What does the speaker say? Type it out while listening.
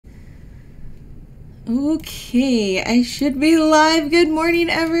Okay, I should be live. Good morning,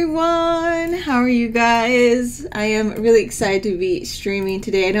 everyone. How are you guys? I am really excited to be streaming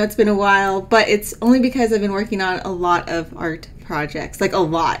today. I know it's been a while, but it's only because I've been working on a lot of art projects, like a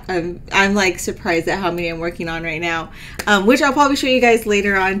lot. I'm like surprised at how many I'm working on right now, which I'll probably show you guys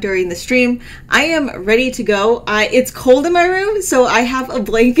later on during the stream. I am ready to go. It's cold in my room, so I have a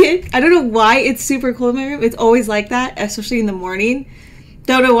blanket. I don't know why it's super cold in my room. It's always like that, especially in the morning.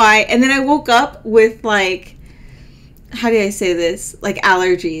 Don't know why. And then I woke up with, like, how do I say this? Like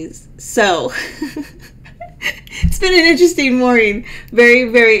allergies. So it's been an interesting morning. Very,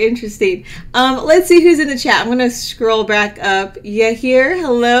 very interesting. Let's see who's in the chat. I'm going to scroll back up. Yahir,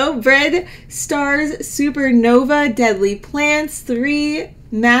 hello. Bread Stars, Supernova, Deadly Plants, 3,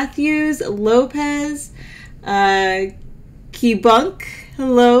 Matthews, Lopez, Kibunk,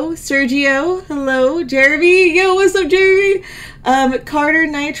 hello. Sergio, hello. Jeremy, yo, what's up, Jeremy? Carter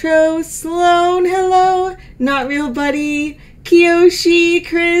Nitro, Sloan, hello. Not Real Buddy, Kiyoshi,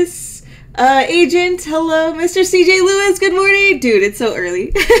 Chris, Agent, hello. Mr. CJ Lewis, good morning. Dude, it's so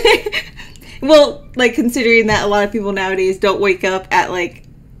early. Well, like, considering that a lot of people nowadays don't wake up at, like,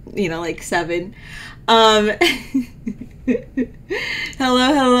 you know, like 7. Hello,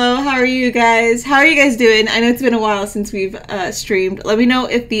 hello. How are you guys? How are you guys doing? I know it's been a while since we've streamed. Let me know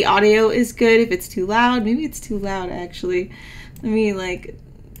if the audio is good, if it's too loud. Maybe it's too loud, actually. Let me, like,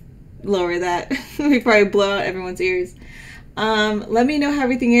 lower that before I blow out everyone's ears. Let me know how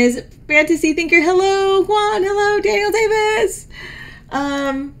everything is. Fantasy Thinker, hello. Juan, hello. Daniel Davis.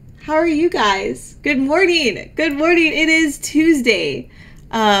 How are you guys? Good morning. Good morning. It is Tuesday.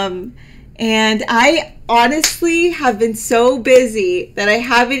 And I honestly have been so busy that I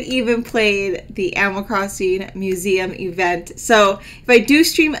haven't even played the Animal Crossing Museum event. So if I do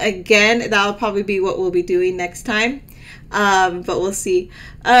stream again, that'll probably be what we'll be doing next time. But we'll see.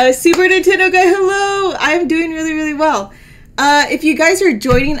 Super Nintendo guy, hello. I'm doing really, really well. If you guys are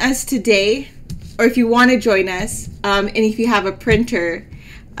joining us today, or if you want to join us, and if you have a printer,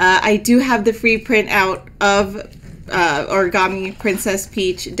 I do have the free printout of Origami Princess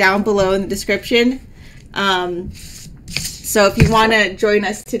Peach down below in the description. So if you want to join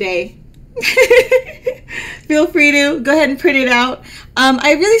us today, feel free to go ahead and print it out.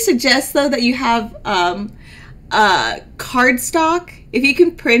 I really suggest, though, that you have cardstock. If you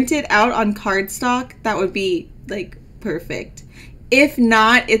can print it out on cardstock, that would be, like, perfect. If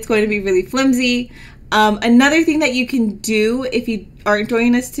not, it's going to be really flimsy. Another thing that you can do if you aren't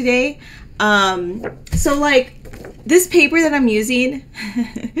joining us today, so, like, this paper that I'm using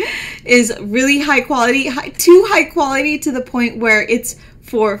is really high quality, too high quality to the point where it's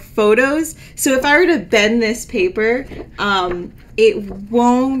for photos. So if I were to bend this paper, it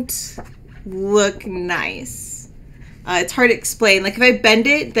won't look nice. It's hard to explain. Like, if I bend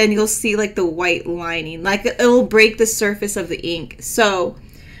it, then you'll see, like, the white lining. Like, it'll break the surface of the ink. So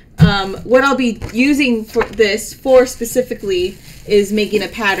what I'll be using for this specifically is making a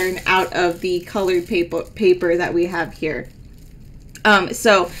pattern out of the colored paper that we have here.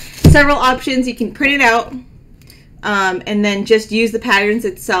 So several options. You can print it out and then just use the patterns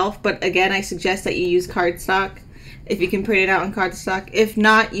itself. But again, I suggest that you use cardstock if you can print it out on cardstock. If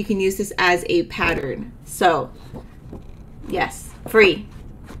not, you can use this as a pattern. So yes, free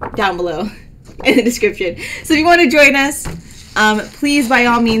down below in the description. So if you want to join us, please, by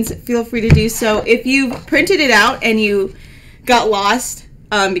all means, feel free to do so. If you printed it out and you got lost,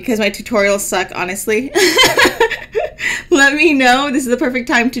 because my tutorials suck, honestly, let me know. This is the perfect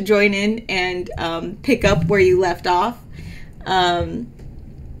time to join in and pick up where you left off.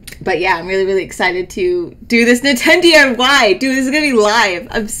 But yeah, I'm really, really excited to do this Ninten DIY. Dude, this is gonna be live.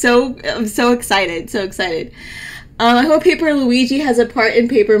 I'm so excited, so excited. I hope Paper Luigi has a part in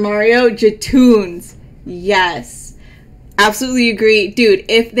Paper Mario. Jatoons, yes. Absolutely agree. Dude,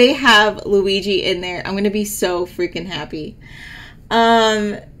 if they have Luigi in there, I'm going to be so freaking happy.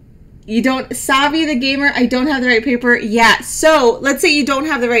 You don't... Savvy the Gamer, I don't have the right paper. Yeah, so let's say you don't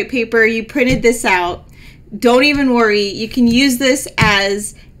have the right paper. You printed this out. Don't even worry. You can use this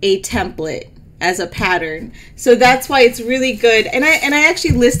as a template, as a pattern. So that's why it's really good. And I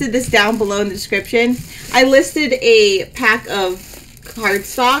actually listed this down below in the description. I listed a pack of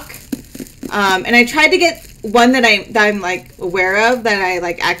cardstock. And I tried to get one that I'm like aware of, that I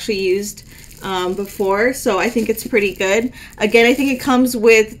like actually used before, so I think it's pretty good. Again, I think it comes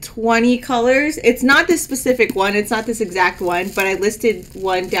with 20 colors. It's not this specific one, it's not this exact one, but I listed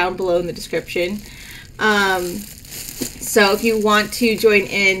one down below in the description. So if you want to join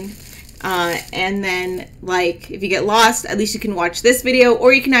in, and then, like, if you get lost, at least you can watch this video,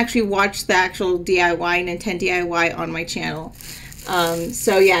 or you can actually watch the actual DIY, Ninten DIY on my channel.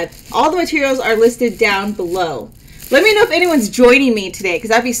 So yeah, all the materials are listed down below. Let me know if anyone's joining me today, because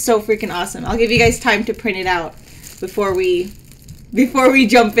that'd be so freaking awesome. I'll give you guys time to print it out before we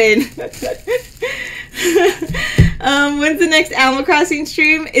jump in. When's the next Animal Crossing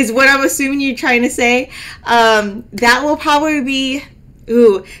stream is what I'm assuming you're trying to say. That will probably be,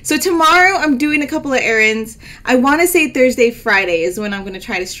 so tomorrow I'm doing a couple of errands. I want to say Thursday, Friday is when I'm going to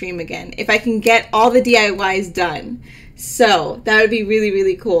try to stream again, if I can get all the DIYs done. So that would be really,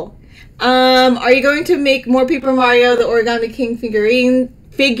 really cool. Are you going to make more Paper Mario, the Origami King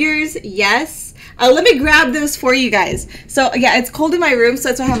figures? Yes. Let me grab those for you guys. So yeah, it's cold in my room, so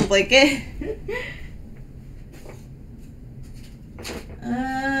that's why I have a blanket.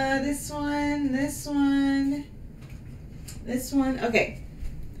 This one. Okay.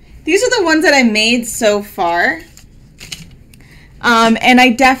 These are the ones that I made so far. And I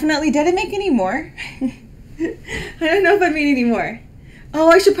definitely, did I make any more? I don't know if I made any more. Oh,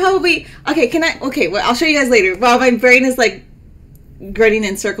 I should probably, okay, well, I'll show you guys later. Well, my brain is like running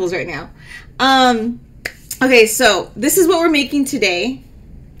in circles right now. Okay, so this is what we're making today.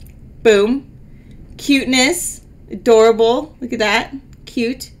 Boom. Cuteness. Adorable. Look at that.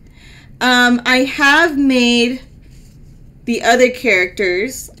 Cute. I have made the other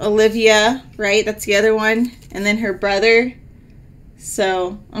characters. Olivia, right? That's the other one. And then her brother.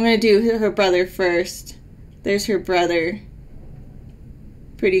 So I'm going to do her brother first. There's her brother.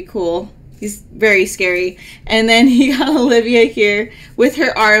 Pretty cool. He's very scary. And then you got Olivia here with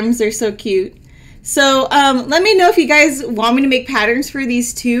her arms. They're so cute. So let me know if you guys want me to make patterns for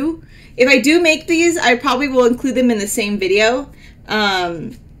these too. If I do make these, I probably will include them in the same video.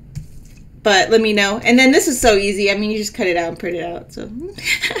 But let me know. And then this is so easy. I mean, you just cut it out and print it out. So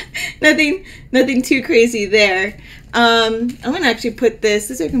nothing too crazy there. I'm going to actually put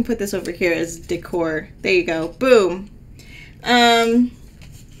this. I can put this over here as decor. There you go. Boom.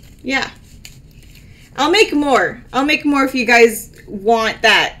 Yeah. I'll make more. I'll make more if you guys want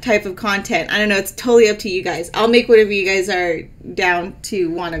that type of content. I don't know. It's totally up to you guys. I'll make whatever you guys are down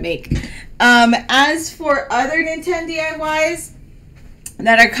to want to make. As for other Ninten DIYs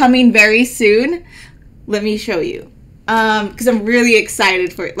that are coming very soon, let me show you. Because I'm really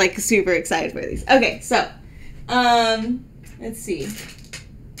excited for it. Like, super excited for these. Okay, so, let's see.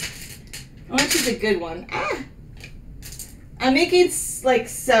 I want to choose a good one. I'm making, like,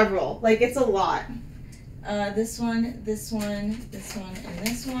 several. Like, it's a lot. This one, this one, this one, and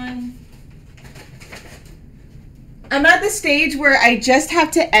this one. I'm at the stage where I just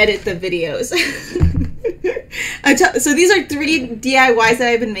have to edit the videos. So these are 3 DIYs that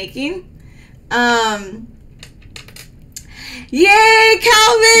I've been making. Yay,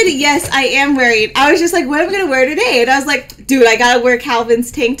 Calvin! Yes, I am wearing. I was just like, what am I going to wear today? And I was like, dude, I got to wear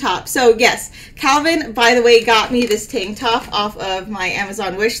Calvin's tank top. So yes, Calvin, by the way, got me this tank top off of my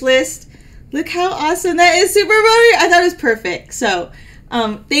Amazon wish list. Look how awesome that is, Super Mario. I thought it was perfect. So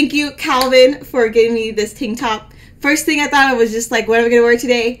thank you, Calvin, for getting me this tank top. First thing I thought of was just like, what am I going to wear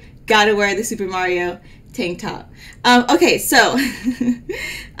today? Got to wear the Super Mario tank top. Okay, so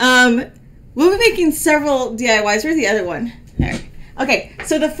we'll be making several DIYs. Where's the other one? There. Okay,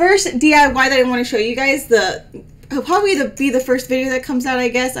 so the first DIY that I want to show you guys, it'll probably be the first video that comes out, I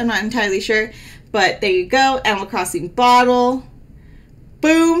guess. I'm not entirely sure. But there you go. Animal Crossing bottle.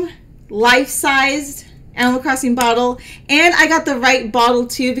 Boom. Life-sized Animal Crossing bottle. And I got the right bottle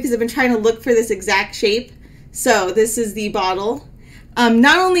too, because I've been trying to look for this exact shape. So this is the bottle.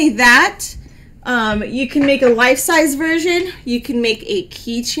 Not only that, you can make a life-size version. You can make a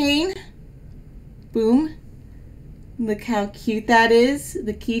keychain. Boom. Look how cute that is,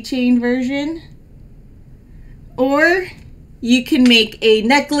 the keychain version. Or you can make a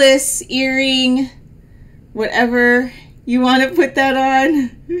necklace, earring, whatever you want to put that on.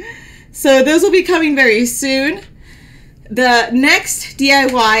 So those will be coming very soon. The next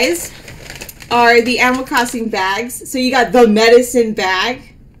DIYs are the Animal Crossing bags. So you got the medicine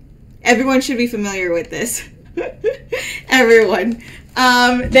bag. Everyone should be familiar with this. Everyone.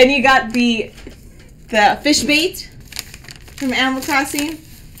 Then you got the fish bait from Animal Crossing.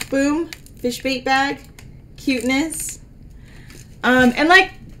 Boom. Fish bait bag. Cuteness. And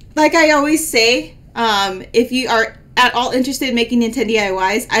like I always say, if you are at all interested in making Ninten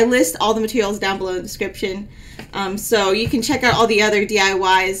DIYs, I list all the materials down below in the description. So you can check out all the other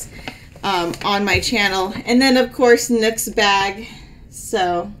DIYs on my channel. And then of course Nook's bag.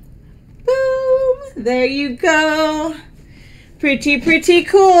 So boom, there you go. Pretty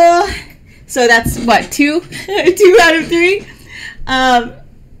cool. So that's what, 2 out of 3.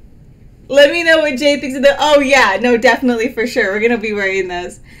 Let me know what Jay thinks of the. Oh yeah, no, definitely for sure. We're gonna be wearing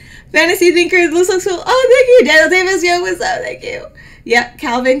those. Fantasy Thinker looks so cool. Oh, thank you. Daniel Davis, yo, what's up? Thank you. Yep,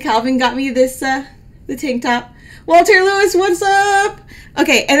 Calvin got me this, the tank top. Walter Lewis, what's up?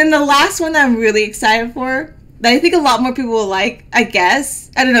 Okay, and then the last one that I'm really excited for, that I think a lot more people will like, I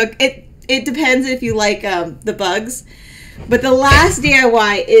guess. I don't know, it depends if you like the bugs. But the last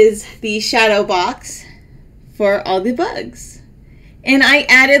DIY is the shadow box for all the bugs. And I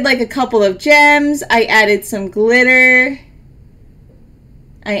added like a couple of gems. I added some glitter.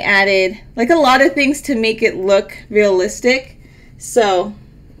 I added like a lot of things to make it look realistic. So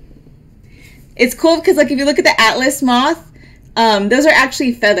it's cool because like if you look at the Atlas moth, those are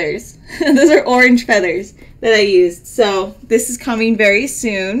actually feathers. Those are orange feathers that I used. So this is coming very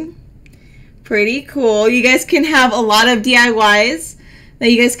soon. Pretty cool. You guys can have a lot of DIYs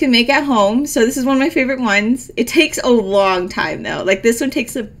that you guys can make at home. So this is one of my favorite ones. It takes a long time though. Like this one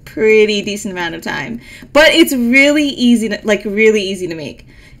takes a pretty decent amount of time, but it's really easy to, like really easy to make.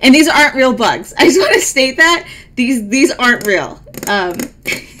 And these aren't real bugs. I just want to state that these aren't real.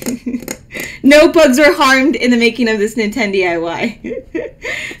 No bugs were harmed in the making of this Ninten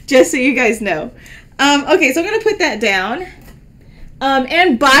DIY. Just so you guys know. Okay, so I'm gonna put that down.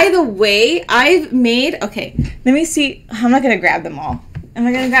 And by the way, I've made, okay, let me see. I'm not gonna grab them all. Am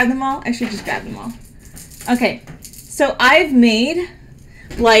I gonna grab them all? I should just grab them all. Okay, so I've made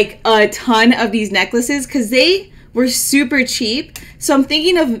like a ton of these necklaces because they were super cheap. So I'm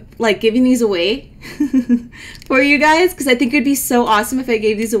thinking of like giving these away for you guys because I think it'd be so awesome if I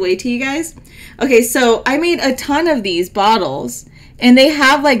gave these away to you guys. Okay, so I made a ton of these bottles and they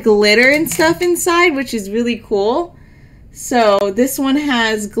have like glitter and stuff inside, which is really cool. So this one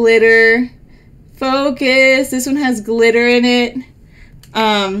has glitter. Focus. This one has glitter in it.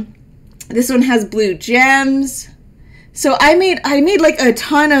 This one has blue gems. So I made like a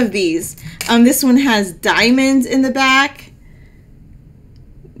ton of these. This one has diamonds in the back,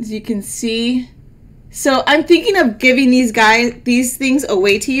 as you can see. So I'm thinking of giving these things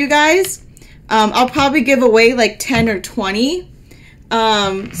away to you guys. I'll probably give away like 10 or 20.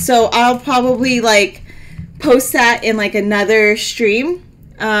 So I'll probably like post that in like another stream.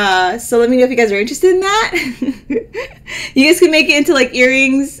 So let me know if you guys are interested in that. You guys can make it into like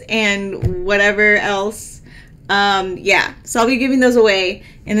earrings and whatever else. Yeah, so I'll be giving those away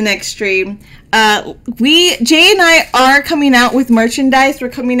in the next stream. Jay and I are coming out with merchandise. We're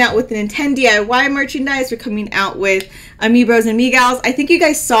coming out with the Ninten DIY merchandise. We're coming out with me bros and me gals. I think you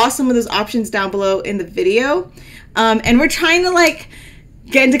guys saw some of those options down below in the video. And we're trying to like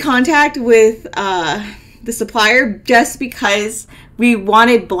get into contact with the supplier just because we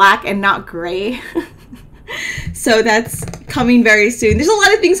wanted black and not gray. So that's coming very soon. There's a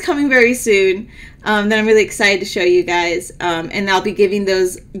lot of things coming very soon that I'm really excited to show you guys. And I'll be giving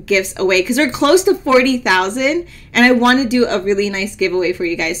those gifts away because we're close to 40,000 and I want to do a really nice giveaway for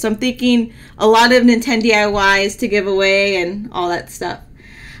you guys. So I'm thinking a lot of Ninten DIYs to give away and all that stuff.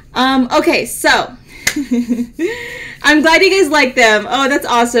 Okay, so I'm glad you guys like them. Oh, that's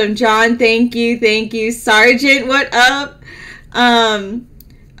awesome. John, thank you. Thank you. Sergeant, what up?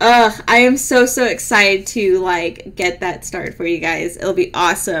 I am so excited to like get that started for you guys. It'll be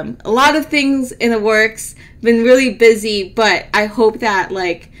awesome. A lot of things in the works. Been really busy, but I hope that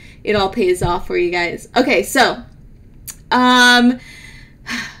like it all pays off for you guys. Okay, so I'm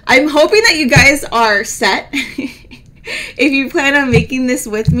hoping that you guys are set if you plan on making this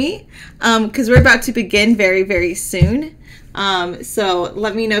with me, because we're about to begin very soon. So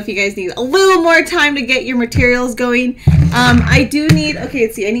let me know if you guys need a little more time to get your materials going. I do need, okay,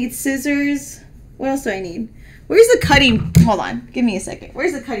 let's see, I need scissors. What else do I need? Where's the cutting? Hold on, give me a second.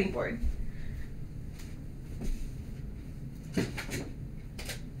 Where's the cutting board?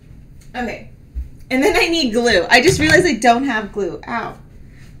 Okay. And then I need glue. I just realized I don't have glue. Ow.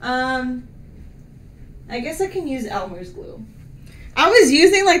 I guess I can use Elmer's glue. I was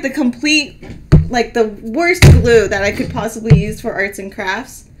using like the complete, like the worst glue that I could possibly use for arts and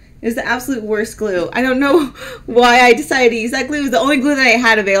crafts. It was the absolute worst glue. I don't know why I decided to use that glue. It was the only glue that I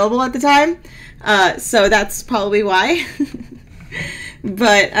had available at the time. So that's probably why.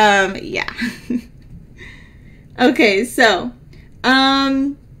 But, yeah. Okay, so,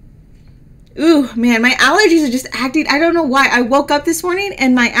 ooh, man, my allergies are just acting. I don't know why. I woke up this morning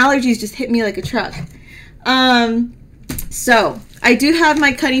and my allergies just hit me like a truck. So I do have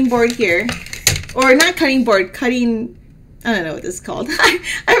my cutting board here, or not cutting board, cutting, I don't know what this is called. I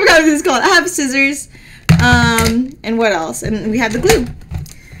forgot what this is called. I have scissors, and what else? And we have the glue.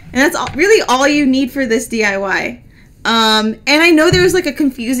 And that's really all you need for this DIY. And I know there was like a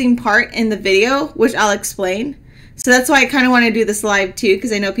confusing part in the video, which I'll explain. So that's why I kind of want to do this live too,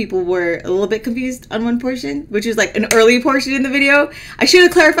 because I know people were a little bit confused on one portion, which is like an early portion in the video. I should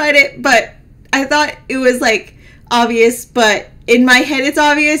have clarified it, but I thought it was like obvious, but in my head it's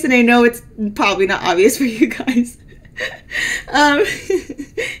obvious, and I know it's probably not obvious for you guys.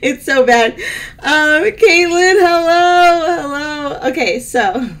 It's so bad. Caitlin, hello. Okay,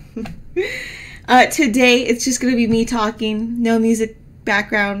 so today it's just gonna be me talking, no music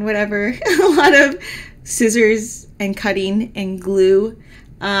background, whatever. A lot of scissors and cutting and glue.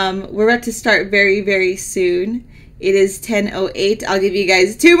 We're about to start very, very soon. It is 10:08. I'll give you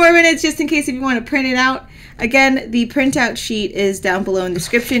guys 2 more minutes just in case if you want to print it out. Again, the printout sheet is down below in the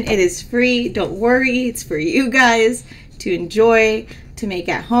description. It is free. Don't worry. It's for you guys to enjoy, to make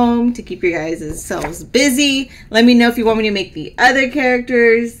at home, to keep your guys' selves busy. Let me know if you want me to make the other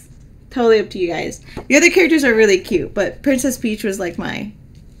characters. Totally up to you guys. The other characters are really cute, but Princess Peach was like my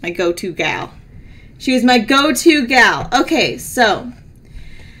go-to gal. She was my go-to gal. Okay, so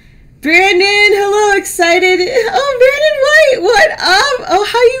Brandon, hello, excited. Oh, Brandon White, what up? Oh,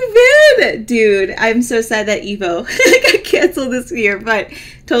 how you been? Dude, I'm so sad that Evo got canceled this year, but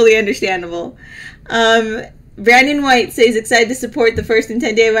totally understandable. Brandon White says, excited to support the first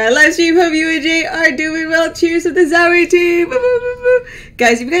Ninten day of my live stream. Hope you and Jay are doing well. Cheers to the 𝘬𝘲 team.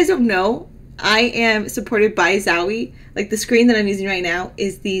 Guys, if you guys don't know, I am supported by 𝘬𝘲. Like the screen that I'm using right now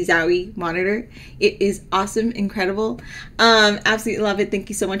is the 𝘬𝘲 monitor. It is awesome, incredible. Absolutely love it. Thank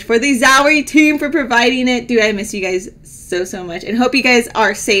you so much for the 𝘬𝘲 team for providing it. Dude, I miss you guys so much, and hope you guys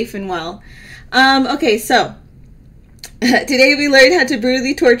are safe and well. Okay, so today we learned how to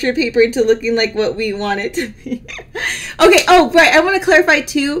brutally torture paper into looking like what we want it to be. Okay, oh, right, I want to clarify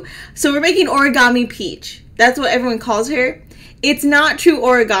too. So we're making Origami Peach. That's what everyone calls her. It's not true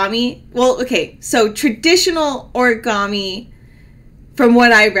origami. Well, okay, so traditional origami, from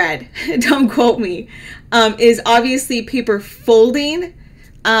what I read, don't quote me, is obviously paper folding.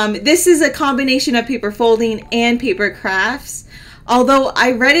 This is a combination of paper folding and paper crafts. Although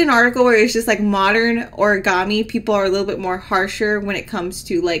I read an article where it's just like modern origami, people are a little bit more harsher when it comes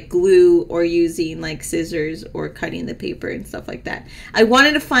to like glue or using like scissors or cutting the paper and stuff like that. I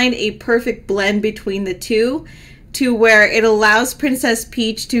wanted to find a perfect blend between the two, to where it allows Princess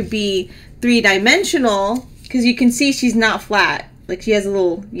Peach to be 3-dimensional, because you can see she's not flat. Like she has a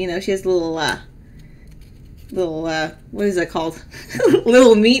little, you know, she has a little, what is that called?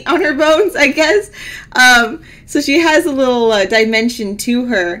 Little meat on her bones, I guess. So she has a little dimension to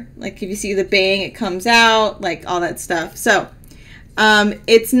her. Like if you see the bang, it comes out, like all that stuff. So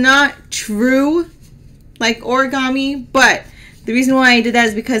it's not true like origami, but the reason why I did that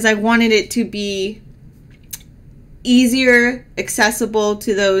is because I wanted it to be easier, accessible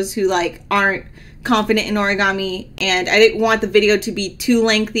to those who like aren't confident in origami, and I didn't want the video to be too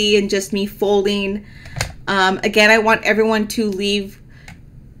lengthy and just me folding. Again, I want everyone to leave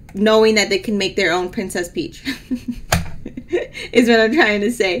knowing that they can make their own Princess Peach. Is what I'm trying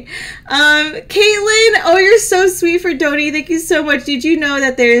to say. Caitlin, oh, you're so sweet for donating. Thank you so much. Did you know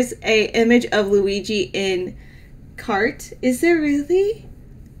that there's a image of Luigi in Cart? Is there really?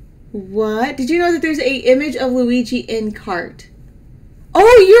 What? Did you know that there's a image of Luigi in Cart?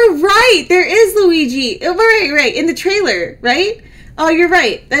 Oh, you're right. There is Luigi. Oh, right. In the trailer, right? Oh, you're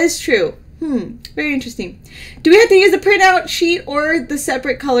right. That is true. Very interesting. Do we have to use the printout sheet or the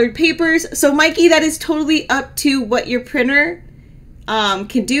separate colored papers? So, Mikey, that is totally up to what your printer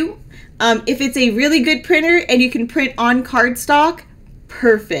can do. If it's a really good printer and you can print on cardstock,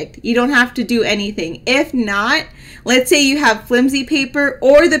 perfect. You don't have to do anything. If not, let's say you have flimsy paper,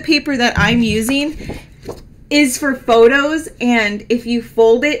 or the paper that I'm using is for photos, and if you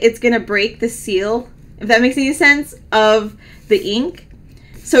fold it, it's gonna break the seal, if that makes any sense, of the ink.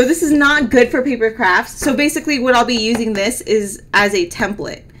 So this is not good for paper crafts. So basically what I'll be using this is as a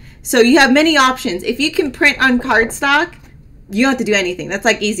template. So you have many options. If you can print on cardstock, you don't have to do anything. That's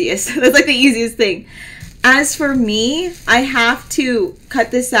like easiest. That's like the easiest thing. As for me, I have to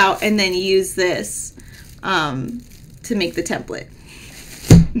cut this out and then use this to make the template.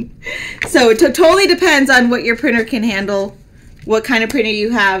 So it totally depends on what your printer can handle, what kind of printer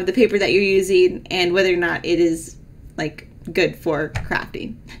you have, the paper that you're using, and whether or not it is like good for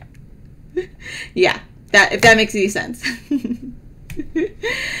crafting. Yeah, if that makes any sense.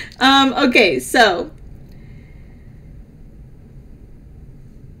 Okay, so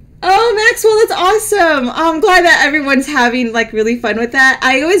oh, Maxwell, that's awesome. I'm glad that everyone's having like really fun with that.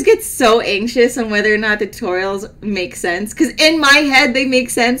 I always get so anxious on whether or not the tutorials make sense, because in my head they make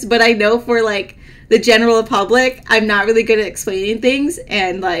sense, but I know for like the general public, I'm not really good at explaining things,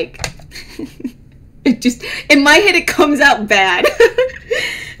 and like it just, in my head, it comes out bad.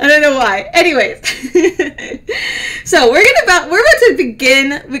 I don't know why. Anyways. So we're about to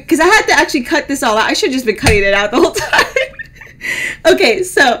begin, because I had to actually cut this all out. I should have just been cutting it out the whole time. Okay,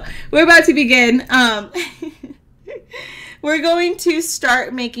 so we're about to begin. We're going to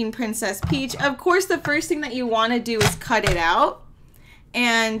start making Princess Peach. Of course, the first thing that you want to do is cut it out.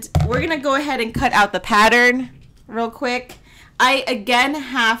 And we're going to go ahead and cut out the pattern real quick. I, again,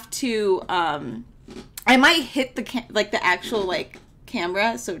 have to, I might hit the actual,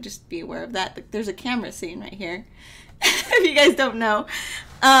 camera, so just be aware of that. There's a camera scene right here, if you guys don't know.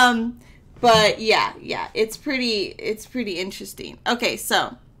 But yeah, it's pretty interesting. Okay,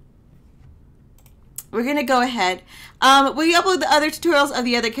 so we're gonna go ahead. We upload the other tutorials of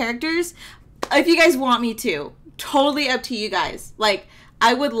the other characters if you guys want me to. Totally up to you guys. Like,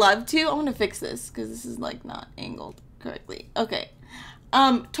 I would love to. I want to fix this because this is not angled correctly. Okay,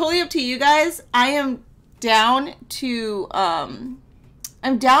 totally up to you guys. I am down to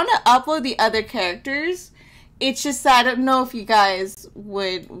upload the other characters. It's just that I don't know if you guys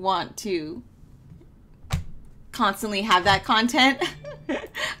would want to constantly have that content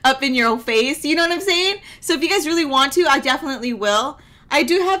up in your face. You know what I'm saying? So if you guys really want to, I definitely will. I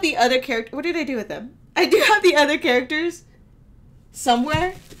do have the other character. What did I do with them? I do have the other characters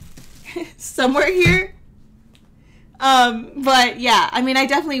somewhere. Somewhere here. But yeah, I mean, I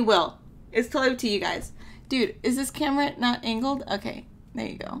definitely will. It's totally up to you guys. Dude, is this camera not angled? Okay, there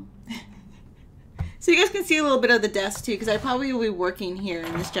you go. So you guys can see a little bit of the desk too, because I probably will be working here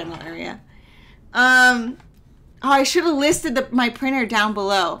in this general area. Oh, I should have listed my printer down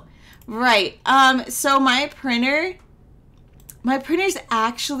below. Right. So my printer's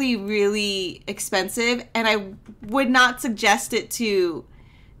actually really expensive, and I would not suggest it to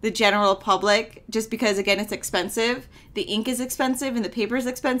the general public just because, again, it's expensive. The ink is expensive and the paper is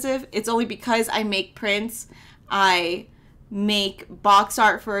expensive. It's only because I make prints. I make box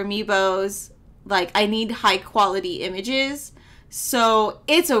art for amiibos. Like, I need high quality images. So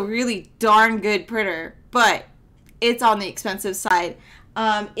it's a really darn good printer, but it's on the expensive side.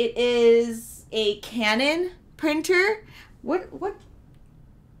 It is a Canon printer. What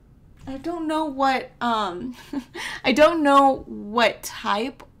I don't know what I don't know what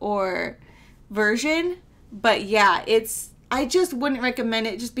type or version, but yeah, I just wouldn't recommend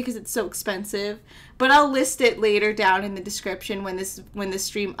it just because it's so expensive. But I'll list it later down in the description when the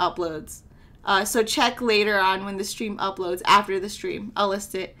stream uploads. So check later on when the stream uploads. After the stream, I'll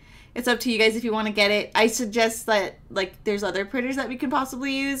list it. It's up to you guys if you want to get it. I suggest that there's other printers that we can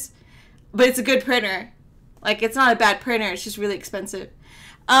possibly use, but it's a good printer. It's not a bad printer. It's just really expensive.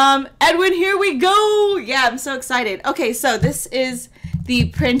 Edwin, here we go. Yeah, I'm so excited. Okay, so this is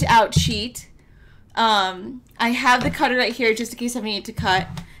the printout sheet. I have the cutter right here just in case I need to cut.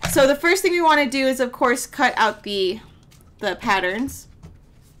 So the first thing we want to do is, of course, cut out the patterns.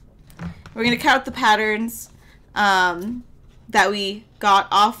 We're going to cut out the patterns that we got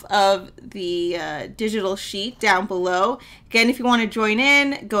off of the digital sheet down below. Again, if you want to join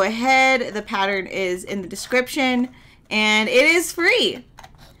in, go ahead. The pattern is in the description, and it is free.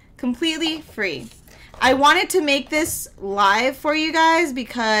 Completely free. I wanted to make this live for you guys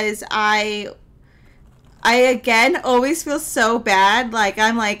because I again always feel so bad.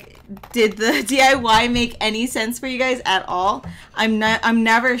 Did the DIY make any sense for you guys at all? I'm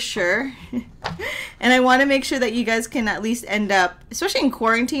never sure. And I want to make sure that you guys can at least end up, especially in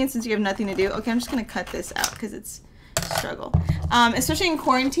quarantine since you have nothing to do. Okay, I'm just going to cut this out because it's a struggle. Especially in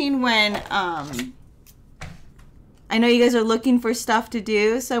quarantine when I know you guys are looking for stuff to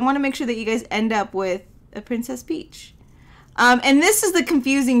do, so I want to make sure that you guys end up with a Princess Peach. And this is the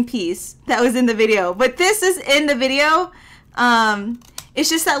confusing piece that was in the video, but this is in the video. It's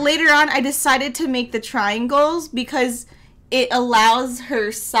just that later on I decided to make the triangles because it allows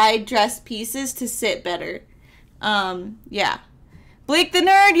her side dress pieces to sit better. Yeah. Blake the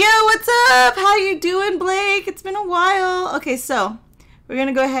Nerd, yo, what's up? How you doing, Blake? It's been a while. Okay, so we're going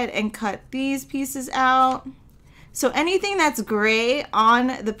to go ahead and cut these pieces out. So anything that's gray on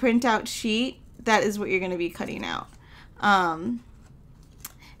the printout sheet, that is what you're going to be cutting out. And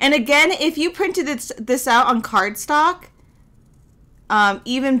again, if you printed this out on cardstock,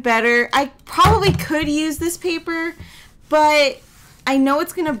 even better. I probably could use this paper, but I know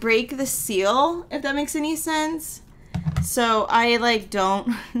it's going to break the seal, if that makes any sense. So I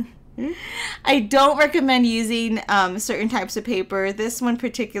don't I don't recommend using certain types of paper. This one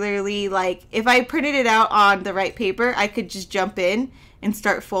particularly, if I printed it out on the right paper, I could just jump in and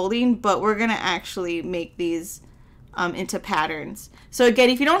start folding, but we're gonna actually make these into patterns. So again,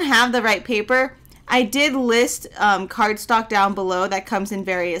 if you don't have the right paper, I did list cardstock down below that comes in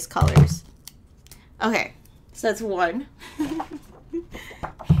various colors. Okay, so that's one.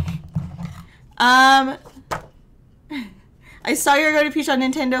 I saw you were going to Peach on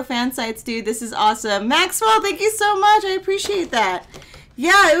Nintendo fan sites, dude. This is awesome. Maxwell, thank you so much. I appreciate that.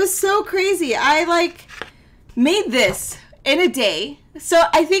 Yeah, it was so crazy. I, like, made this in a day. So,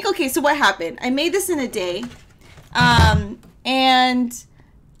 I think, okay, so what happened? I made this in a day. And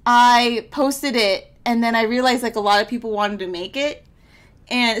I posted it. And then I realized, like, a lot of people wanted to make it.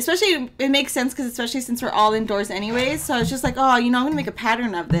 And especially, it makes sense because especially since we're all indoors anyways. So, I was just like, oh, you know, I'm going to make a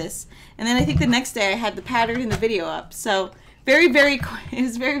pattern of this. And then I think the next day I had the pattern and the video up. So, very, very quick. It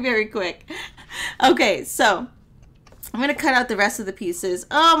was very, very quick. Okay, so I'm going to cut out the rest of the pieces.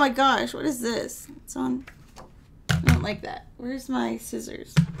 Oh my gosh, what is this? It's on. I don't like that. Where's my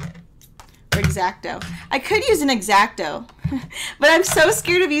scissors? Or Exacto. I could use an Exacto. But I'm so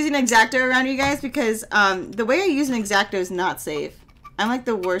scared of using Exacto around you guys because the way I use an Exacto is not safe. I'm like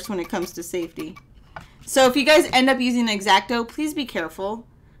the worst when it comes to safety. So if you guys end up using an Exacto, please be careful.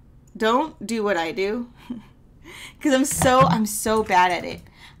 Don't do what I do. Because I'm so bad at it.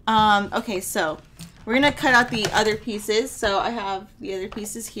 Okay, so we're gonna cut out the other pieces. So I have the other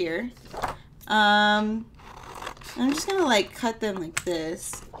pieces here. I'm just gonna like cut them like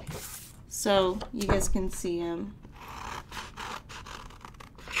this, so you guys can see them.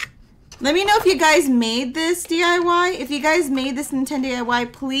 Let me know if you guys made this DIY. If you guys made this Nintendo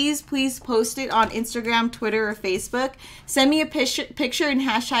DIY, please post it on Instagram, Twitter, or Facebook. Send me a picture and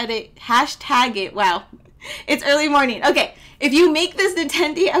hashtag it. Wow. It's early morning. Okay, if you make this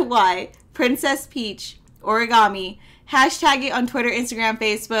Ninten DIY, Princess Peach Origami, hashtag it on Twitter, Instagram,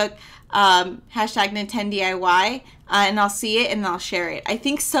 Facebook, hashtag Ninten DIY, and I'll see it and I'll share it. I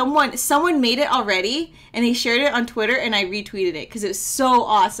think someone made it already, and they shared it on Twitter, and I retweeted it because it was so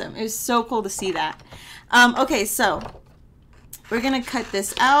awesome. It was so cool to see that. Okay, so we're going to cut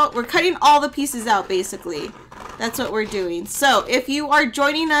this out. We're cutting all the pieces out, basically. That's what we're doing. So if you are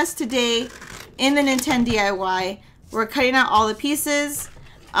joining us today in the Ninten DIY, we're cutting out all the pieces.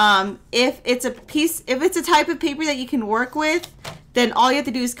 If it's a type of paper that you can work with, then all you have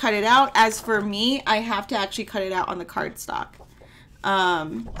to do is cut it out. As for me, I have to actually cut it out on the cardstock.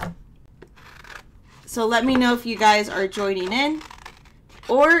 So let me know if you guys are joining in,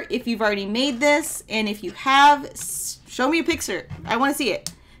 or if you've already made this, and if you have, show me a picture. I want to see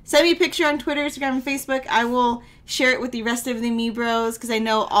it. Send me a picture on Twitter, Instagram, and Facebook. I will share it with the rest of the Me Bros, because I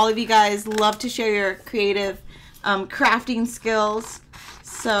know all of you guys love to share your creative crafting skills.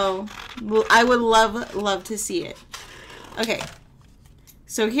 So I would love to see it. Okay,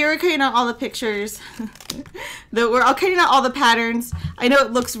 so here we're cutting out all the pictures. We're all cutting out all the patterns. I know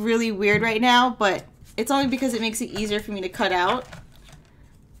it looks really weird right now, but it's only because it makes it easier for me to cut out.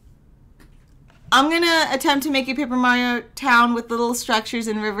 I'm gonna attempt to make a Paper Mario town with little structures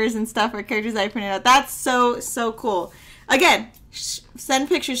and rivers and stuff or characters that I printed out. That's so cool. Again, send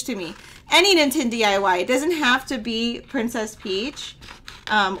pictures to me. Any Ninten DIY. It doesn't have to be Princess Peach,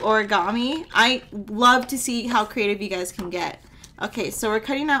 Origami. I love to see how creative you guys can get. Okay, so we're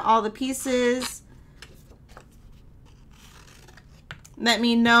cutting out all the pieces. Let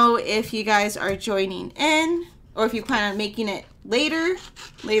me know if you guys are joining in, or if you plan on making it later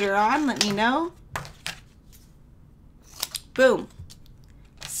on. Let me know. Boom.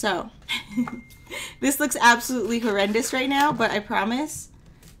 So this looks absolutely horrendous right now, but I promise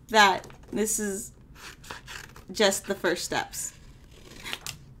that this is just the first steps.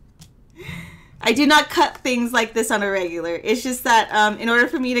 I do not cut things like this on a regular. It's just that in order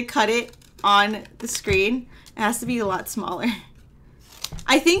for me to cut it on the screen, it has to be a lot smaller.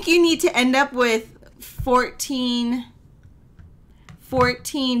 I think you need to end up with 14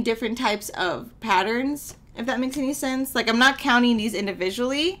 different types of patterns, if that makes any sense. Like, I'm not counting these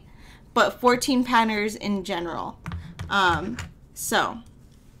individually, but 14 patterns in general. So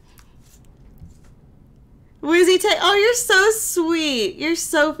Wizzy Tech, oh, you're so sweet. You're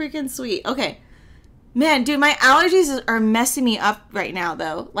so freaking sweet. Okay. Man, dude, my allergies are messing me up right now,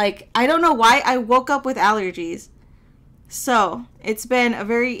 though. Like, I don't know why I woke up with allergies. So, it's been a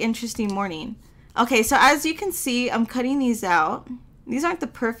very interesting morning. Okay, so as you can see, I'm cutting these out. These aren't the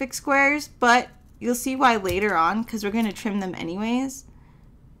perfect squares, but you'll see why later on, because we're going to trim them anyways.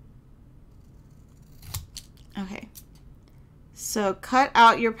 Okay. So cut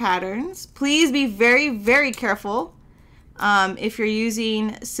out your patterns. Please be very careful if you're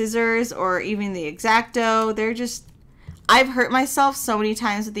using scissors or even the Exacto. They're just, I've hurt myself so many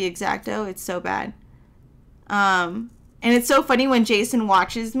times with the Exacto. It's so bad. And it's so funny when Jason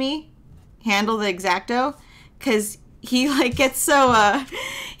watches me handle the Exacto, because he like gets so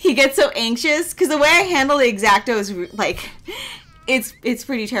anxious, because the way I handle the Exacto is like, it's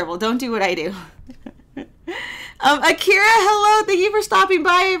pretty terrible. Don't do what I do. Akira, hello, thank you for stopping by.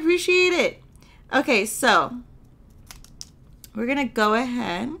 I appreciate it. Okay, so we're going to go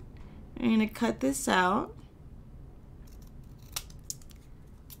ahead. We're going to cut this out.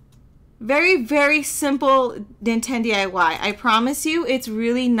 Very, very simple Ninten DIY. I promise you, it's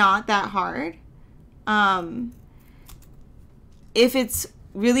really not that hard. If it's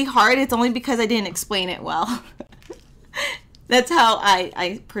really hard, it's only because I didn't explain it well. That's how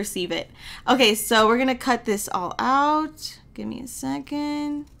I perceive it. Okay, so we're going to cut this all out. Give me a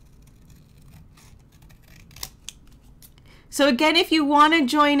second. So again, if you want to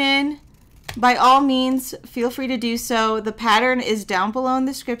join in, by all means, feel free to do so. The pattern is down below in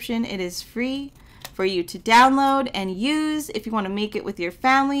the description. It is free for you to download and use if you want to make it with your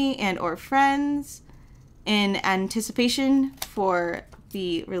family and or friends in anticipation for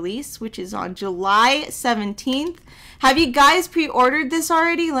the release, which is on July 17th. Have you guys pre-ordered this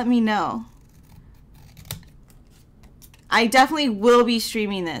already? Let me know. I definitely will be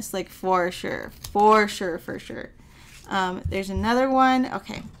streaming this, like for sure. For sure, for sure. There's another one.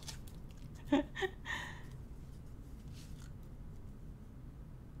 Okay.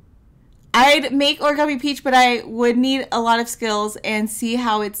 I'd make Origami Peach, but I would need a lot of skills and see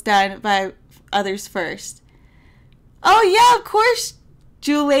how it's done by others first. Oh yeah, of course, �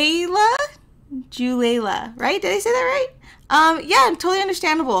々𝘲𝘓, right? Did I say that right? Yeah, totally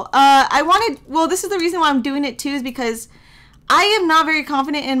understandable. Well, this is the reason why I'm doing it too, is because I am not very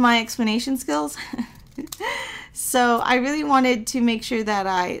confident in my explanation skills. So I really wanted to make sure that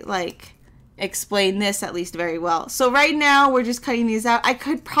I explain this at least very well. So right now we're just cutting these out. I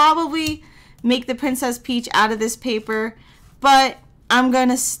could probably make the Princess Peach out of this paper, but I'm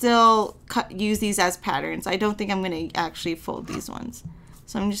gonna still use these as patterns. I don't think I'm gonna actually fold these ones.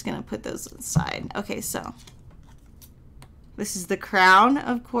 So I'm just gonna put those aside. Okay, so this is the crown,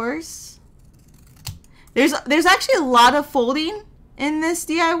 of course. There's actually a lot of folding in this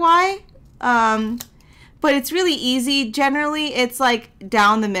DIY. But it's really easy. Generally, it's like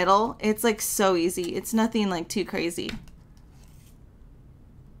down the middle. It's like so easy. It's nothing like too crazy.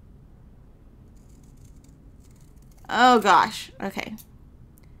 Oh gosh. Okay.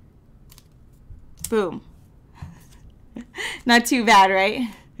 Boom. Not too bad, right?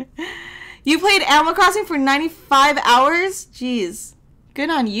 You played Animal Crossing for 95 hours? Jeez.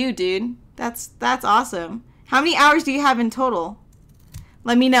 Good on you, dude. That's awesome. How many hours do you have in total?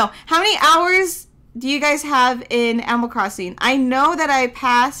 Let me know. How many hours do you guys have in Animal Crossing? I know that I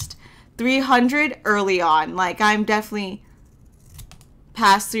passed 300 early on. Like, I'm definitely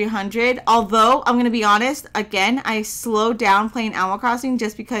past 300. Although, I'm going to be honest, again, I slowed down playing Animal Crossing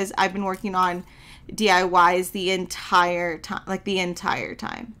just because I've been working on DIYs the entire time. Like, the entire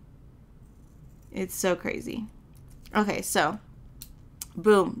time. It's so crazy. Okay, so,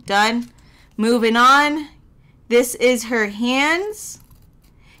 boom, done. Moving on. This is her hands.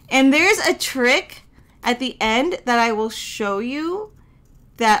 And there's a trick at the end that I will show you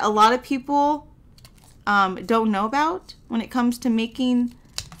that a lot of people don't know about when it comes to making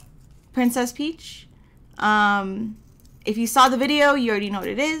Princess Peach. If you saw the video, you already know what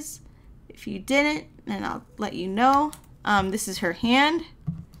it is. If you didn't, then I'll let you know. This is her hand.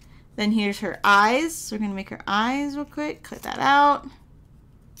 Then here's her eyes. So we're going to make her eyes real quick. Cut that out.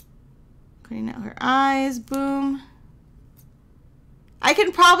 Cutting out her eyes. Boom. I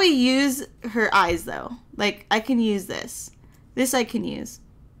can probably use her eyes though. Like, I can use this. This I can use.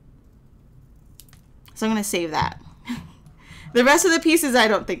 So I'm going to save that. The rest of the pieces, I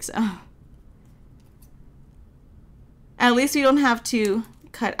don't think so. At least we don't have to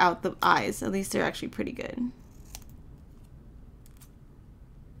cut out the eyes. At least they're actually pretty good.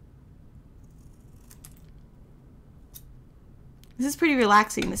 This is pretty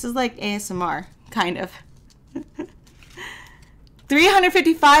relaxing. This is like ASMR, kind of.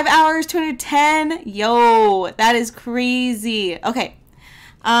 355 hours, 210. Yo, that is crazy. Okay.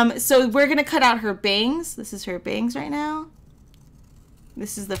 So we're going to cut out her bangs. This is her bangs right now.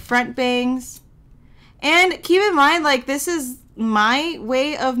 This is the front bangs. And keep in mind, like, this is my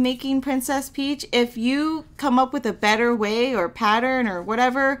way of making Princess Peach. If you come up with a better way or pattern or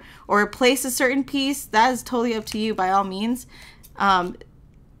whatever, or place a certain piece, that is totally up to you by all means. I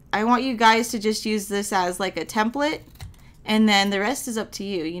want you guys to just use this as like a template. And then the rest is up to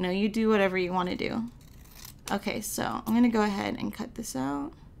you. You know, you do whatever you want to do. Okay, so I'm going to go ahead and cut this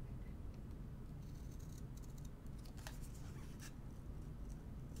out.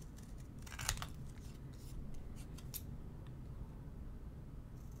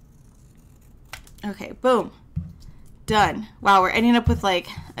 Okay, boom. Done. Wow, we're ending up with like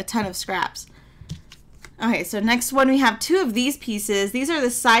a ton of scraps. Okay, so next one we have two of these pieces. These are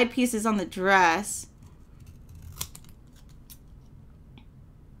the side pieces on the dress.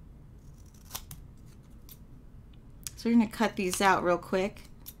 So we're going to cut these out real quick.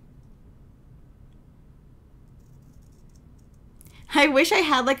 I wish I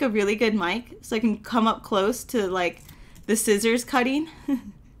had like a really good mic so I can come up close to like the scissors cutting.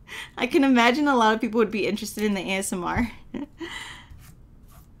 I can imagine a lot of people would be interested in the ASMR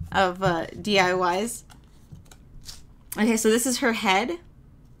of DIYs. Okay, so this is her head.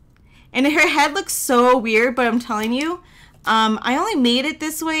 And her head looks so weird, but I'm telling you, I only made it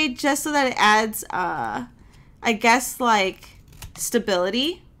this way just so that it adds, I guess, like,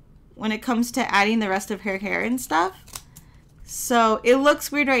 stability when it comes to adding the rest of her hair and stuff. So it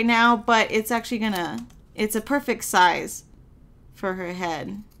looks weird right now, but it's actually it's a perfect size for her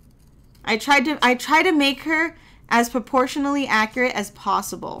head. I try to make her as proportionally accurate as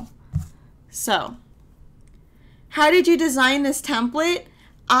possible. So, how did you design this template?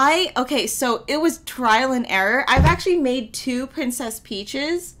 Okay, so it was trial and error. I've actually made 2 Princess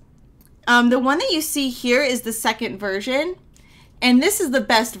Peaches. The one that you see here is the second version, and this is the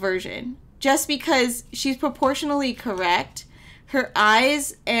best version, just because she's proportionally correct. Her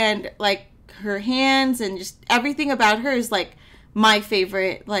eyes and like her hands and just everything about her is like my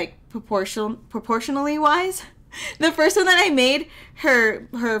favorite, like proportionally wise. The first one that I made,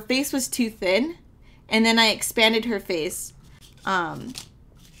 her face was too thin, and then I expanded her face.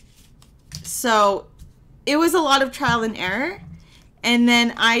 So it was a lot of trial and error, and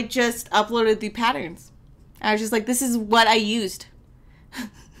then I just uploaded the patterns. I was just like, this is what I used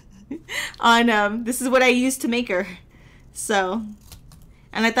on this is what I used to make her. So,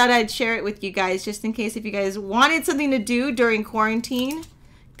 and I thought I'd share it with you guys just in case if you guys wanted something to do during quarantine,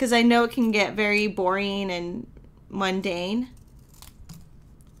 because I know it can get very boring and mundane.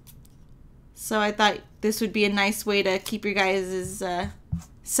 So I thought this would be a nice way to keep your guys'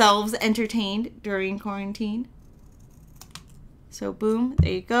 selves entertained during quarantine. So boom,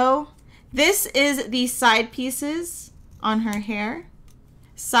 there you go. This is the side pieces on her hair.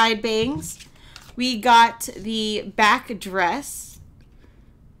 Side bangs. We got the back dress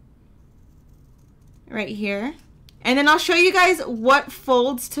right here. And then I'll show you guys what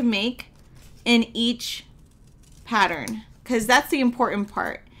folds to make in each pattern, because that's the important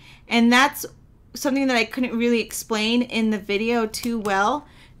part. And that's something that I couldn't really explain in the video too well,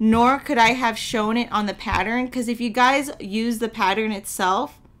 nor could I have shown it on the pattern, because if you guys use the pattern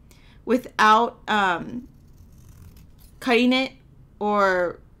itself without cutting it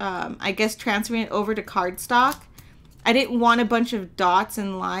or I guess transferring it over to cardstock, I didn't want a bunch of dots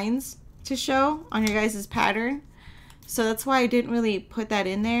and lines to show on your guys' pattern. So that's why I didn't really put that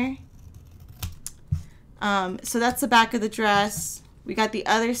in there. So that's the back of the dress. We got the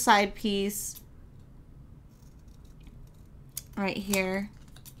other side piece right here.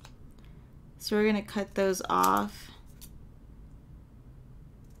 So we're gonna cut those off.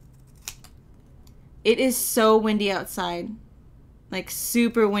 It is so windy outside. Like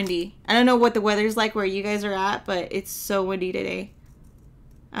super windy. I don't know what the weather's like where you guys are at, but it's so windy today.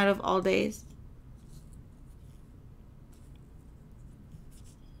 Out of all days.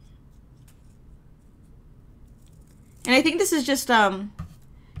 And I think this is just, I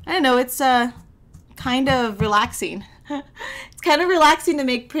don't know, it's kind of relaxing. It's kind of relaxing to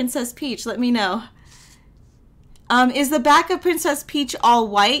make Princess Peach, let me know. Is the back of Princess Peach all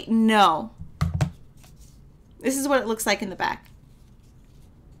white? No. This is what it looks like in the back.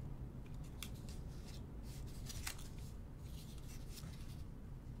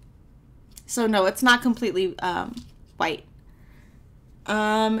 So no, it's not completely white.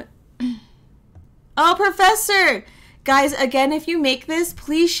 Oh, Professor! Guys, again, if you make this,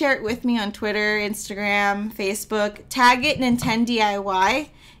 please share it with me on Twitter, Instagram, Facebook. Tag it Ninten DIY,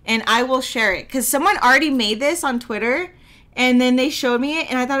 and I will share it. Because someone already made this on Twitter, and then they showed me it,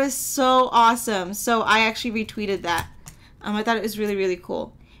 and I thought it was so awesome. So I actually retweeted that. I thought it was really, really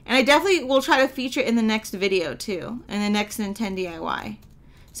cool. And I definitely will try to feature it in the next video, too. In the next Ninten DIY.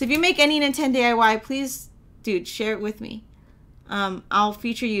 So if you make any Ninten DIY, please, dude, share it with me. I'll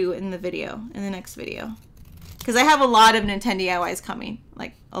feature you in the video, in the next video. Because I have a lot of Ninten DIYs coming.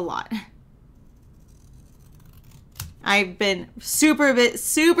 Like, a lot. I've been super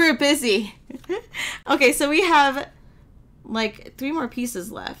busy. Okay, so we have, like, 3 more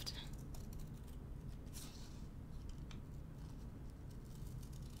pieces left.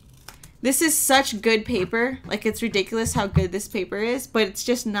 This is such good paper. Like, it's ridiculous how good this paper is, but it's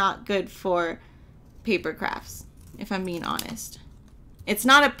just not good for paper crafts, if I'm being honest. It's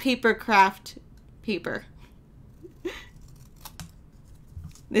not a paper craft paper.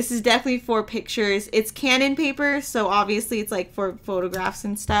 This is definitely for pictures. It's Canon paper, so obviously it's like for photographs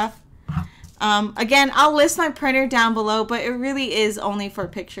and stuff. Again, I'll list my printer down below, but it really is only for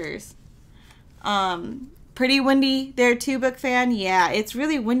pictures. Pretty windy there too, book fan. Yeah, it's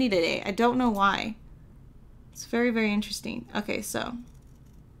really windy today. I don't know why. It's very, very interesting. Okay, so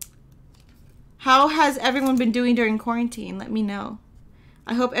how has everyone been doing during quarantine? Let me know.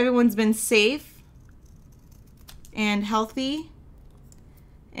 I hope everyone's been safe and healthy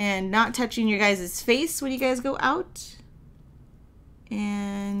and not touching your guys' face when you guys go out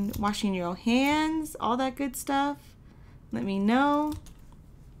and washing your hands, all that good stuff. Let me know.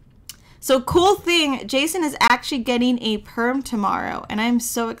 So cool thing, Jason is actually getting a perm tomorrow, and I'm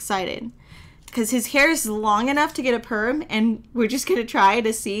so excited because his hair is long enough to get a perm, and we're just gonna try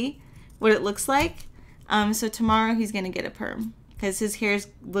to see what it looks like. So tomorrow he's gonna get a perm because his hair is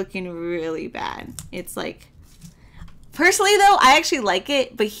looking really bad. It's like, personally though, I actually like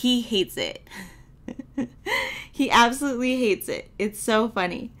it, but he hates it. He absolutely hates it. It's so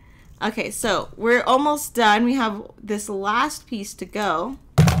funny. Okay, so we're almost done. We have this last piece to go.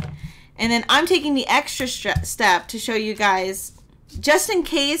 And then I'm taking the extra step to show you guys, just in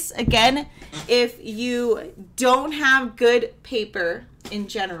case, again, if you don't have good paper in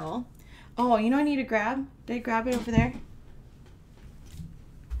general. Oh, you know what I need to grab? Did I grab it over there?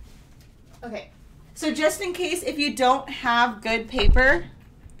 Okay. So just in case if you don't have good paper,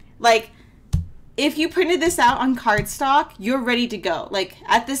 like if you printed this out on cardstock, you're ready to go. Like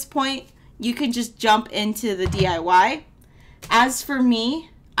at this point, you can just jump into the DIY. As for me,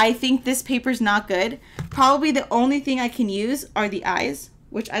 I think this paper's not good. Probably the only thing I can use are the eyes,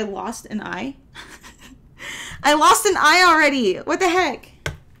 which I lost an eye. I lost an eye already. What the heck?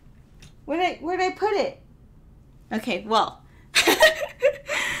 Where did I put it? Okay, well.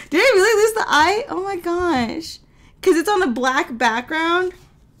 Did I really lose the eye? Oh my gosh. Because it's on a black background.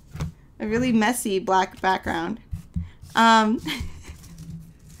 A really messy black background. Well,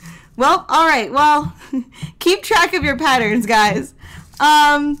 alright. Well, keep track of your patterns, guys.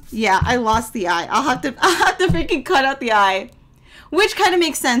 Yeah, I lost the eye. I'll have to freaking cut out the eye, which kind of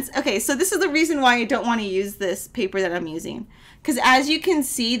makes sense. Okay, so this is the reason why I don't want to use this paper that I'm using, because as you can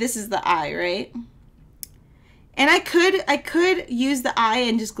see, this is the eye, right? And I could use the eye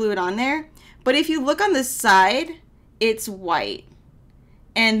and just glue it on there, but if you look on the side, it's white,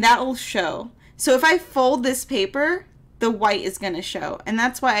 and that will show. So if I fold this paper, the white is going to show, and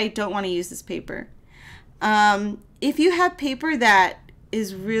that's why I don't want to use this paper. If you have paper that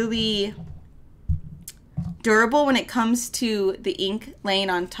is really durable when it comes to the ink laying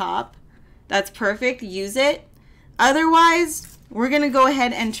on top, that's perfect. Use it. Otherwise, we're going to go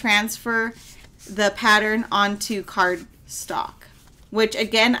ahead and transfer the pattern onto cardstock, which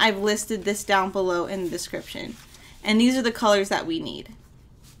again, I've listed this down below in the description. And these are the colors that we need.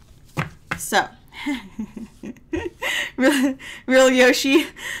 So, real Yoshi,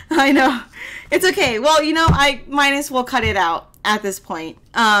 I know. It's okay. Well, you know, I might as well cut it out at this point.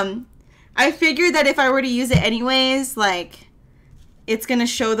 I figured that if I were to use it anyways, like, it's going to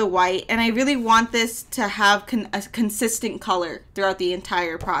show the white. And I really want this to have a consistent color throughout the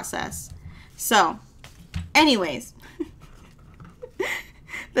entire process. So, anyways.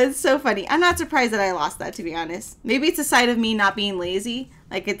 That's so funny. I'm not surprised that I lost that, to be honest. Maybe it's a side of me not being lazy.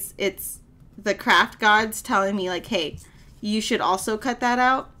 Like, it's the craft gods telling me, like, hey, you should also cut that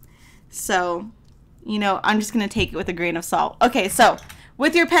out. So, you know, I'm just going to take it with a grain of salt. Okay, so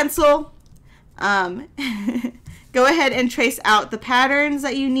with your pencil, go ahead and trace out the patterns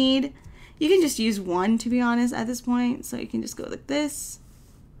that you need. You can just use one, to be honest, at this point. So you can just go like this.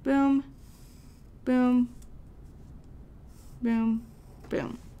 Boom, boom, boom,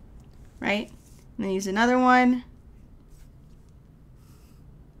 boom. Right? And then use another one.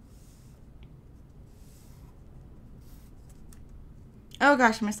 Oh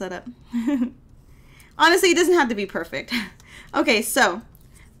gosh, I messed that up. Honestly, it doesn't have to be perfect. Okay, so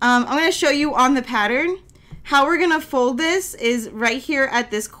I'm going to show you on the pattern. How we're going to fold this is right here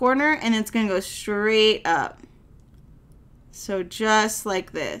at this corner, and it's going to go straight up. So just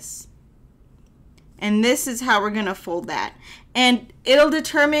like this. And this is how we're going to fold that. And it'll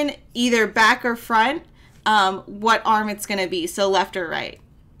determine either back or front what arm it's going to be. So left or right.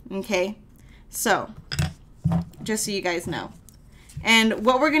 Okay? So, just so you guys know. And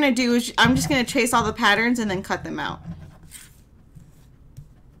what we're going to do is I'm just going to trace all the patterns and then cut them out.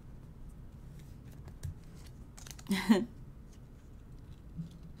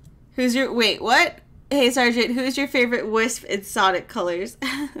 Who's your, wait, what? Hey, Sergeant, who's your favorite wisp exotic colors?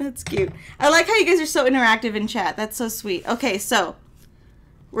 That's cute. I like how you guys are so interactive in chat. That's so sweet. Okay, so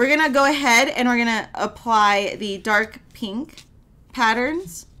we're going to go ahead and we're going to apply the dark pink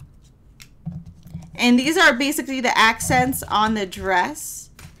patterns. And these are basically the accents on the dress,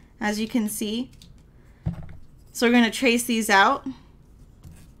 as you can see. So we're going to trace these out.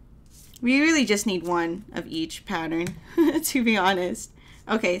 We really just need one of each pattern, to be honest.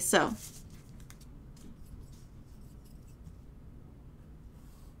 Okay, so.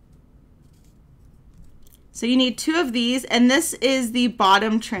 So you need 2 of these, and this is the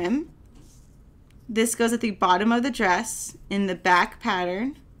bottom trim. This goes at the bottom of the dress in the back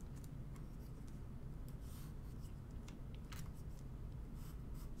pattern.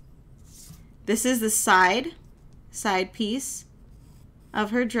 This is the side piece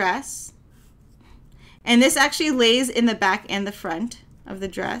of her dress. And this actually lays in the back and the front of the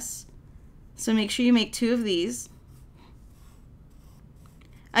dress. So make sure you make 2 of these.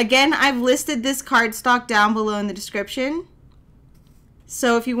 Again, I've listed this cardstock down below in the description.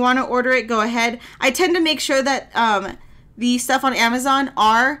 So if you want to order it, go ahead. I tend to make sure that the stuff on Amazon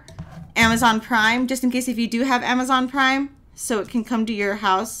are Amazon Prime, just in case if you do have Amazon Prime, so it can come to your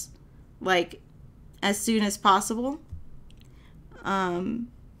house like as soon as possible.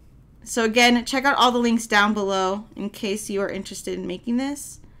 So again, check out all the links down below in case you are interested in making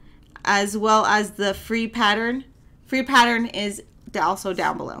this, as well as the free pattern. Free pattern is also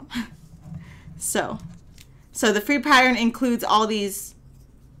down below. So the free pattern includes all these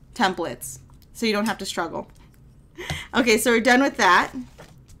templates, so you don't have to struggle. Okay, so we're done with that.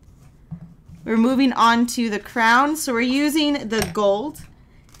 We're moving on to the crown. So we're using the gold.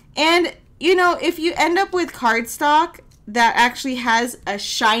 And, you know, if you end up with cardstock that actually has a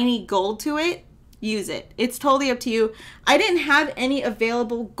shiny gold to it, use it. It's totally up to you. I didn't have any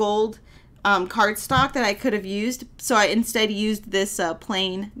available gold cardstock that I could have used, so I instead used this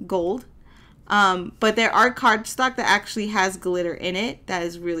plain gold. But there are cardstock that actually has glitter in it that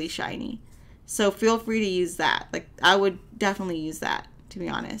is really shiny. So feel free to use that. Like, I would definitely use that, to be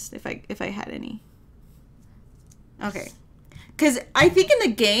honest, if I had any. Okay. Because I think in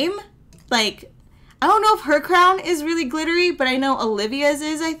the game, like, I don't know if her crown is really glittery, but I know Olivia's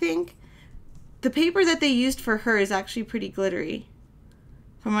is, I think. The paper that they used for her is actually pretty glittery,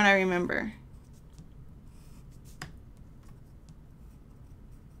 from what I remember.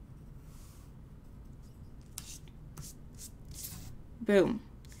 Boom.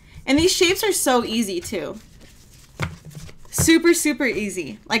 And these shapes are so easy too. Super, super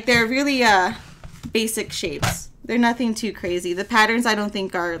easy. Like, they're really basic shapes. They're nothing too crazy. The patterns I don't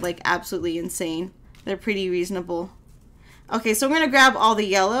think are like absolutely insane. They're pretty reasonable. Okay, so we're going to grab all the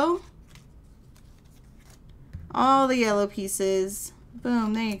yellow. All the yellow pieces.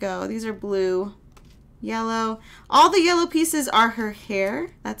 Boom, there you go. These are blue, yellow. All the yellow pieces are her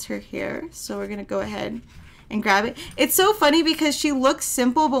hair. That's her hair. So we're going to go ahead and grab it. It's so funny because she looks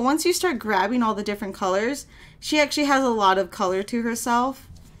simple, but once you start grabbing all the different colors, she actually has a lot of color to herself.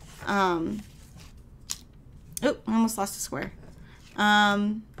 Oh, I almost lost a square.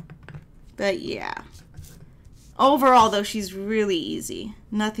 But yeah. Overall, though, she's really easy.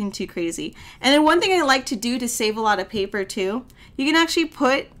 Nothing too crazy. And then one thing I like to do to save a lot of paper, too, you can actually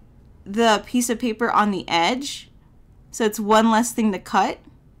put the piece of paper on the edge, so it's one less thing to cut.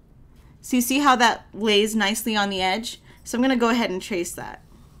 So you see how that lays nicely on the edge? So I'm going to go ahead and trace that.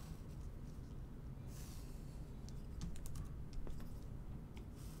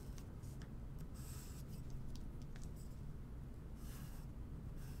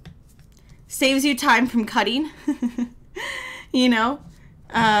 Saves you time from cutting, you know,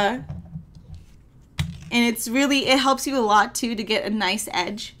 and it helps you a lot too to get a nice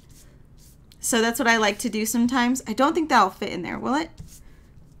edge. So that's what I like to do sometimes. I don't think that'll fit in there, will it?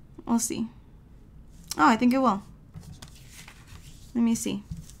 We'll see. Oh, I think it will. Let me see.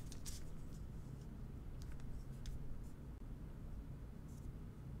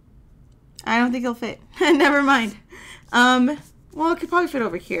 I don't think it'll fit. Never mind. Well, it could probably fit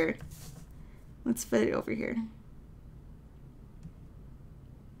over here. Let's fit it over here.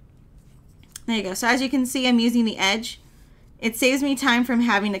 There you go. So as you can see, I'm using the edge. It saves me time from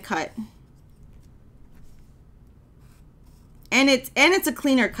having to cut. And it's a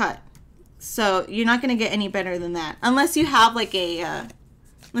cleaner cut. So you're not going to get any better than that. Unless you have like a,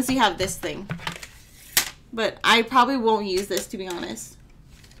 unless you have this thing. But I probably won't use this, to be honest.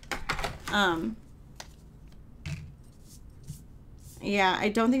 Yeah, I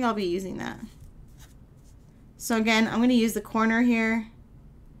don't think I'll be using that. So again, I'm going to use the corner here.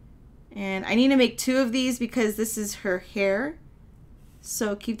 And I need to make 2 of these because this is her hair.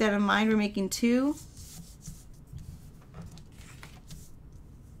 So keep that in mind. We're making 2.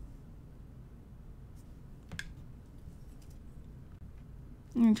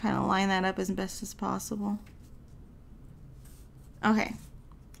 I'm trying to line that up as best as possible. Okay.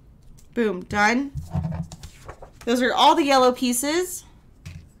 Boom, done. Those are all the yellow pieces.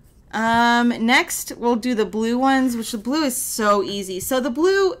 Next, we'll do the blue ones, which the blue is so easy. So the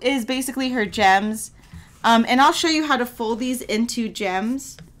blue is basically her gems. And I'll show you how to fold these into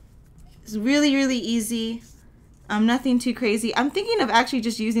gems. It's really, really easy. Nothing too crazy. I'm thinking of actually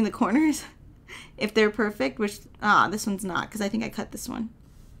just using the corners if they're perfect, which, this one's not because I think I cut this one.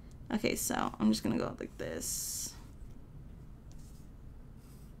 Okay, so I'm just going to go like this.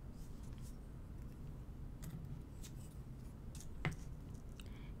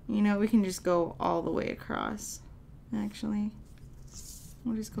 You know, we can just go all the way across, actually.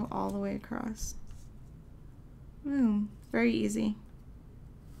 We'll just go all the way across. Boom. Very easy.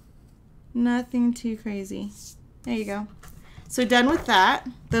 Nothing too crazy. There you go. So done with that.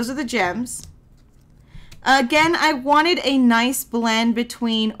 Those are the gems. Again, I wanted a nice blend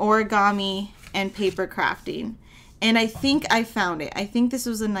between origami and paper crafting. And I think I found it. I think this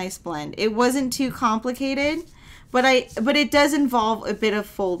was a nice blend. It wasn't too complicated, but it does involve a bit of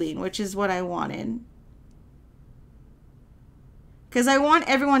folding, which is what I wanted. Because I want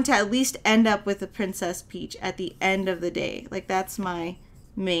everyone to at least end up with a Princess Peach at the end of the day. Like, that's my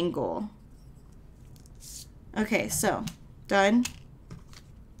main goal. Okay, so done.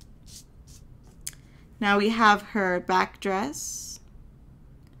 Now we have her back dress,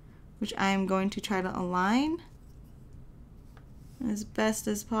 which I am going to try to align as best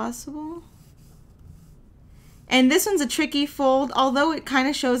as possible. And this one's a tricky fold, although it kind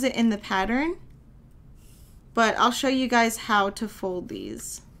of shows it in the pattern. But I'll show you guys how to fold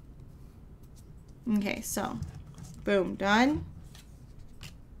these. Okay, so boom, done.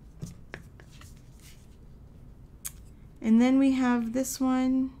 And then we have this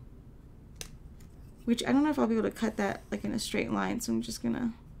one, which I don't know if I'll be able to cut that like in a straight line, so I'm just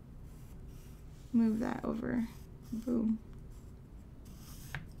gonna move that over. Boom.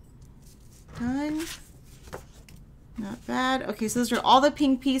 Done. Not bad. Okay, so those are all the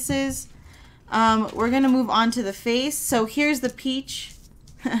pink pieces. We're gonna move on to the face. So here's the peach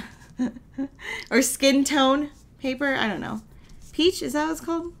or skin tone paper. I don't know. Peach, is that what it's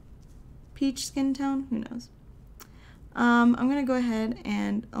called? Peach skin tone? Who knows? I'm gonna go ahead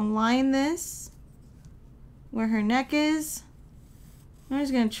and align this where her neck is. I'm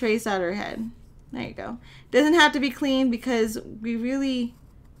just gonna trace out her head. There you go. Doesn't have to be clean because we really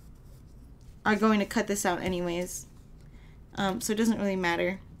are going to cut this out anyways. So it doesn't really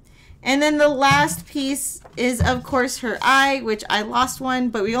matter. And then the last piece is, of course, her eye, which I lost one,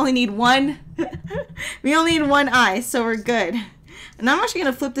 but we only need one. We only need one eye, so we're good. And I'm actually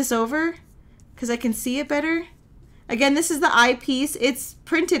going to flip this over because I can see it better. Again, this is the eye piece. It's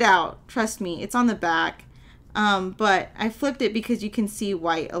printed out, trust me. It's on the back. But I flipped it because you can see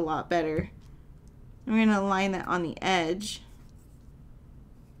white a lot better. I'm going to align that on the edge.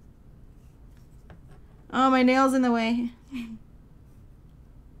 Oh, my nail's in the way.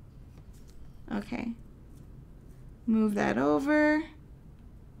 Okay. Move that over.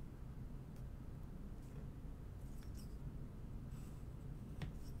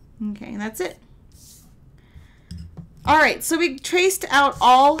 Okay, and that's it. All right, so we traced out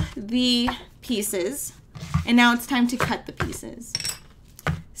all the pieces, and now it's time to cut the pieces.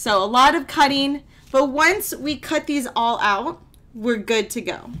 So a lot of cutting, but once we cut these all out, we're good to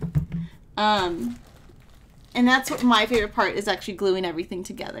go. And that's what my favorite part is, actually gluing everything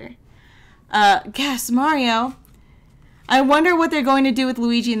together. Yes, Mario. I wonder what they're going to do with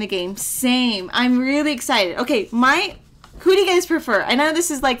Luigi in the game. Same. I'm really excited. Okay, who do you guys prefer? I know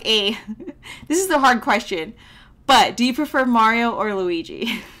this is like this is the hard question, but do you prefer Mario or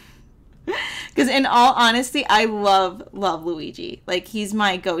Luigi? Because in all honesty, I love Luigi. Like, he's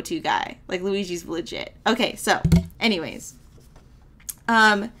my go-to guy. Like, Luigi's legit. Okay, so anyways,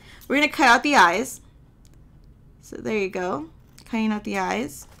 we're gonna cut out the eyes. So there you go, cutting out the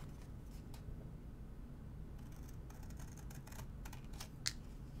eyes.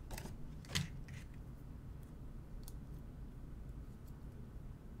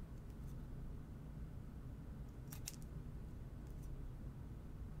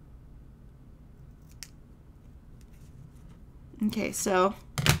 Okay, so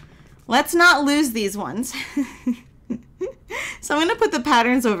let's not lose these ones. So I'm going to put the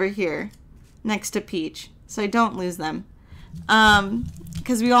patterns over here next to Peach so I don't lose them.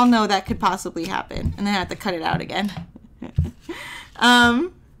 Because we all know that could possibly happen. And then I have to cut it out again.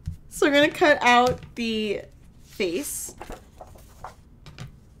 So we're going to cut out the face.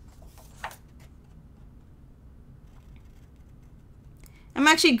 I'm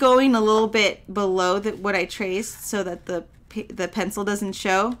actually going a little bit below what I traced so that the pencil doesn't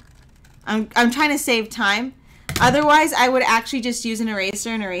show. I'm trying to save time. Otherwise, I would actually just use an eraser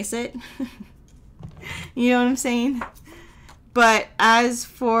and erase it. You know what I'm saying? But as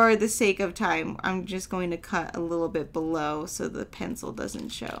for the sake of time, I'm just going to cut a little bit below so the pencil doesn't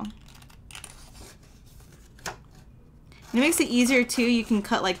show. And it makes it easier too. You can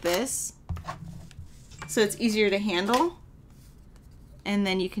cut like this, so it's easier to handle. And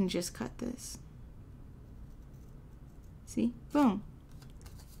then you can just cut this. See? Boom.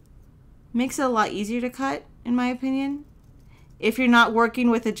 Makes it a lot easier to cut, in my opinion. If you're not working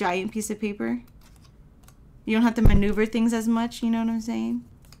with a giant piece of paper, you don't have to maneuver things as much, you know what I'm saying?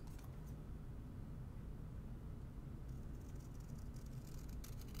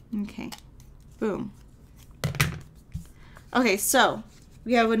 Okay. Boom. Okay, so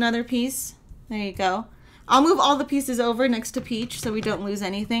we have another piece. There you go. I'll move all the pieces over next to Peach so we don't lose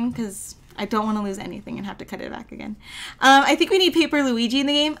anything, because I don't want to lose anything and have to cut it back again. I think we need Paper Luigi in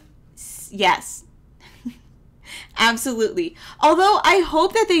the game. Yes. Absolutely. Although I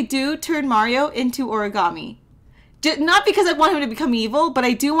hope that they do turn Mario into Origami. Not because I want him to become evil, but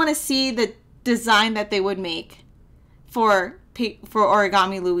I do want to see the design that they would make for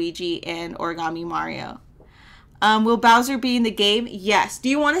Origami Luigi and Origami Mario. Will Bowser be in the game? Yes. Do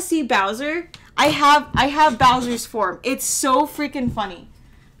you want to see Bowser? I have Bowser's form. It's so freaking funny.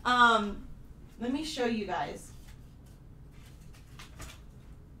 Let me show you guys.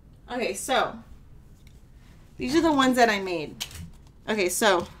 Okay, so these are the ones that I made. Okay,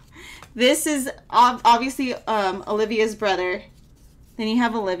 so this is obviously Olivia's brother. Then you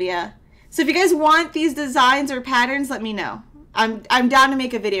have Olivia. So if you guys want these designs or patterns, let me know. I'm down to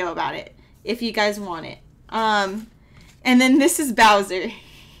make a video about it if you guys want it. And then this is Bowser.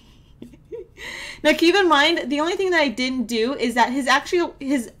 Now keep in mind, the only thing that I didn't do is that his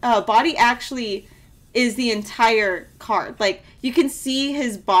body actually is the entire card. Like, you can see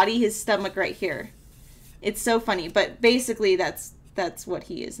his body, his stomach right here. It's so funny, but basically that's what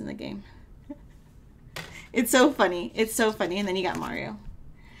he is in the game. It's so funny. It's so funny. And then you got Mario.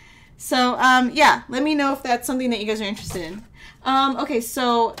 So, yeah, let me know if that's something that you guys are interested in. Okay,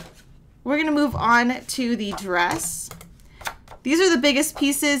 so we're going to move on to the dress. These are the biggest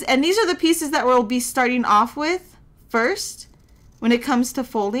pieces, and these are the pieces that we'll be starting off with first when it comes to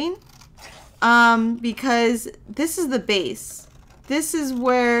folding. Because this is the base. This is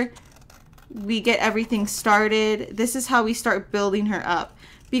where we get everything started. This is how we start building her up.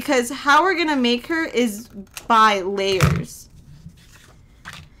 Because how we're going to make her is by layers.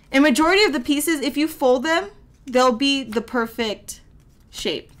 And majority of the pieces, if you fold them, they'll be the perfect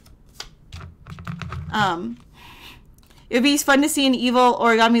shape. It'd be fun to see an evil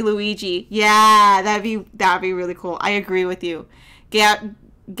Origami Luigi. Yeah, that'd be really cool. I agree with you.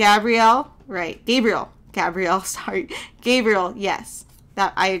 Gabriel, right? Gabriel, sorry. Gabriel, yes.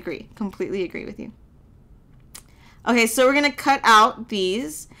 That I agree. Completely agree with you. Okay, so we're going to cut out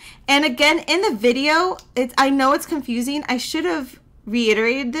these. And again, in the video, I know it's confusing. I should have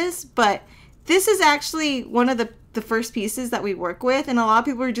reiterated this, but this is actually one of the first pieces that we work with. And a lot of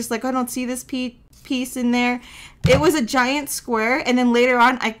people are just like, I don't see this piece in there. It was a giant square, and then later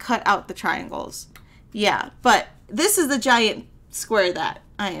on, I cut out the triangles. Yeah, but this is the giant square that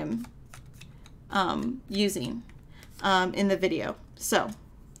I am using in the video. So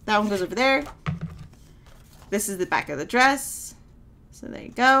that one goes over there. This is the back of the dress. So there you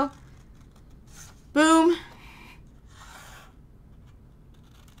go. Boom.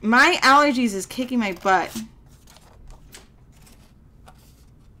 My allergies is kicking my butt.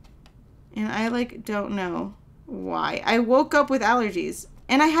 And I don't know why. I woke up with allergies,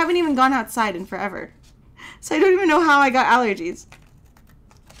 and I haven't even gone outside in forever. So I don't even know how I got allergies.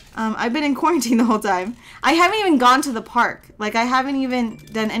 I've been in quarantine the whole time. I haven't even gone to the park. Like, I haven't even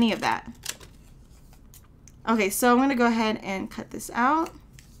done any of that. Okay, so I'm going to go ahead and cut this out.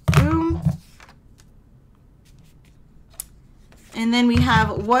 Boom. And then we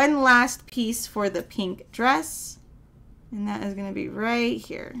have one last piece for the pink dress. And that is going to be right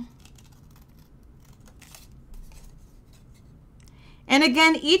here. And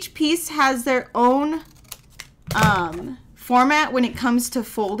again, each piece has their own format when it comes to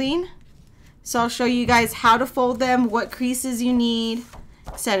folding. So I'll show you guys how to fold them, what creases you need,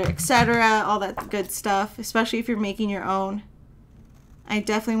 etc., all that good stuff, especially if you're making your own. I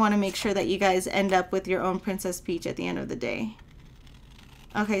definitely want to make sure that you guys end up with your own Princess Peach at the end of the day.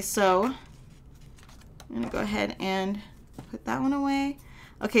 Okay, so I'm going to go ahead and put that one away.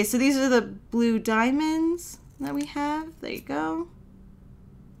 Okay, so these are the blue diamonds that we have. There you go.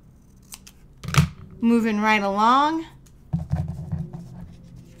 Moving right along.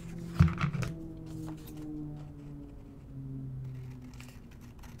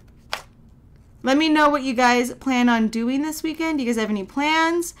 Let me know what you guys plan on doing this weekend. Do you guys have any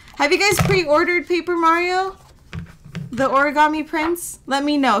plans? Have you guys pre-ordered Paper Mario? the origami prints, let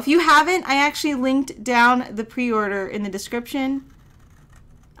me know. If you haven't, I actually linked down the pre-order in the description.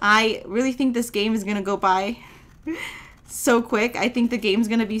 I really think this game is going to go by so quick. I think the game's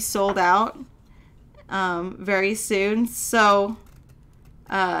going to be sold out very soon. So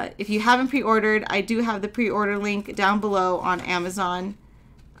if you haven't pre-ordered, I do have the pre-order link down below on Amazon,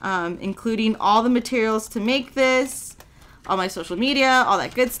 including all the materials to make this, all my social media, all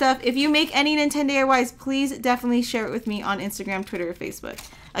that good stuff. If you make any Ninten DIYs, please definitely share it with me on Instagram, Twitter, or Facebook.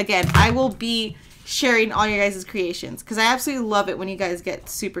 Again, I will be sharing all your guys' creations because I absolutely love it when you guys get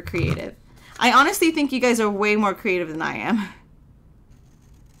super creative. I honestly think you guys are way more creative than I am.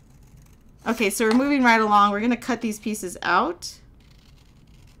 Okay, so we're moving right along. We're going to cut these pieces out.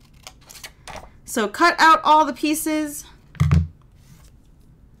 So cut out all the pieces.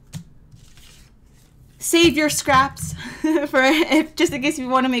 Save your scraps for just in case you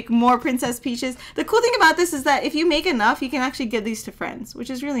want to make more Princess Peaches. The cool thing about this is that if you make enough, you can actually give these to friends,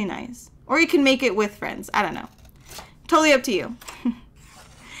 which is really nice. Or you can make it with friends. I don't know. Totally up to you.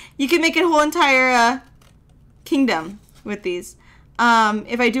 You can make a whole entire kingdom with these.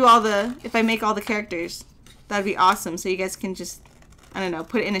 If I make all the characters, that'd be awesome. So you guys can just, I don't know,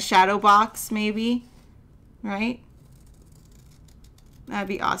 put it in a shadow box maybe, right? That'd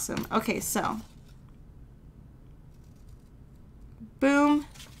be awesome. Okay, so boom.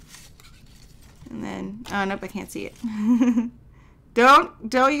 And then, oh nope, I can't see it. Don't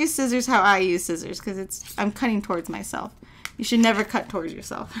use scissors how I use scissors because I'm cutting towards myself. You should never cut towards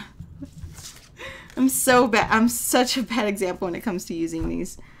yourself. I'm so bad. I'm such a bad example when it comes to using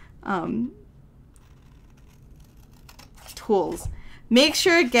these tools. Make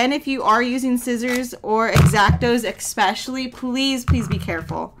sure, again, if you are using scissors or Exactos especially, please be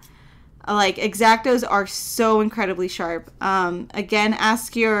careful. Like, Exactos are so incredibly sharp. Again,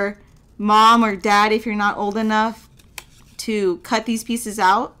 ask your mom or dad if you're not old enough to cut these pieces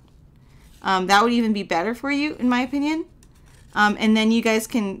out. That would even be better for you, in my opinion. And then you guys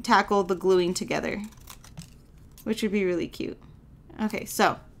can tackle the gluing together, which would be really cute. Okay,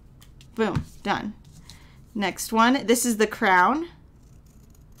 so, boom, done. Next one, this is the crown.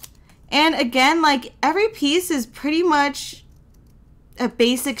 And again, like, every piece is pretty much a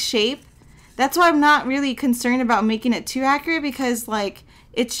basic shape. That's why I'm not really concerned about making it too accurate because, like,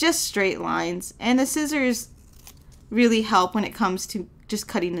 it's just straight lines. And the scissors really help when it comes to just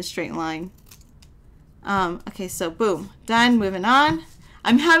cutting a straight line. Okay, so boom, done, moving on.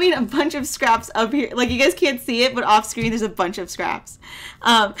 I'm having a bunch of scraps up here. Like, you guys can't see it, but off screen there's a bunch of scraps.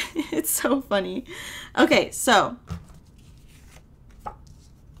 It's so funny. Okay, so.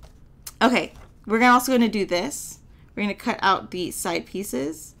 Okay, we're also going to do this. We're going to cut out the side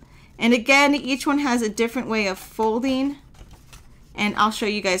pieces. And again, each one has a different way of folding. And I'll show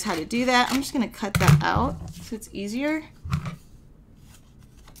you guys how to do that. I'm just going to cut that out so it's easier.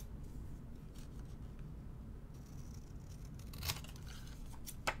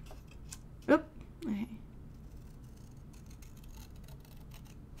 Oop. Okay.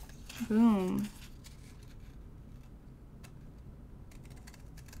 Boom.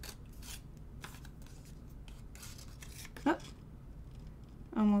 Oh.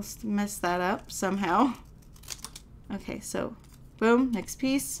 Almost messed that up somehow. Okay, so boom, next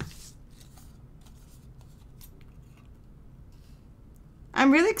piece.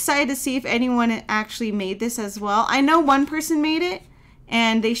 I'm really excited to see if anyone actually made this as well. I know one person made it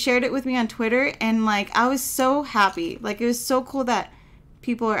and they shared it with me on Twitter, and like I was so happy. Like, it was so cool that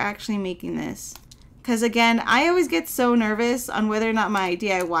people are actually making this. Because again, I always get so nervous on whether or not my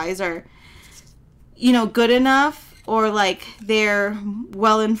DIYs are, you know, good enough or like they're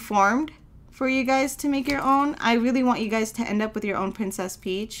well informed for you guys to make your own. I really want you guys to end up with your own Princess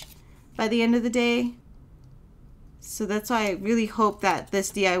Peach by the end of the day. So that's why I really hope that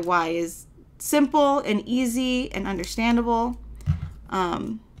this DIY is simple and easy and understandable.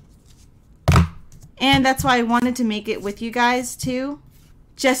 And that's why I wanted to make it with you guys too,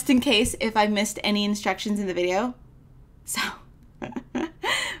 just in case if I missed any instructions in the video. So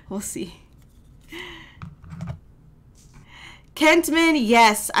we'll see. Kentman,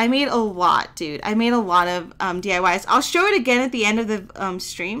 yes, I made a lot, dude. I made a lot of DIYs. I'll show it again at the end of the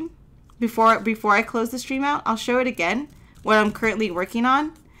stream. Before I close the stream out, I'll show it again, what I'm currently working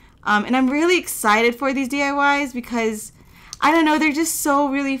on. And I'm really excited for these DIYs because, I don't know, they're just so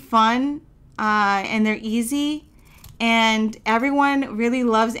really fun and they're easy. And everyone really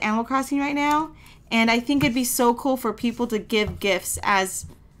loves Animal Crossing right now. And I think it'd be so cool for people to give gifts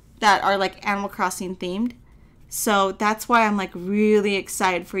that are like Animal Crossing themed. So that's why I'm like really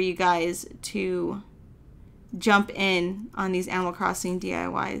excited for you guys to jump in on these Animal Crossing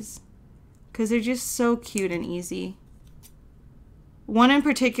DIYs. Because they're just so cute and easy. One in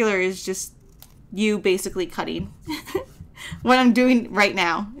particular is just you basically cutting. What I'm doing right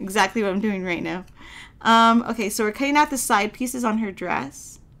now. Exactly what I'm doing right now. Okay, so we're cutting out the side pieces on her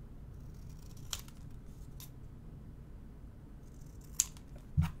dress.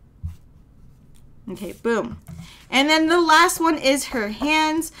 Okay, boom. And then the last one is her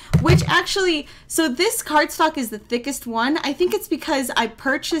hands, which actually, so this cardstock is the thickest one. I think it's because I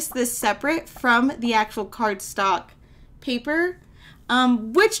purchased this separate from the actual cardstock paper,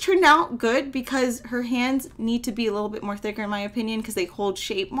 which turned out good because her hands need to be a little bit more thicker in my opinion because they hold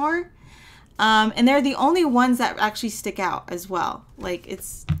shape more. And they're the only ones that actually stick out as well. Like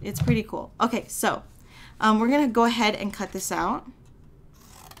it's pretty cool. Okay, so we're gonna go ahead and cut this out.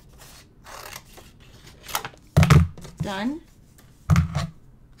 Done.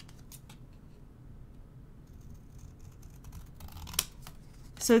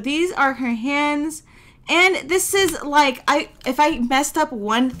 So these are her hands, and this is like, if I messed up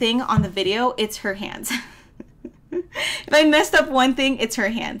one thing on the video, it's her hands. If I messed up one thing, it's her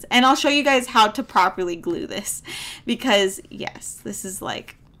hands. And I'll show you guys how to properly glue this, because yes, this is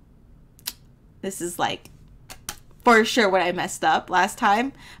like for sure what I messed up last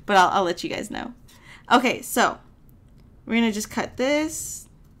time, but I'll let you guys know. Okay, so we're gonna just cut this.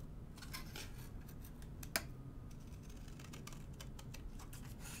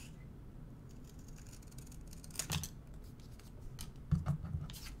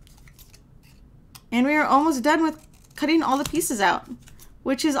 And we are almost done with cutting all the pieces out,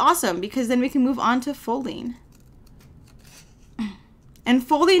 which is awesome because then we can move on to folding. And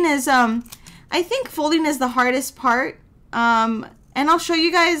folding is, I think folding is the hardest part. And I'll show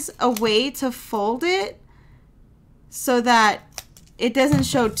you guys a way to fold it so that it doesn't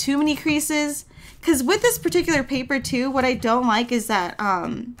show too many creases. Because with this particular paper too, what I don't like is that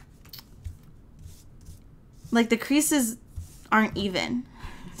like the creases aren't even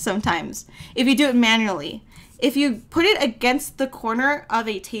sometimes if you do it manually. If you put it against the corner of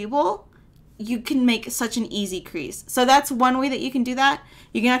a table, you can make such an easy crease. So that's one way that you can do that.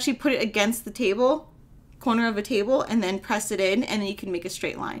 You can actually put it against the table, corner of a table, and then press it in, and then you can make a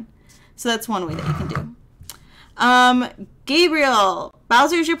straight line. So that's one way that you can do. Gabriel,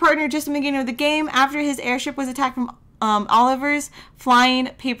 Bowser is your partner just in the beginning of the game. After his airship was attacked from Oliver's flying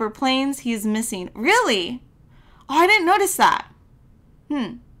paper planes, he is missing. Really? Oh, I didn't notice that.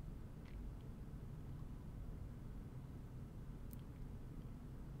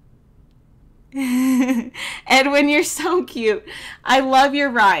 Edwin, you're so cute. I love your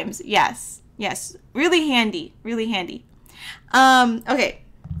rhymes. Yes, yes, really handy, really handy. Okay,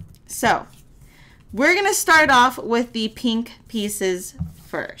 so we're gonna start off with the pink pieces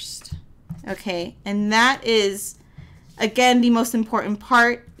first. Okay, and that is again the most important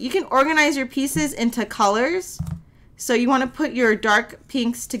part. You can organize your pieces into colors. So you want to put your dark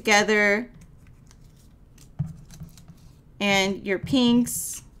pinks together and your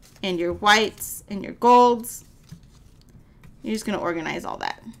pinks and your whites and your golds. You're just going to organize all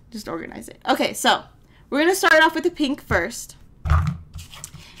that. Just organize it. Okay, so we're going to start off with the pink first. And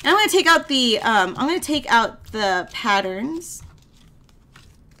I'm going to take out the patterns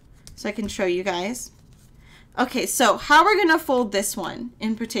so I can show you guys. Okay, so how we're going to fold this one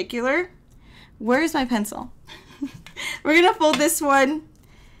in particular. Where's my pencil? We're going to fold this one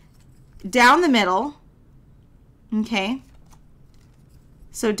down the middle. Okay.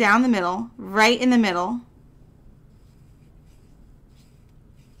 So down the middle, right in the middle.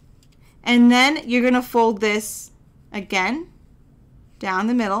 And then you're going to fold this again down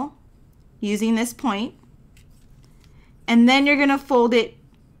the middle using this point. And then you're going to fold it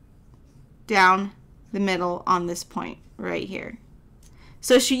down the middle on this point right here.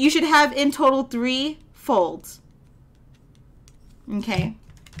 So you should have in total 3 folds. Okay.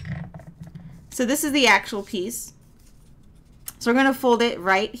 So this is the actual piece. So we're going to fold it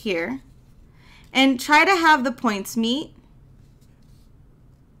right here and try to have the points meet.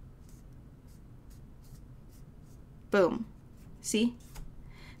 Boom. See?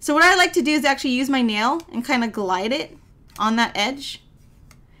 So what I like to do is actually use my nail and kind of glide it on that edge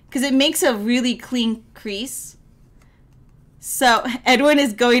because it makes a really clean crease. So Edwin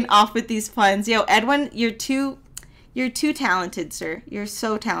is going off with these puns. Yo, Edwin, you're too talented, sir. You're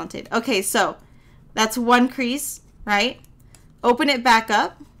so talented. Okay, so that's one crease, right? Open it back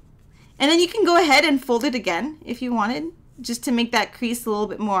up. And then you can go ahead and fold it again if you wanted, just to make that crease a little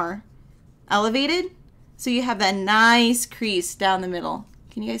bit more elevated. So you have that nice crease down the middle.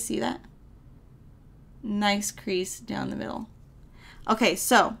 Can you guys see that? Nice crease down the middle. Okay,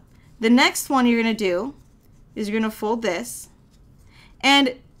 so the next one you're going to do is you're going to fold this.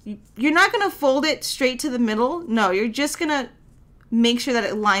 And you're not going to fold it straight to the middle. No, you're just going to make sure that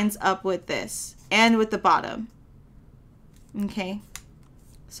it lines up with this and with the bottom. Okay,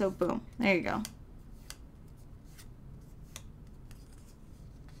 so boom, there you go.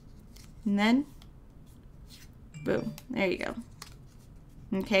 And then boom, there you go.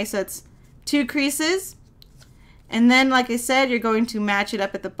 Okay, so it's 2 creases. And then, like I said, you're going to match it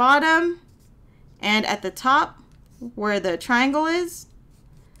up at the bottom and at the top where the triangle is.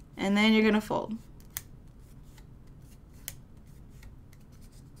 And then you're going to fold.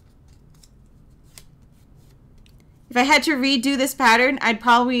 If I had to redo this pattern, I'd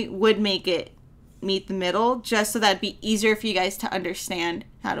probably would make it meet the middle just so that'd be easier for you guys to understand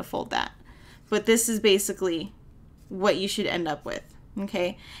how to fold that. But this is basically what you should end up with.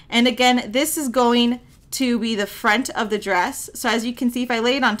 Okay, and again, this is going to be the front of the dress. So as you can see, if I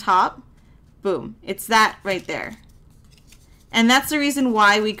lay it on top, boom, it's that right there. And that's the reason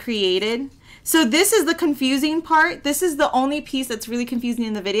why we created. So this is the confusing part. This is the only piece that's really confusing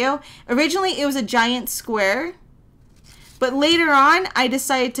in the video. Originally, it was a giant square, but later on, I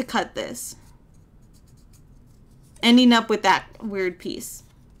decided to cut this, ending up with that weird piece.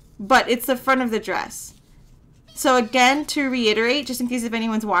 But it's the front of the dress. So again, to reiterate, just in case if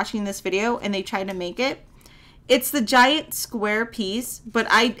anyone's watching this video and they try to make it, it's the giant square piece, but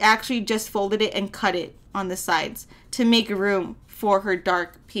I actually just folded it and cut it on the sides to make room for her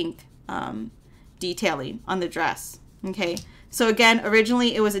dark pink detailing on the dress. Okay, so again,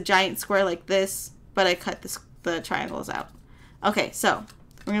 originally it was a giant square like this, but I cut the triangles out. Okay, so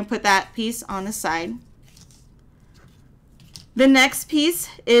we're gonna put that piece on the side. The next piece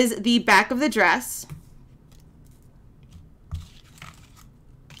is the back of the dress.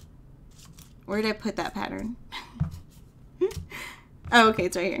 Where did I put that pattern? Oh, okay,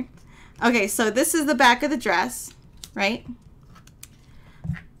 it's right here. Okay, so this is the back of the dress, right?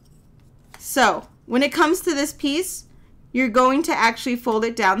 So when it comes to this piece, you're going to actually fold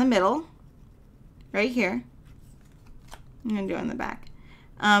it down the middle, right here. I'm gonna do it on the back.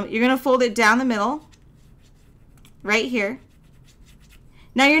 You're gonna fold it down the middle, right here.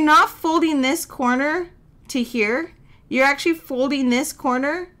 Now you're not folding this corner to here. You're actually folding this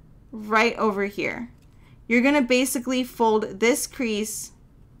corner right over here. You're gonna basically fold this crease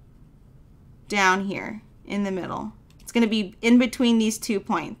down here in the middle. It's gonna be in between these 2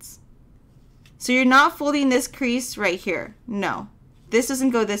 points. So you're not folding this crease right here. No, this doesn't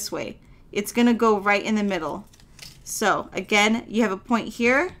go this way. It's gonna go right in the middle. So again, you have a point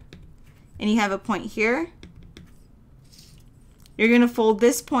here and you have a point here. You're gonna fold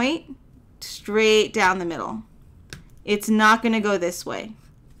this point straight down the middle. It's not gonna go this way.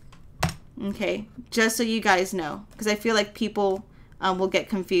 Okay, just so you guys know, because I feel like people will get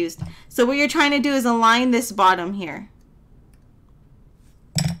confused. So what you're trying to do is align this bottom here.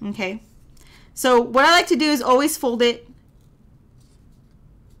 Okay, so what I like to do is always fold it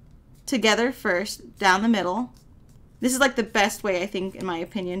together first, down the middle. This is like the best way, I think, in my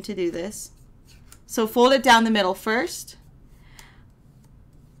opinion, to do this. So fold it down the middle first.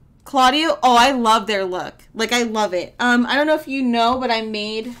 Claudio, oh, I love their look. Like, I love it. I don't know if you know, but I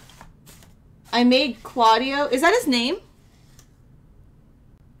made Claudio, is that his name?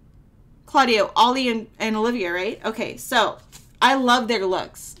 Claudio, Ollie, and Olivia, right? Okay, so I love their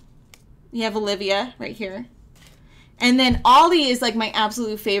looks. You have Olivia right here. And then Ollie is like my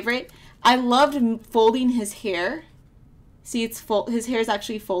absolute favorite. I loved folding his hair. See, it's his hair is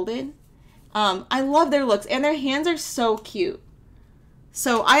actually folded. I love their looks, and their hands are so cute.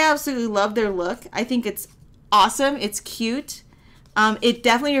 So I absolutely love their look. I think it's awesome. It's cute. It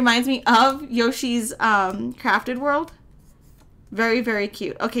definitely reminds me of Yoshi's Crafted World. Very, very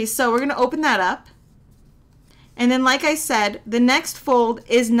cute. Okay, so we're going to open that up. And then, like I said, the next fold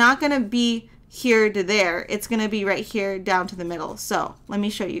is not going to be here to there. It's going to be right here down to the middle. So let me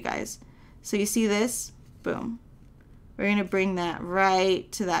show you guys. So you see this? Boom. We're going to bring that right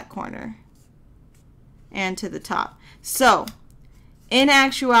to that corner and to the top. So in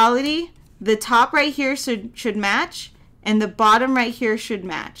actuality, the top right here should match, and the bottom right here should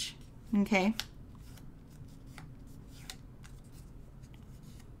match. Okay.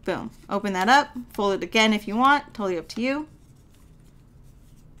 Boom. Open that up. Fold it again if you want. Totally up to you.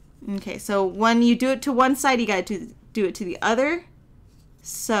 Okay, so when you do it to one side, you got to do it to the other.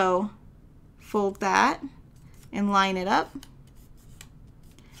 So fold that and line it up.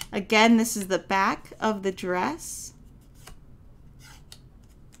 Again, this is the back of the dress.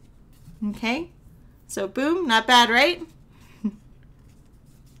 Okay, so boom, not bad, right?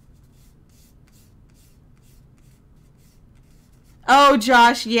 Oh,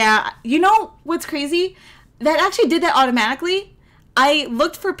 Josh, yeah. You know what's crazy? That actually did that automatically. I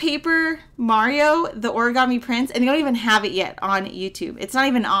looked for Paper Mario, the origami prints, and they don't even have it yet on YouTube. It's not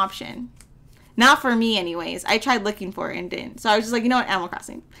even an option. Not for me anyways. I tried looking for it and didn't. So I was just like, you know what, Animal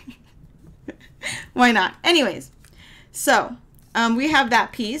Crossing. Why not? Anyways, so we have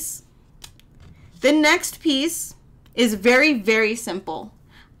that piece. The next piece is very, very simple.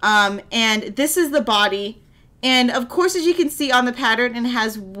 And this is the body. And of course, as you can see on the pattern, it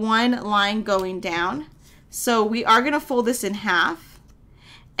has one line going down. So we are going to fold this in half.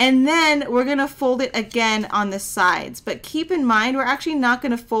 And then we're going to fold it again on the sides. But keep in mind, we're actually not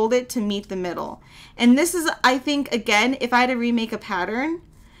going to fold it to meet the middle. And this is, I think, again, if I had to remake a pattern,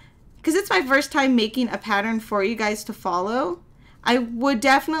 because it's my first time making a pattern for you guys to follow, I would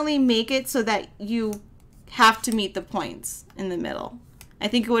definitely make it so that you have to meet the points in the middle. I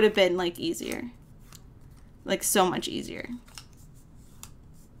think it would have been like easier. Like so much easier.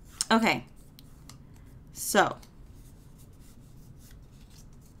 Okay. So.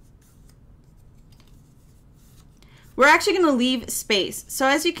 We're actually going to leave space. So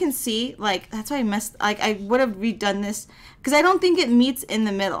as you can see, like, that's why I messed, like, I would have redone this because I don't think it meets in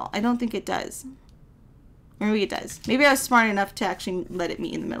the middle. I don't think it does. Or maybe it does. Maybe I was smart enough to actually let it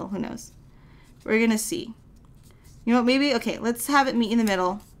meet in the middle. Who knows? We're going to see. You know what? Maybe, okay, let's have it meet in the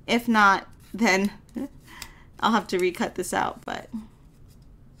middle. If not, then I'll have to recut this out, but.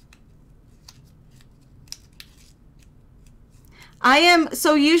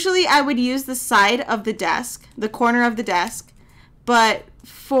 So usually I would use the side of the desk, the corner of the desk, but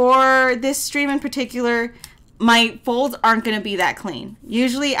for this stream in particular, my folds aren't going to be that clean.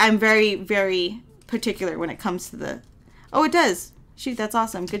 Usually I'm very, very particular when it comes to the, oh, it does. Shoot, that's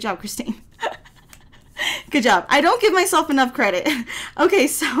awesome. Good job, Christine. Good job. I don't give myself enough credit. Okay,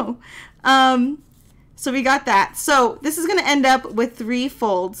 so we got that. So this is going to end up with 3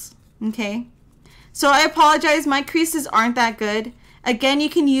 folds, okay? So I apologize, my creases aren't that good. Again, you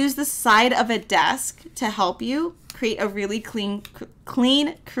can use the side of a desk to help you create a really clean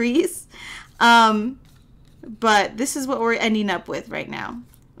crease. But this is what we're ending up with right now.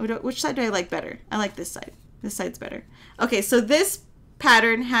 Which side do I like better? I like this side. This side's better. Okay, so this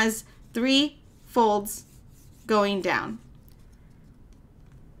pattern has 3 folds going down.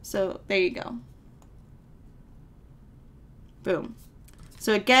 So there you go. Boom.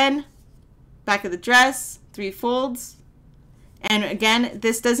 So again, back of the dress, 3 folds. And again,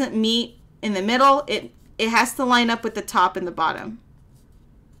 this doesn't meet in the middle. It has to line up with the top and the bottom.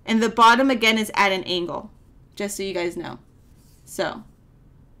 And the bottom, again, is at an angle, just so you guys know. So,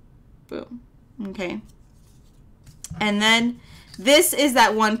 boom. Okay. And then this is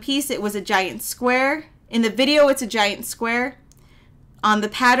that one piece. It was a giant square. In the video, it's a giant square. On the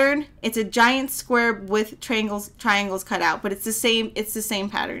pattern, it's a giant square with triangles cut out, but it's the same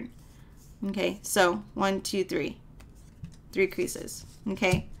pattern. Okay, so 1, 2, 3. 3 creases.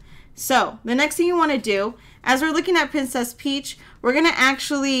 Okay, so the next thing you want to do, as we're looking at Princess Peach, we're going to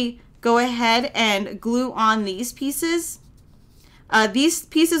actually go ahead and glue on these pieces. These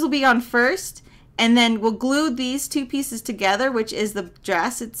pieces will be on first, and then we'll glue these 2 pieces together, which is the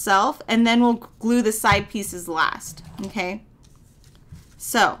dress itself, and then we'll glue the side pieces last. Okay,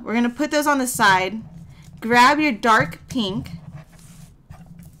 so we're going to put those on the side. Grab your dark pink.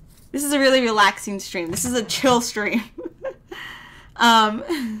 This is a really relaxing stream. This is a chill stream.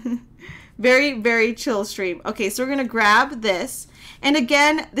 Very, very chill stream. Okay, so we're going to grab this. And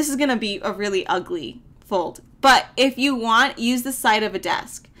again, this is going to be a really ugly fold. But if you want, use the side of a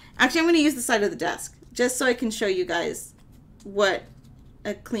desk. Actually, I'm going to use the side of the desk just so I can show you guys what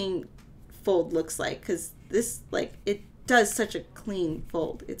a clean fold looks like. Because this, like, it does such a clean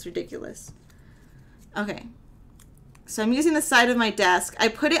fold. It's ridiculous. Okay. So I'm using the side of my desk. I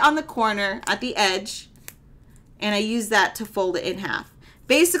put it on the corner at the edge, and I use that to fold it in half.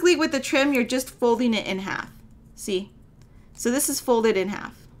 Basically, with the trim, you're just folding it in half. See? So this is folded in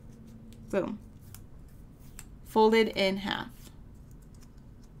half. Boom. Folded in half.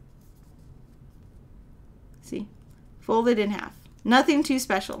 See? Folded in half. Nothing too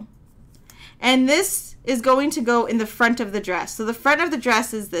special. And this is going to go in the front of the dress. So the front of the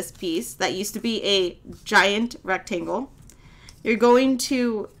dress is this piece that used to be a giant rectangle. You're going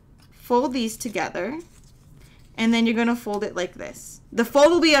to fold these together, and then you're going to fold it like this. The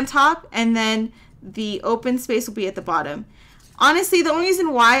fold will be on top, and then the open space will be at the bottom. Honestly, the only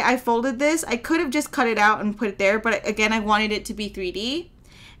reason why I folded this, I could have just cut it out and put it there, but again, I wanted it to be 3D.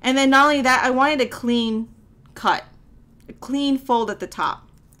 And then not only that, I wanted a clean cut, a clean fold at the top.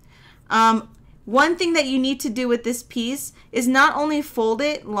 One thing that you need to do with this piece is not only fold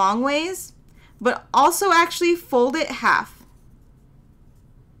it long ways, but also actually fold it half.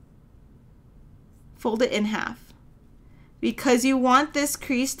 Fold it in half. because you want this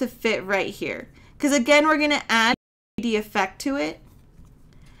crease to fit right here. Because again, we're going to add 3D effect to it.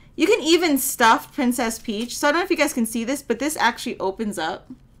 You can even stuff Princess Peach. So I don't know if you guys can see this, but this actually opens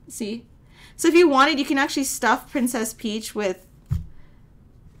up. See? So if you wanted, you can actually stuff Princess Peach with,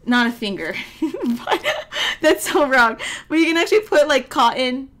 not a finger. That's so wrong. But you can actually put like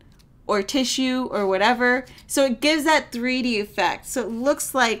cotton or tissue or whatever. So it gives that 3D effect. So it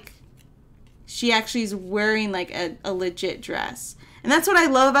looks like she actually is wearing like a legit dress. And that's what I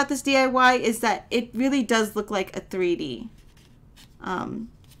love about this DIY, is that it really does look like a 3D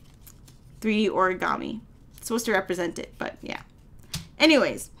origami. It's supposed to represent it, but yeah.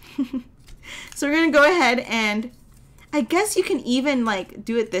 Anyways, so we're going to go ahead and I guess you can even like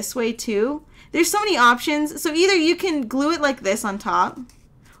do it this way too. There's so many options. So either you can glue it like this on top,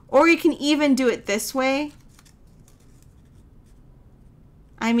 or you can even do it this way.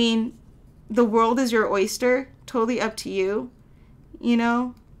 I mean, the world is your oyster. Totally up to you. You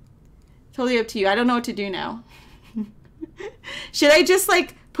know? Totally up to you. I don't know what to do now. Should I just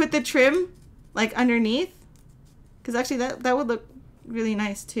like put the trim like underneath? Because actually that would look really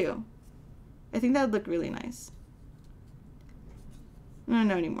nice too. I think that would look really nice. I don't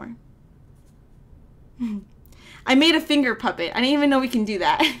know anymore. I made a finger puppet. I didn't even know we can do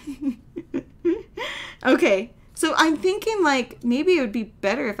that. Okay, so I'm thinking like maybe it would be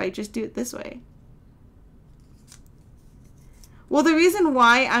better if I just do it this way. Well, the reason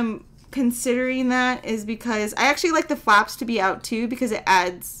why I'm considering that is because I actually like the flaps to be out too, because it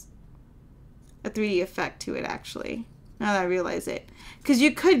adds a 3D effect to it actually, now that I realize it. Because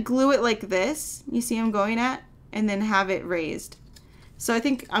you could glue it like this, you see I'm going at, and then have it raised. So I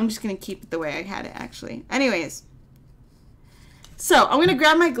think I'm just going to keep it the way I had it actually. Anyways, so I'm going to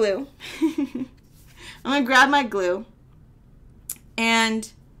grab my glue. I'm going to grab my glue and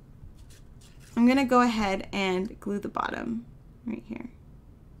I'm going to go ahead and glue the bottom right here.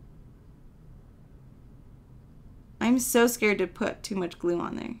 I'm so scared to put too much glue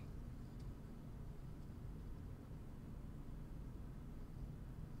on there.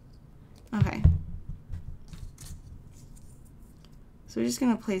 Okay. So we're just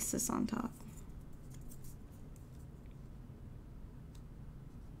going to place this on top.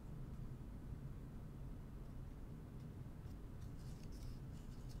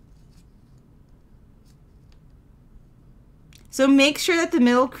 So make sure that the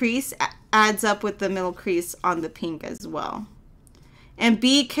middle crease adds up with the middle crease on the pink as well. And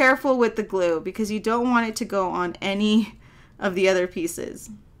be careful with the glue because you don't want it to go on any of the other pieces.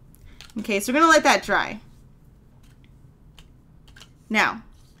 Okay, so we're going to let that dry. Now,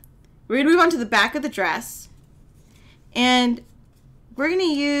 we're going to move on to the back of the dress. And we're going to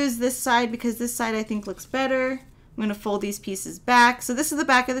use this side because this side I think looks better. I'm going to fold these pieces back. So this is the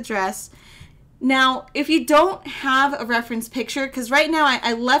back of the dress. Now, if you don't have a reference picture, because right now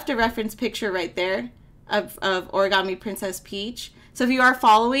I left a reference picture right there of Origami Princess Peach. So if you are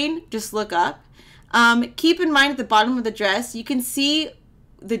following, just look up. Keep in mind at the bottom of the dress, you can see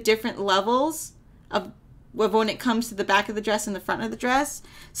the different levels of when it comes to the back of the dress and the front of the dress.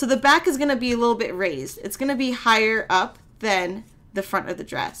 So the back is going to be a little bit raised. It's going to be higher up than the front of the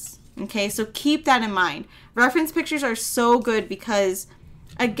dress. Okay, so keep that in mind. Reference pictures are so good because,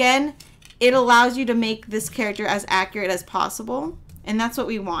 again, it allows you to make this character as accurate as possible, and that's what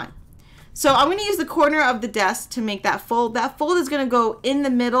we want. So I'm going to use the corner of the desk to make that fold. That fold is going to go in the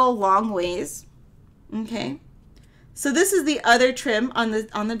middle long ways. Okay, so this is the other trim on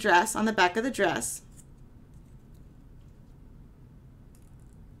the dress, on the back of the dress.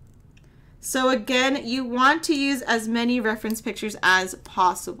 So again, you want to use as many reference pictures as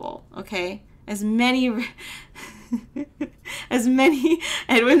possible. Okay, as many. As many,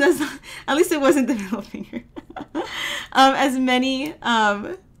 Edwin, that's not, at least it wasn't the middle finger. As many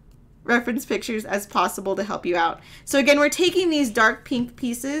reference pictures as possible to help you out. So again, we're taking these dark pink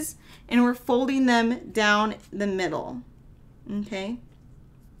pieces and we're folding them down the middle. Okay.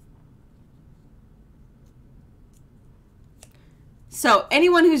 So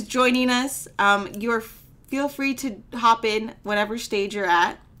anyone who's joining us, feel free to hop in whatever stage you're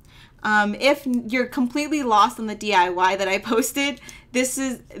at. If you're completely lost on the DIY that I posted, this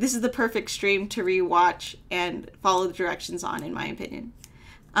is the perfect stream to rewatch and follow the directions on, in my opinion.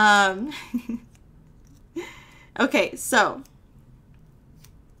 Okay, so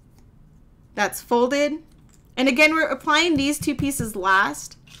that's folded. And again, we're applying these two pieces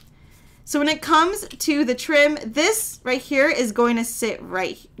last. So when it comes to the trim, this right here is going to sit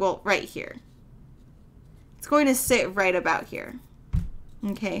right here. It's going to sit right about here.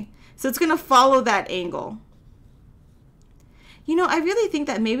 Okay. So it's going to follow that angle. You know, I really think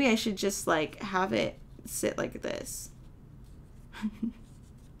that maybe I should just like have it sit like this.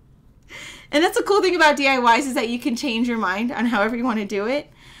 And that's the cool thing about DIYs is that you can change your mind on however you want to do it.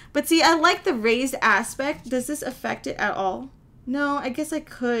 But see, I like the raised aspect. Does this affect it at all? No, I guess I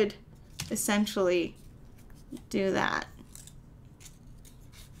could essentially do that.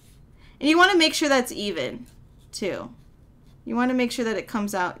 And you want to make sure that's even too. You want to make sure that it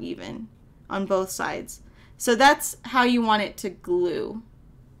comes out even on both sides. So that's how you want it to glue.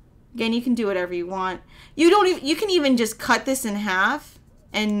 Again, you can do whatever you want. You can even just cut this in half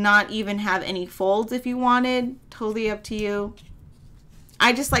and not even have any folds if you wanted. Totally up to you.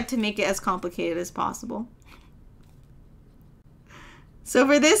 I just like to make it as complicated as possible. So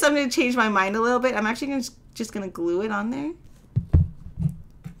for this, I'm going to change my mind a little bit. I'm actually just going to glue it on there,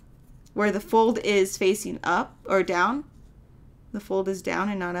 where the fold is facing up or down. The fold is down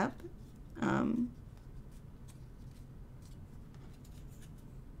and not up.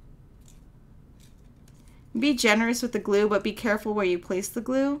 Be generous with the glue, but be careful where you place the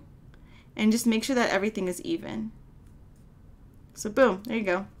glue. And just make sure that everything is even. So boom, there you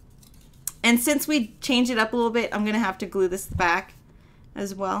go. And since we changed it up a little bit, I'm going to have to glue this back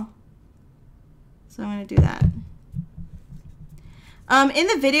as well. So I'm going to do that. In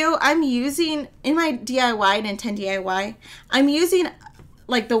the video, I'm using, in my DIY, Ninten DIY, I'm using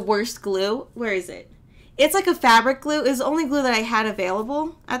like the worst glue. Where is it? It's like a fabric glue. It's the only glue that I had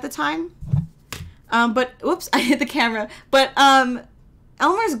available at the time. But, oops, I hit the camera. But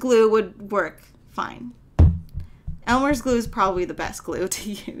Elmer's glue would work fine. Elmer's glue is probably the best glue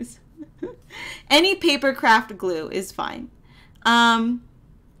to use. Any paper craft glue is fine.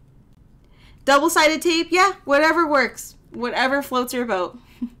 Double-sided tape, yeah, whatever works. Whatever floats your boat.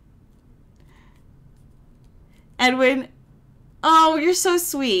 Edwin, oh, you're so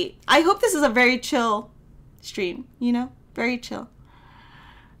sweet. I hope this is a very chill stream, you know? Very chill.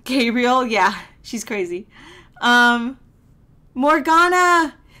 Gabriel, yeah, she's crazy.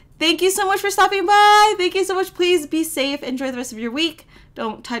 Morgana, thank you so much for stopping by. Thank you so much. Please be safe. Enjoy the rest of your week.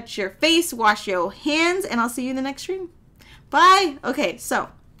 Don't touch your face. Wash your hands. And I'll see you in the next stream. Bye. Okay, so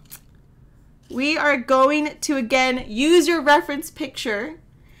we are going to, again, use your reference picture.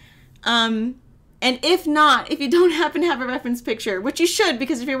 And if not, if you don't happen to have a reference picture, which you should,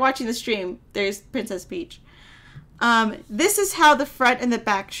 because if you're watching the stream, there's Princess Peach. This is how the front and the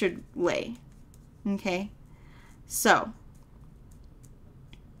back should lay. Okay? So,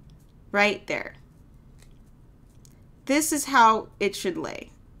 right there. This is how it should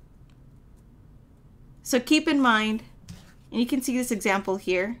lay. So keep in mind, and you can see this example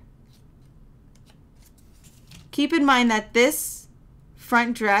here. Keep in mind that this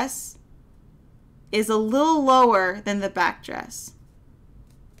front dress is a little lower than the back dress.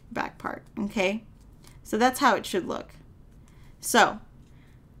 Back part, okay? So that's how it should look. So,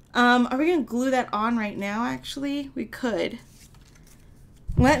 are we gonna glue that on right now, actually? We could.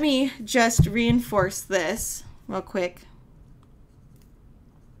 Let me just reinforce this real quick.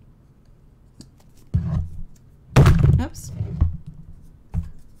 Oops.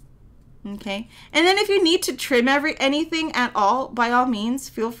 Okay, and then if you need to trim anything at all, by all means,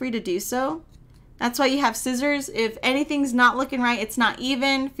 feel free to do so. That's why you have scissors. If anything's not looking right, it's not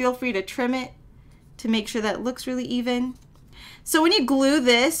even, feel free to trim it to make sure that it looks really even. So when you glue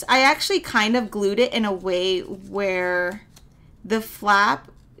this, I actually kind of glued it in a way where the flap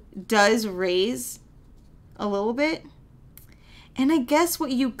does raise a little bit. And I guess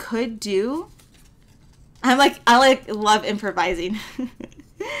what you could do, I love improvising.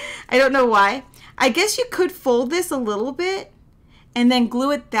 I don't know why. I guess you could fold this a little bit and then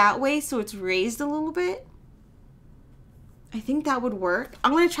glue it that way so it's raised a little bit. I think that would work.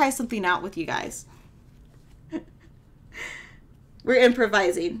 I'm going to try something out with you guys. We're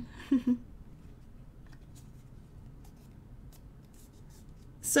improvising.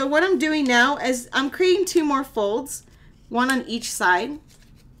 So what I'm doing now is I'm creating 2 more folds, one on each side.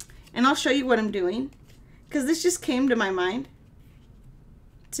 And I'll show you what I'm doing, because this just came to my mind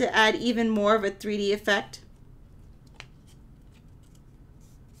to add even more of a 3D effect.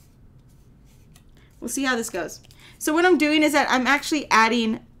 We'll see how this goes. So what I'm doing is that I'm actually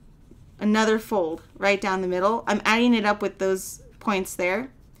adding another fold right down the middle. I'm adding it up with those points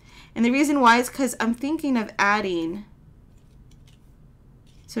there. And the reason why is because I'm thinking of adding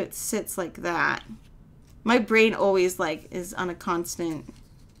so it sits like that. My brain always is on a constant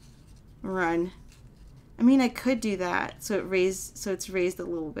run. I mean, I could do that so it's raised a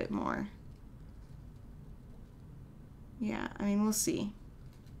little bit more. Yeah, I mean, we'll see.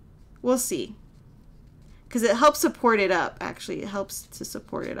 We'll see. Because it helps support it up, actually. It helps to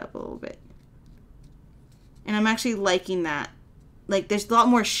support it up a little bit. And I'm actually liking that. Like, there's a lot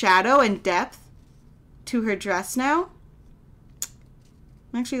more shadow and depth to her dress now.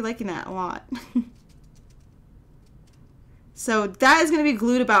 I'm actually liking that a lot. So that is going to be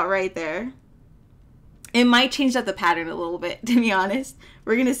glued about right there. It might change up the pattern a little bit, to be honest.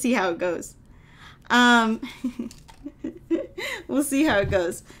 We're going to see how it goes. We'll see how it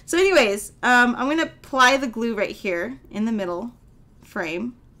goes. So anyways, I'm going to apply the glue right here in the middle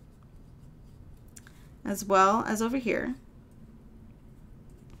frame, as well as over here.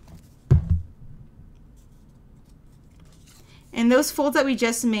 And those folds that we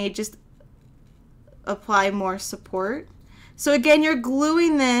just made, just apply more support. So again, you're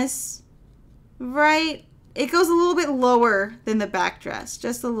gluing this right, it goes a little bit lower than the back dress,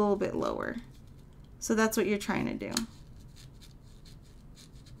 just a little bit lower. So that's what you're trying to do.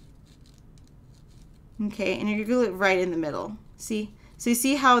 Okay, and you're glue it right in the middle. See? So you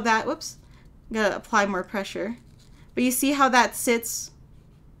see how that, whoops, gotta apply more pressure. But you see how that sits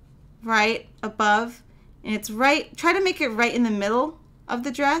right above, and it's right, try to make it right in the middle of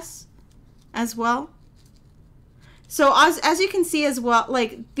the dress as well. So as you can see as well,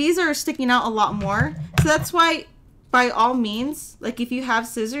 like these are sticking out a lot more. So that's why, by all means, like if you have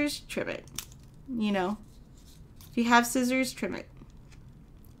scissors, trim it. You know, if you have scissors, trim it.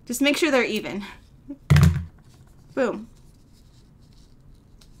 Just make sure they're even. Boom.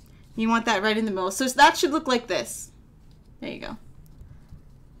 You want that right in the middle. So that should look like this. There you go.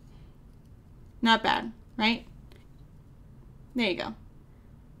 Not bad, right? There you go.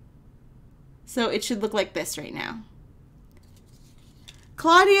 So it should look like this right now.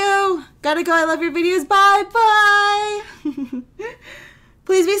 Claudio, gotta go. I love your videos. Bye bye.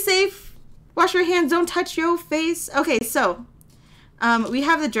 Please be safe. Wash your hands. Don't touch your face. Okay, so we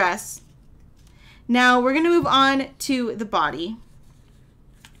have the dress. Now we're gonna move on to the body.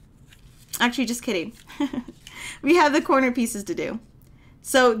 Actually, just kidding. We have the corner pieces to do.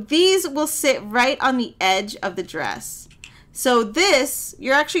 So these will sit right on the edge of the dress. So this,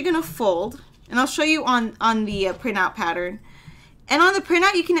 you're actually gonna fold, and I'll show you on the printout pattern. And on the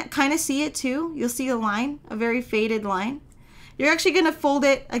printout, you can kind of see it too. You'll see a line, a very faded line. You're actually gonna fold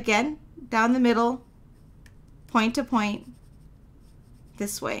it again, down the middle, point to point,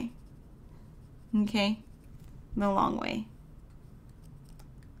 this way. Okay, the long way.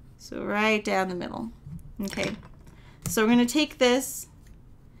 So right down the middle. Okay, so we're gonna take this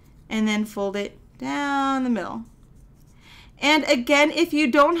and then fold it down the middle. And again, if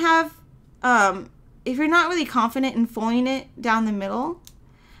you don't have, if you're not really confident in folding it down the middle,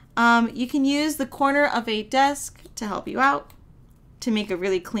 you can use the corner of a desk to help you out to make a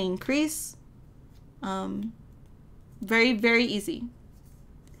really clean crease. Very, very easy.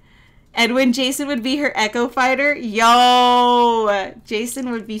 Edwin, Jason would be her echo fighter. Yo, Jason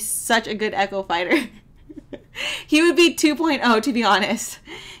would be such a good echo fighter. He would be 2.0, to be honest.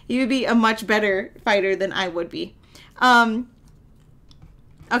 He would be a much better fighter than I would be. Okay,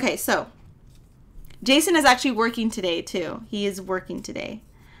 so Jason is actually working today too. He is working today.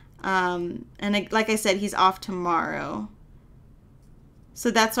 And like I said, he's off tomorrow. So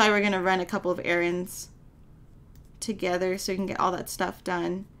that's why we're going to run a couple of errands together so we can get all that stuff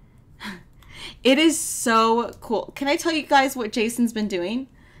done. It is so cool. Can I tell you guys what Jason's been doing?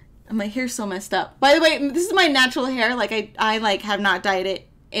 My hair's so messed up. By the way, this is my natural hair. Like I like have not dyed it,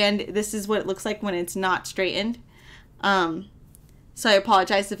 and this is what it looks like when it's not straightened. So I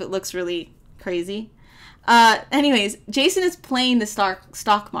apologize if it looks really crazy. Anyways, Jason is playing the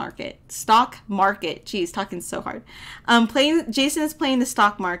stock market. Jeez, talking so hard. Jason is playing the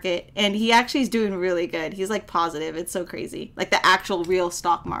stock market, and he actually is doing really good. He's like positive. It's so crazy. Like the actual real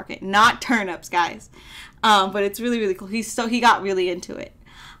stock market, not turnips, guys. But it's really, really cool. He got really into it.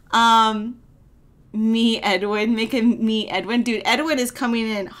 Me, Edwin, making me Edwin. Dude, Edwin is coming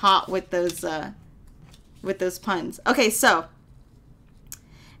in hot with those puns. Okay, so,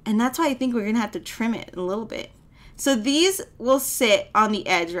 and that's why I think we're gonna have to trim it a little bit. So these will sit on the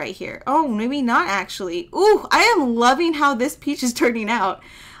edge right here. Oh, maybe not actually. Ooh, I am loving how this peach is turning out.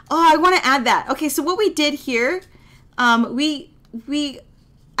 Oh, I want to add that. Okay, so what we did here, we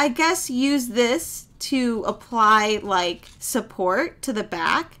I guess use this to apply like support to the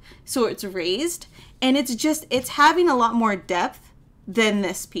back so it's raised, and it's having a lot more depth than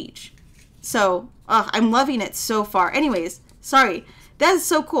this peach. So I'm loving it so far. Anyways, sorry. That is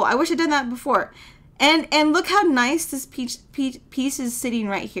so cool. I wish I'd done that before. And look how nice this piece is sitting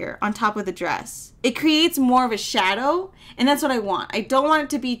right here on top of the dress. It creates more of a shadow, and that's what I want. I don't want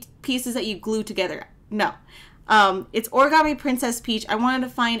it to be pieces that you glue together. No. It's Origami Princess Peach. I wanted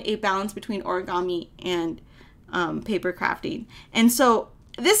to find a balance between origami and paper crafting. And so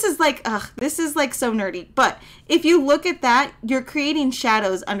this is like so nerdy. But if you look at that, you're creating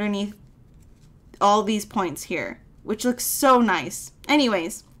shadows underneath all these points here. which looks so nice.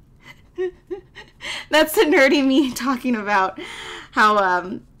 Anyways, that's the nerdy me talking about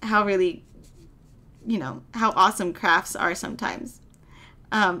how really, you know, how awesome crafts are sometimes.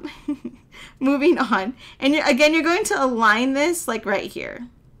 Moving on. And again, you're going to align this like right here.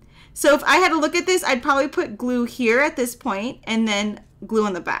 So if I had to look at this, I'd probably put glue here at this point and then glue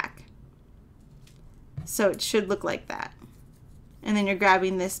on the back. So it should look like that. And then you're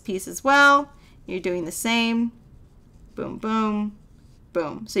grabbing this piece as well. You're doing the same. Boom, boom,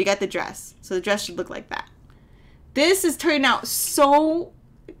 boom. So you got the dress. So the dress should look like that. This is turning out so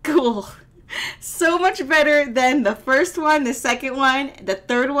cool. So much better than the first one, the second one. The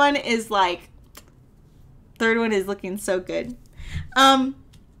third one is looking so good.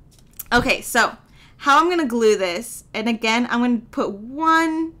 Okay, so how I'm gonna glue this, and again, I'm gonna put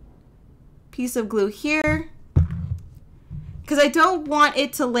one piece of glue here because I don't want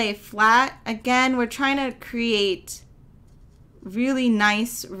it to lay flat. Again, we're trying to create really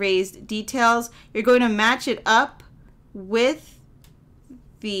nice raised details. You're going to match it up with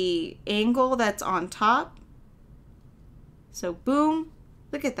the angle that's on top. So boom,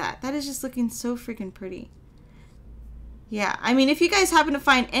 look at that. That is just looking so freaking pretty. Yeah, I mean, if you guys happen to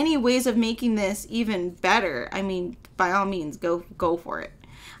find any ways of making this even better, I mean, by all means, go for it.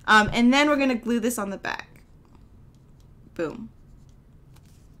 And then we're gonna glue this on the back. Boom.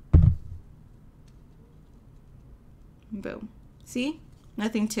 Boom. See?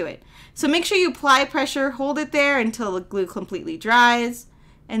 Nothing to it. So make sure you apply pressure, hold it there until the glue completely dries,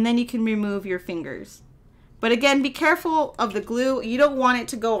 and then you can remove your fingers. But again, be careful of the glue. You don't want it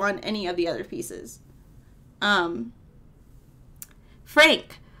to go on any of the other pieces.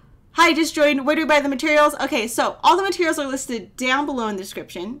 Frank, hi, just joined. Where do we buy the materials? Okay, so all the materials are listed down below in the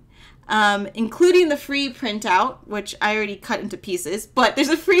description, including the free printout, which I already cut into pieces, but there's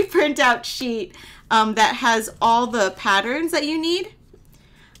a free printout sheet that has all the patterns that you need.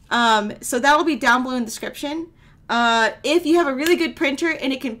 So that will be down below in the description. If you have a really good printer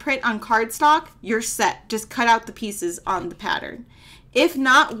and it can print on cardstock, you're set. Just cut out the pieces on the pattern. If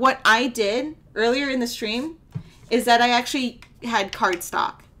not, what I did earlier in the stream is that I actually had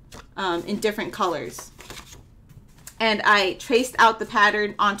cardstock in different colors. And I traced out the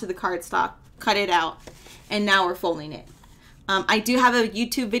pattern onto the cardstock, cut it out, and now we're folding it. I do have a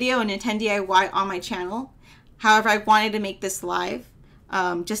YouTube video on Ninten DIY on my channel. However, I wanted to make this live,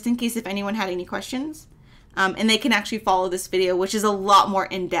 just in case if anyone had any questions. And they can actually follow this video, which is a lot more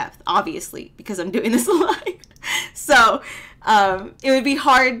in-depth, obviously, because I'm doing this live. So it would be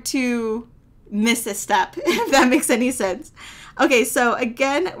hard to miss a step, if that makes any sense. Okay, so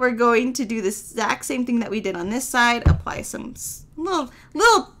again, we're going to do the exact same thing that we did on this side. Apply some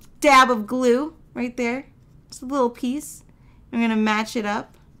little dab of glue right there. Just a little piece. I'm going to match it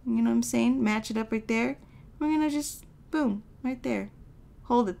up. You know what I'm saying? Match it up right there. We're going to just, boom, right there.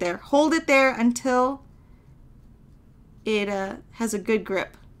 Hold it there. Hold it there until it has a good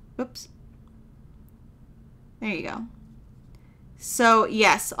grip. Whoops. There you go. So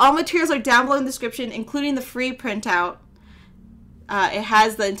yes, all materials are down below in the description, including the free printout. It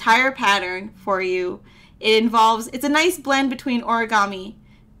has the entire pattern for you. It's a nice blend between origami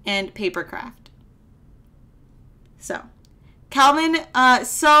and paper craft. So, Calvin,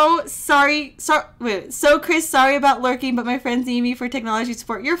 so Chris, sorry about lurking, but my friends need me for technology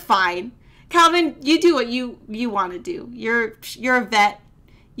support. You're fine. Calvin, you do what you want to do. You're a vet.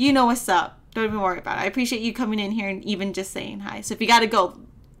 You know what's up. Don't even worry about it. I appreciate you coming in here and even just saying hi. So if you got to go,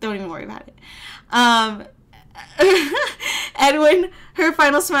 don't even worry about it. Edwin, her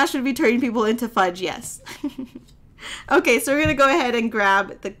final smash would be turning people into fudge. Yes. Okay, so we're going to go ahead and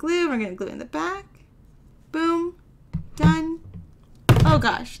grab the glue. We're going to glue in the back. Boom. Done. Oh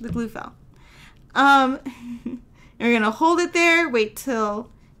gosh, the glue fell. And we're going to hold it there. Wait till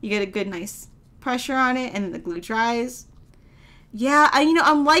you get a good nice pressure on it and then the glue dries. Yeah,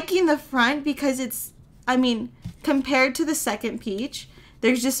 I'm liking the front because it's, I mean, compared to the second peach,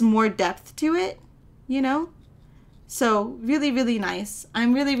 there's just more depth to it, you know? So really, really nice.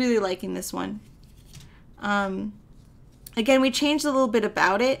 I'm really, really liking this one. Again, we changed a little bit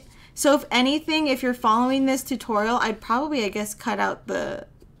about it. So if anything, if you're following this tutorial, I'd probably, I guess, cut out the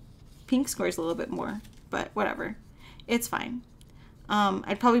pink squares a little bit more, but whatever. It's fine.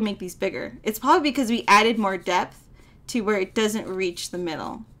 I'd probably make these bigger. It's probably because we added more depth to where it doesn't reach the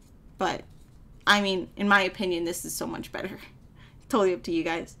middle. But, I mean, in my opinion, this is so much better. Totally up to you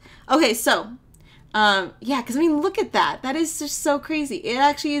guys. Okay, so, yeah, because, I mean, look at that. That is just so crazy. It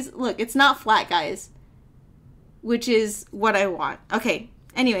actually is, look, it's not flat, guys, which is what I want. Okay,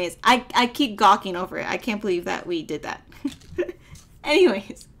 anyways, I keep gawking over it. I can't believe that we did that.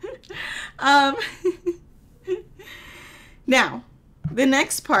 Anyways, Now, the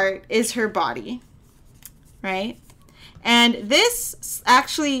next part is her body, right? And this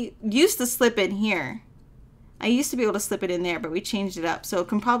actually used to slip in here. I used to be able to slip it in there, but we changed it up. So it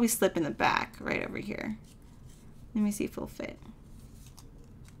can probably slip in the back right over here. Let me see if it'll fit.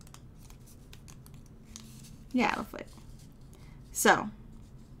 Yeah, it'll fit. So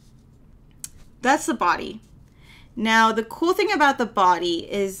that's the body. Now, the cool thing about the body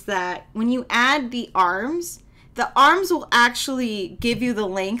is that when you add the arms will actually give you the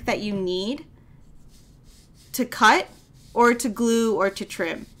length that you need to cut or to glue or to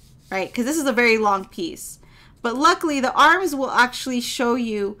trim, right? Because this is a very long piece. But luckily, the arms will actually show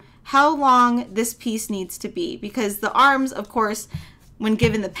you how long this piece needs to be, because the arms, of course, when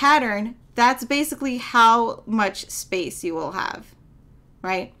given the pattern, that's basically how much space you will have,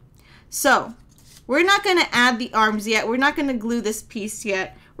 right? So we're not going to add the arms yet. We're not going to glue this piece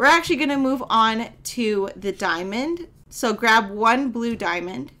yet. We're actually going to move on to the diamond. So grab one blue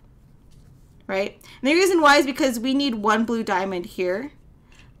diamond, right? And the reason why is because we need one blue diamond here.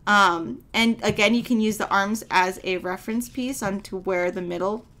 And again, you can use the arms as a reference piece onto where the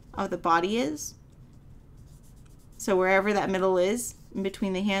middle of the body is. So wherever that middle is in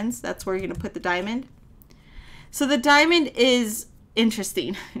between the hands, that's where you're going to put the diamond. So the diamond is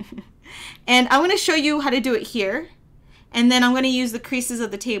interesting. And I'm going to show you how to do it here. And then I'm going to use the creases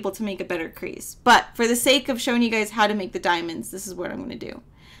of the table to make a better crease. But for the sake of showing you guys how to make the diamonds, this is what I'm going to do.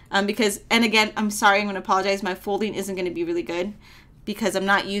 And again, I'm sorry, I'm going to apologize. My folding isn't going to be really good because I'm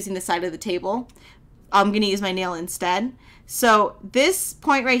not using the side of the table. I'm going to use my nail instead. So this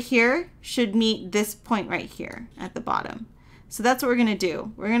point right here should meet this point right here at the bottom. So that's what we're going to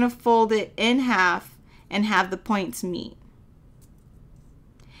do. We're going to fold it in half and have the points meet.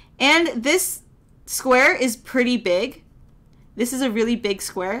 And this square is pretty big. This is a really big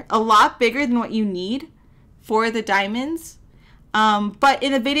square, a lot bigger than what you need for the diamonds. But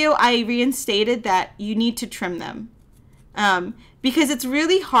in the video, I reinstated that you need to trim them because it's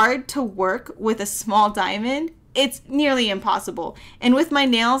really hard to work with a small diamond. It's nearly impossible. And with my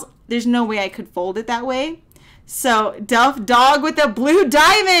nails, there's no way I could fold it that way. So Duff Dog with a blue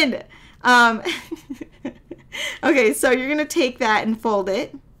diamond. Okay, so you're going to take that and fold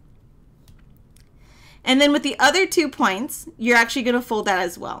it. And then with the other 2 points, you're actually going to fold that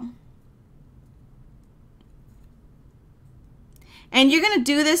as well. And you're going to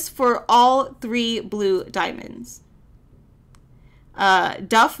do this for all 3 blue diamonds.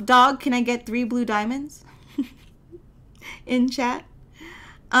 Duff Dog, can I get 3 blue diamonds in chat?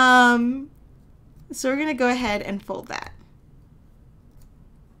 So we're going to go ahead and fold that.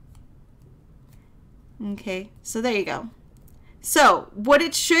 Okay, so there you go. So what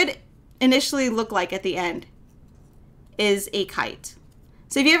it should initially look like at the end is a kite.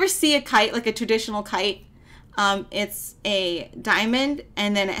 So if you ever see a kite, like a traditional kite, it's a diamond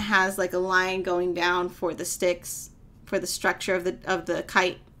and then it has like a line going down for the sticks, for the structure of the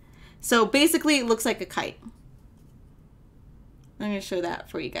kite. So basically it looks like a kite. I'm going to show that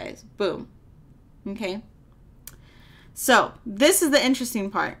for you guys. Boom. Okay. So this is the interesting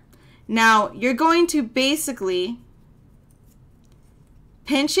part. Now you're going to basically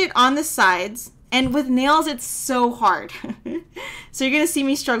pinch it on the sides, and with nails it's so hard. So you're gonna see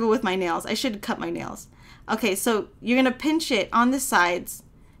me struggle with my nails. I should cut my nails. Okay, so you're gonna pinch it on the sides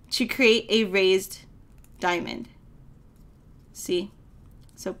to create a raised diamond. See?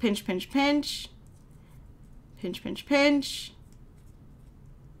 So pinch, pinch, pinch, pinch, pinch, pinch.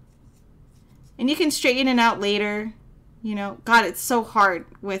 And you can straighten it out later. You know, God, it's so hard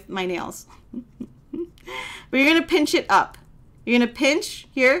with my nails. But you're gonna pinch it up. You're going to pinch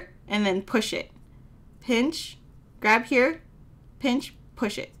here and then push it. Pinch, grab here, pinch,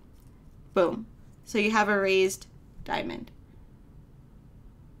 push it. Boom. So you have a raised diamond.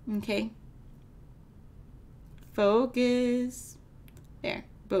 Okay. Focus. There.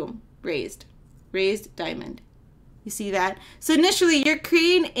 Boom. Raised. Raised diamond. You see that? So initially you're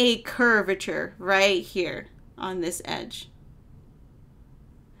creating a curvature right here on this edge.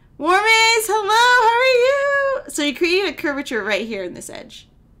 Warmies, hello, how are you? So you're creating a curvature right here in this edge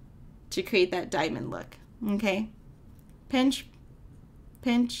to create that diamond look, okay? Pinch,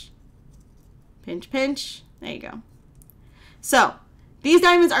 pinch, pinch, pinch. There you go. So these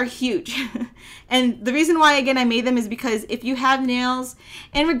diamonds are huge. And the reason why, again, I made them is because if you have nails,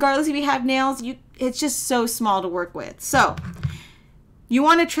 and regardless if you have nails, it's just so small to work with. So you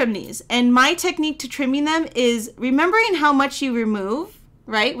want to trim these. And my technique to trimming them is remembering how much you remove,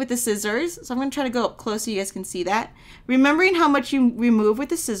 right, with the scissors. So I'm going to try to go up close so you guys can see that. Remembering how much you remove with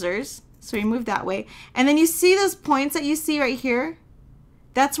the scissors. So remove that way. And then you see those points that you see right here?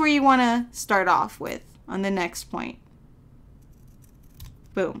 That's where you want to start off with on the next point.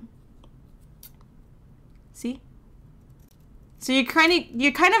 Boom. See? So you're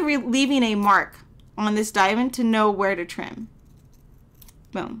kind of leaving a mark on this diamond to know where to trim.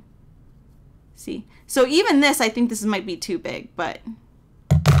 Boom. See? So even this, I think this might be too big, but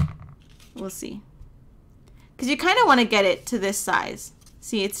we'll see. Because you kind of want to get it to this size.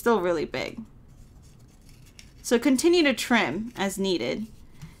 See, it's still really big. So continue to trim as needed.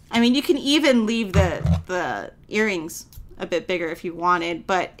 I mean, you can even leave the earrings a bit bigger if you wanted,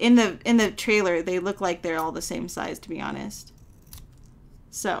 but in the trailer, they look like they're all the same size, to be honest.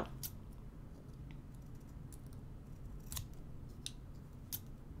 So.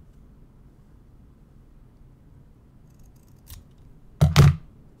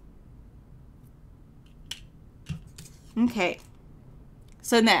 Okay.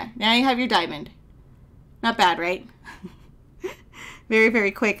 So there, now you have your diamond. Not bad, right? Very,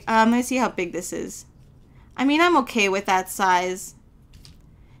 very quick. Let's see how big this is. I mean, I'm okay with that size.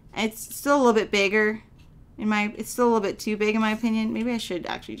 It's still a little bit bigger. It's still a little bit too big in my opinion. Maybe I should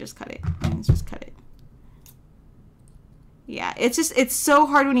actually just cut it. Let's just cut it. Yeah, it's so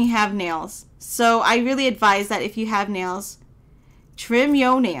hard when you have nails. So I really advise that if you have nails, trim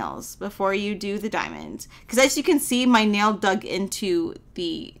your nails before you do the diamonds. Because as you can see, my nail dug into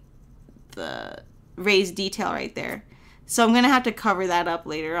the raised detail right there. So I'm going to have to cover that up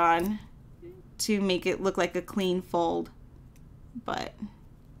later on to make it look like a clean fold. But,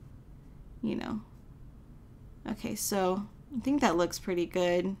 you know. Okay, so I think that looks pretty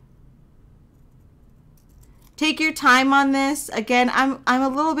good. Take your time on this. Again, I'm a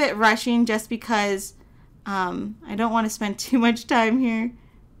little bit rushing just because I don't want to spend too much time here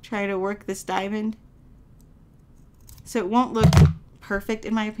trying to work this diamond. So it won't look perfect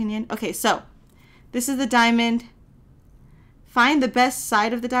in my opinion. Okay, so this is the diamond. Find the best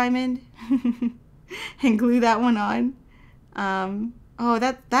side of the diamond and glue that one on. Oh,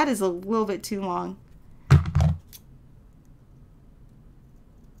 that is a little bit too long.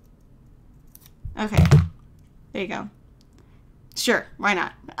 Okay, there you go. Sure, why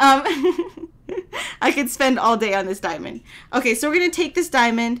not? I could spend all day on this diamond. Okay, so we're going to take this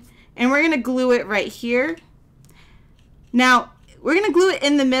diamond and we're going to glue it right here. Now, we're going to glue it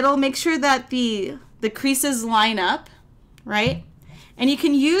in the middle. Make sure that the creases line up, right? And you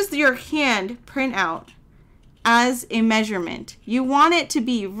can use your hand printout as a measurement. You want it to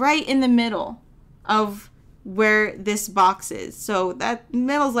be right in the middle of where this box is. So that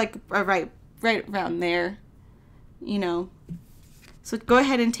middle's like right around there, you know. So go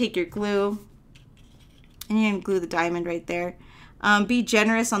ahead and take your glue and you're gonna glue the diamond right there. Be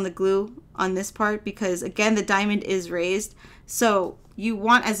generous on the glue on this part because again, the diamond is raised. So you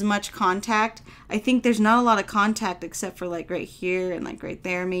want as much contact. I think there's not a lot of contact except for like right here and like right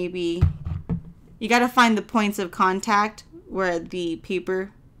there maybe. You gotta find the points of contact where the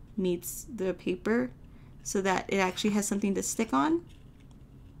paper meets the paper so that it actually has something to stick on.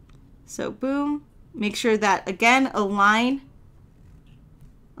 So boom, make sure that again, align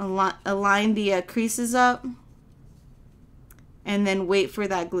the creases up and then wait for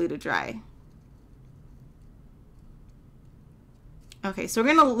that glue to dry. Okay, so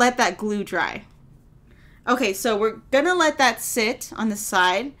we're gonna let that glue dry. Okay, so we're gonna let that sit on the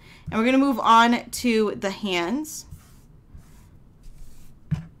side and we're gonna move on to the hands.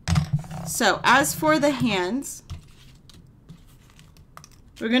 So as for the hands,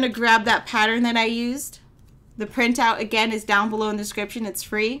 we're gonna grab that pattern that I used. The printout again is down below in the description, it's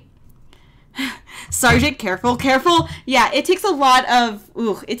free. Sergeant, careful, careful. Yeah, it takes a lot of,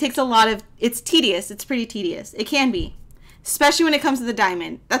 it's tedious, it's pretty tedious. It can be. Especially when it comes to the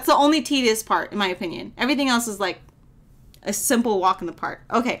diamond. That's the only tedious part, in my opinion. Everything else is like a simple walk in the park.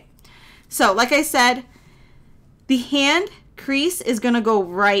 Okay, so like I said, the hand crease is going to go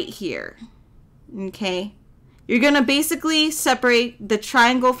right here. Okay, you're going to basically separate the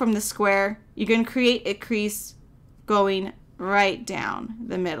triangle from the square. You're going to create a crease going right down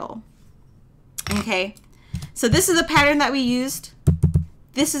the middle. Okay, so this is the pattern that we used.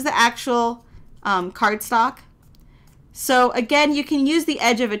 This is the actual cardstock. So again, you can use the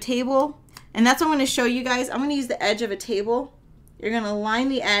edge of a table, and that's what I'm going to show you guys. I'm going to use the edge of a table. You're going to line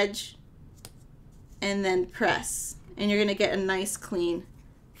the edge and then press, and you're going to get a nice clean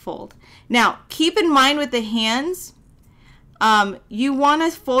fold. Now, keep in mind with the hands, you want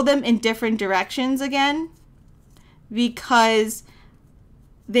to fold them in different directions again, because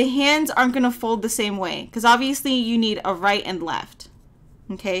the hands aren't going to fold the same way, because obviously you need a right and left.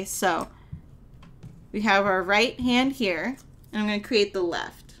 Okay, so we have our right hand here, and I'm going to create the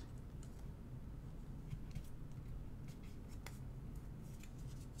left.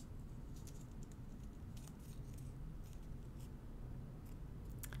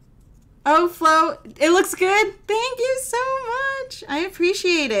 Oh, Flo, it looks good. Thank you so much. I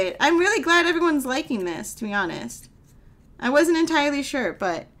appreciate it. I'm really glad everyone's liking this, to be honest. I wasn't entirely sure,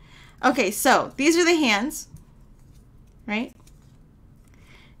 but... Okay, so these are the hands, right?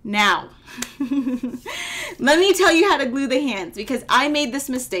 Now, let me tell you how to glue the hands, because I made this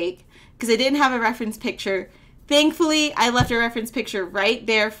mistake because I didn't have a reference picture. Thankfully, I left a reference picture right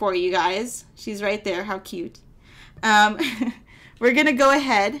there for you guys. She's right there. How cute. We're going to go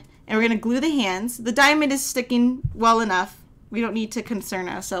ahead and we're going to glue the hands. The diamond is sticking well enough. We don't need to concern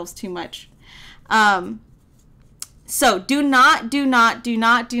ourselves too much. So do not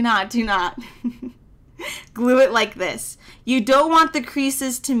glue it like this. You don't want the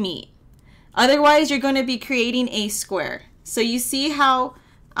creases to meet. Otherwise, you're going to be creating a square. So you see how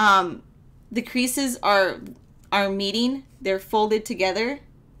the creases are meeting? They're folded together.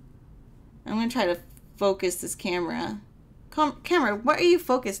 I'm going to try to focus this camera. Camera, what are you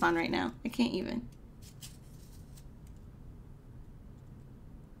focused on right now? I can't even.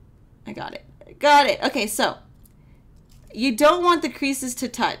 I got it. I got it. Okay, so you don't want the creases to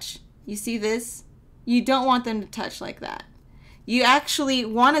touch. You see this? You don't want them to touch like that. You actually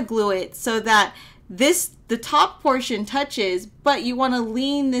want to glue it so that the top portion touches, but you want to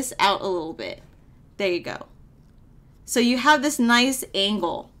lean this out a little bit. There you go. So you have this nice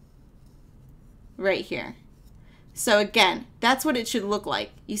angle right here. So again, that's what it should look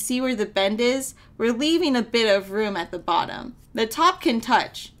like. You see where the bend is? We're leaving a bit of room at the bottom. The top can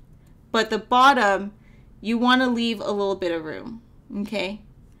touch, but the bottom, you want to leave a little bit of room, okay?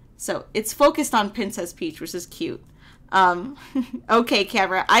 So it's focused on Princess Peach, which is cute. Okay,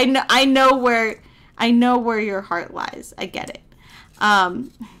 camera, I know where your heart lies. I get it.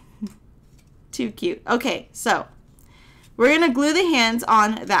 Too cute. Okay, so we're gonna glue the hands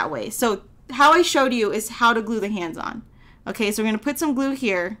on that way. So how I showed you is how to glue the hands on. Okay, so we're gonna put some glue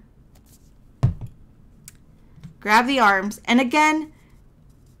here. Grab the arms, and again,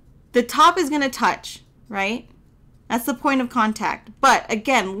 the top is gonna touch, right? That's the point of contact. But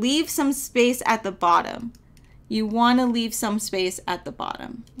again, leave some space at the bottom. You want to leave some space at the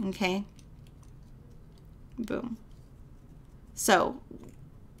bottom, okay? Boom. So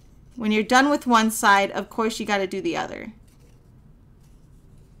when you're done with one side, of course you got to do the other.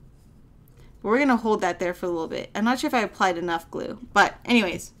 But we're going to hold that there for a little bit. I'm not sure if I applied enough glue, but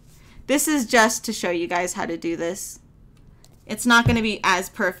anyways, this is just to show you guys how to do this. It's not going to be as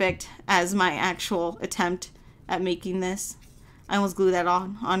perfect as my actual attempt at making this. I almost glued that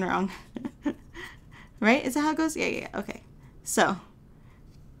on wrong. Right? Is that how it goes? Yeah. Okay. So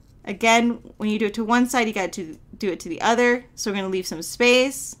again, when you do it to one side, you got to do it to the other. So we're going to leave some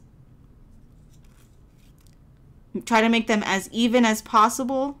space. Try to make them as even as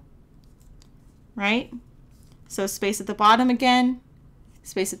possible. Right? So space at the bottom again.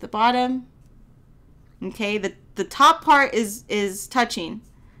 Space at the bottom. Okay, the top part is touching,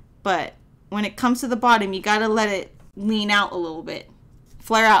 but when it comes to the bottom, you got to let it lean out a little bit.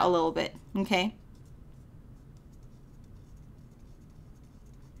 Flare out a little bit, okay?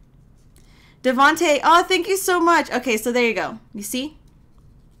 Devontae, oh, thank you so much. Okay, so there you go. You see?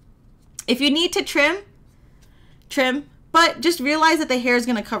 If you need to trim, but just realize that the hair is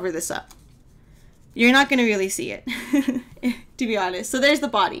going to cover this up. You're not going to really see it, to be honest. So there's the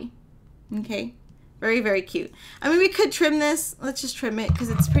body, okay? Very, very cute. I mean, we could trim this. Let's just trim it because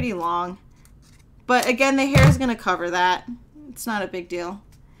it's pretty long. But again, the hair is going to cover that. It's not a big deal.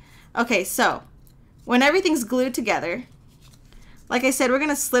 Okay, so when everything's glued together, like I said, we're going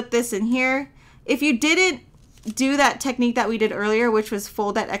to slip this in here. If you didn't do that technique that we did earlier, which was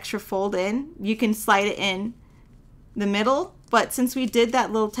fold that extra fold in, you can slide it in the middle. But since we did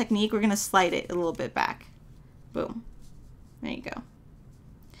that little technique, we're going to slide it a little bit back. Boom. There you go.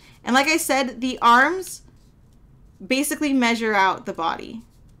 And like I said, the arms basically measure out the body.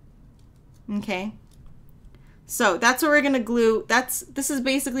 Okay? So that's what we're going to glue. This is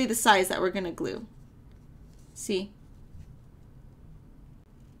basically the size that we're going to glue. See?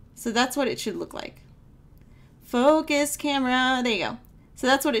 So that's what it should look like. Focus, camera. There you go. So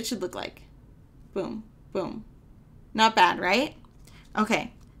that's what it should look like. Boom, boom. Not bad, right?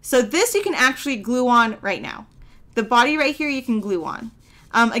 Okay. So this you can actually glue on right now. The body right here you can glue on.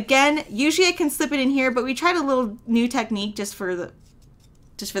 Again, usually I can slip it in here, but we tried a little new technique just for the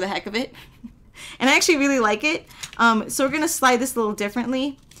heck of it. And I actually really like it. So we're going to slide this a little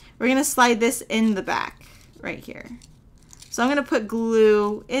differently. We're going to slide this in the back right here. So I'm going to put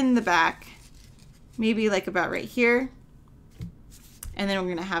glue in the back, maybe like about right here. And then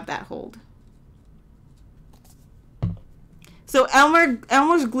we're going to have that hold. So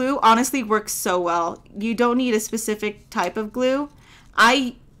Elmer's glue honestly works so well. You don't need a specific type of glue.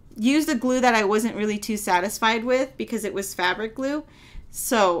 I used a glue that I wasn't really too satisfied with because it was fabric glue.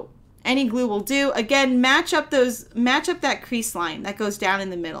 So any glue will do. Again, match up that crease line that goes down in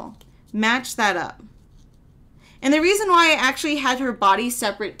the middle. Match that up. And the reason why I actually had her body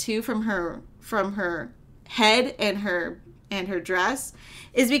separate too from her head and her dress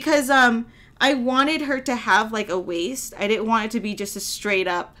is because I wanted her to have like a waist. I didn't want it to be just a straight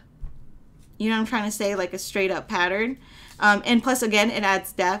up, you know what I'm trying to say, like a straight up pattern. And plus, again, it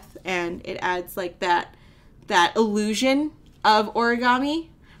adds depth and it adds like that illusion of origami.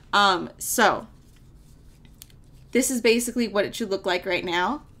 So this is basically what it should look like right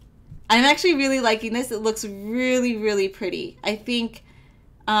now. I'm actually really liking this. It looks really, really pretty. I think,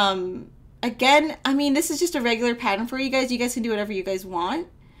 again, I mean, this is just a regular pattern for you guys. You guys can do whatever you guys want.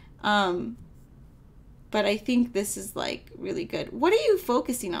 But I think this is like really good. What are you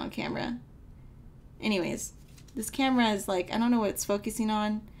focusing on, camera? Anyways, this camera is like, I don't know what it's focusing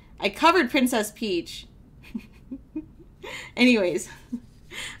on. I covered Princess Peach. Anyways.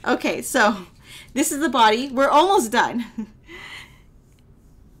 Okay, so this is the body. We're almost done.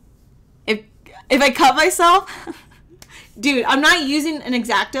 If I cut myself, dude, I'm not using an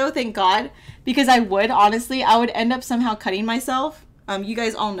Exacto, thank God, because I would, honestly, I would end up somehow cutting myself. You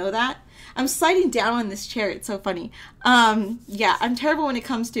guys all know that. I'm sliding down on this chair. It's so funny. Yeah, I'm terrible when it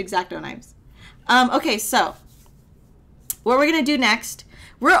comes to Exacto knives. Okay, so what we're going to do next,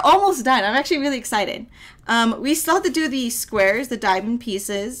 we're almost done. I'm actually really excited. We still have to do the squares, the diamond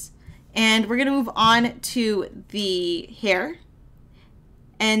pieces, and we're going to move on to the hair,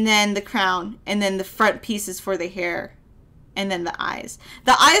 and then the crown, and then the front pieces for the hair, and then the eyes.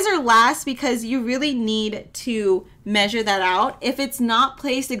 The eyes are last because you really need to measure that out. If it's not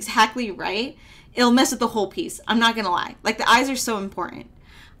placed exactly right, it'll mess with the whole piece. I'm not going to lie. Like, the eyes are so important.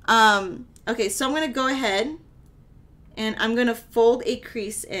 Okay, so I'm going to go ahead and I'm going to fold a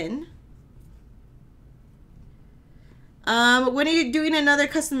crease in. When are you doing another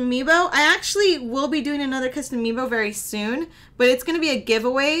custom amiibo? I actually will be doing another custom amiibo very soon, but it's going to be a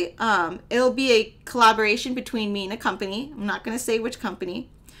giveaway. It'll be a collaboration between me and a company. I'm not going to say which company,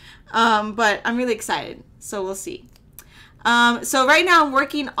 but I'm really excited, so we'll see. So right now I'm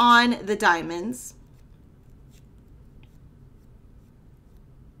working on the diamonds.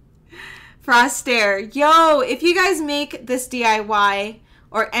 Frostair, yo, if you guys make this DIY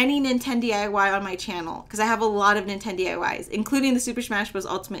or any Ninten DIY on my channel, because I have a lot of Ninten DIYs, including the Super Smash Bros.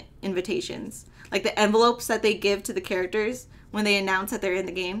 Ultimate invitations, like the envelopes that they give to the characters when they announce that they're in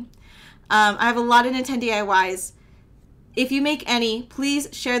the game. I have a lot of Ninten DIYs. If you make any, please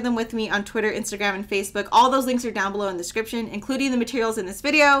share them with me on Twitter, Instagram, and Facebook. All those links are down below in the description, including the materials in this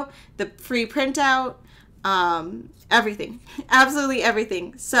video, the free printout, everything. Absolutely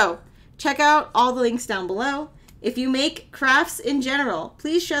everything. So check out all the links down below. If you make crafts in general,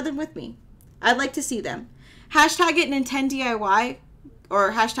 please share them with me. I'd like to see them. Hashtag it Ninten DIY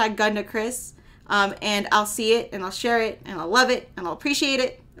or hashtag MissGandaKris, and I'll see it and I'll share it and I'll love it and I'll appreciate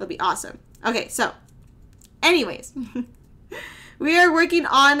it. It'll be awesome. Okay, so anyways, we are working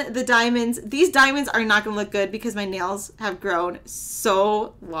on the diamonds. These diamonds are not going to look good because my nails have grown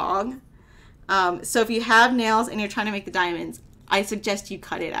so long. So if you have nails and you're trying to make the diamonds, I suggest you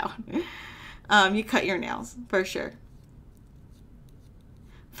cut it out. You cut your nails, for sure.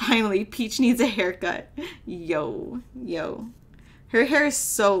 Finally, Peach needs a haircut. Yo. Her hair is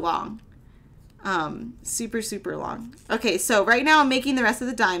so long. Super, super long. Okay, so right now I'm making the rest of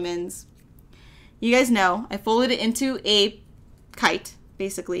the diamonds. You guys know, I folded it into a kite,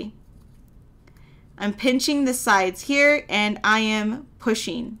 basically. I'm pinching the sides here, and I am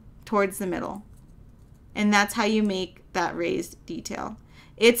pushing towards the middle. And that's how you make that raised detail.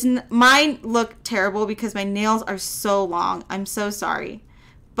 Mine look terrible because my nails are so long. I'm so sorry.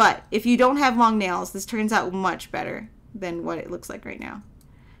 But if you don't have long nails, this turns out much better than what it looks like right now.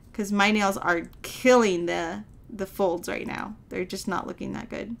 Because my nails are killing the folds right now. They're just not looking that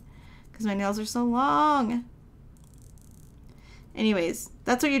good. Because my nails are so long. Anyways,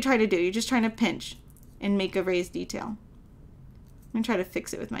 that's what you're trying to do. You're just trying to pinch and make a raised detail. I'm going to try to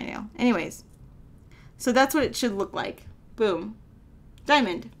fix it with my nail. Anyways, so that's what it should look like. Boom.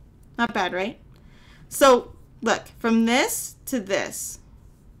 Diamond. Not bad, right? So, look, from this to this.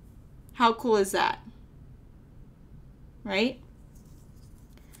 How cool is that? Right?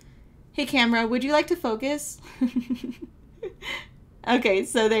 Hey, camera, would you like to focus? Okay,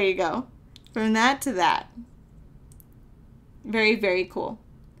 so there you go. From that to that. Very, very cool.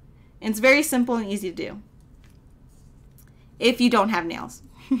 And it's very simple and easy to do. If you don't have nails.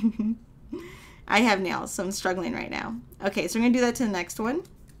 I have nails, so I'm struggling right now. Okay, so we're going to do that to the next one.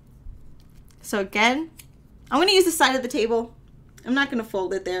 So again, I'm going to use the side of the table. I'm not going to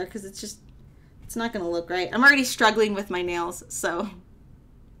fold it there because it's not going to look right. I'm already struggling with my nails, so.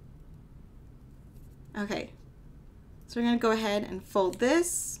 Okay. So we're going to go ahead and fold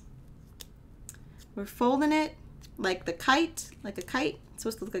this. We're folding it like a kite. It's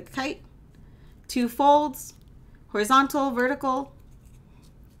supposed to look like a kite. 2 folds, horizontal, vertical.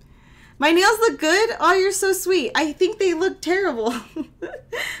 My nails look good. Oh, you're so sweet. I think they look terrible.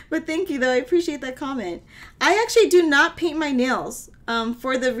 But thank you, though. I appreciate that comment. I actually do not paint my nails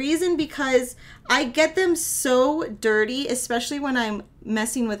for the reason because I get them so dirty, especially when I'm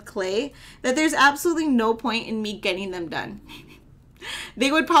messing with clay, that there's absolutely no point in me getting them done.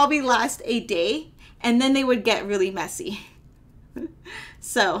 They would probably last a day, and then they would get really messy.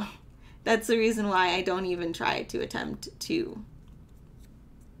 So that's the reason why I don't even try to attempt to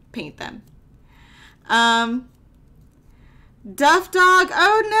paint them. Duff Dog,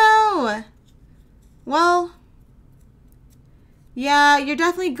 oh no! Well, yeah, you're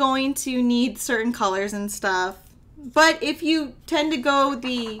definitely going to need certain colors and stuff. But if you tend to go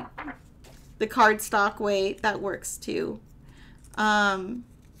the cardstock way, that works too.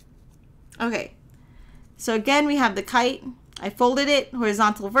 Okay, so again, we have the kite. I folded it,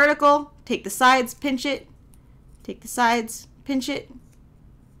 horizontal, vertical. Take the sides, pinch it. Take the sides, pinch it.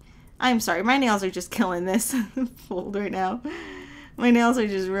 I'm sorry, my nails are just killing this fold right now. My nails are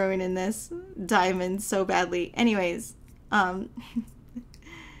just ruining this diamond so badly. Anyways,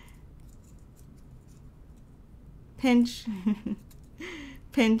 pinch,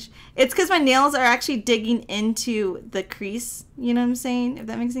 pinch. It's because my nails are actually digging into the crease, you know what I'm saying? If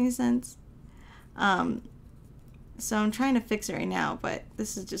that makes any sense. So I'm trying to fix it right now, but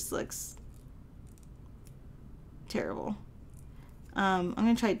this just looks terrible. I'm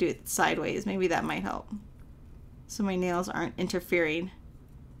going to try to do it sideways. Maybe that might help. So my nails aren't interfering.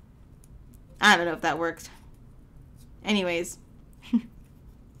 I don't know if that worked. Anyways. I'm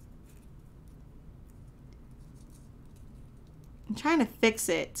trying to fix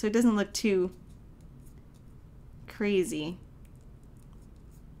it so it doesn't look too crazy.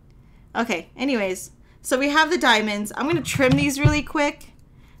 Okay, anyways. So we have the diamonds. I'm going to trim these really quick.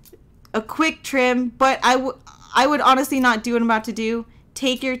 A quick trim, but I would honestly not do what I'm about to do.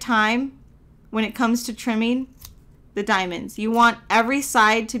 Take your time when it comes to trimming the diamonds. You want every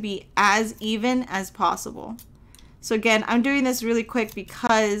side to be as even as possible. So again, I'm doing this really quick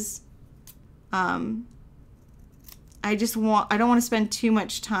because I don't want to spend too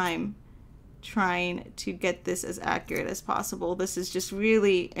much time trying to get this as accurate as possible. This is just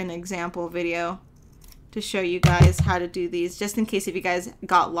really an example video to show you guys how to do these, just in case if you guys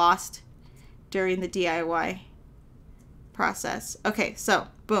got lost during the DIY process. Okay, so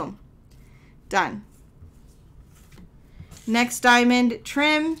boom, done. Next diamond,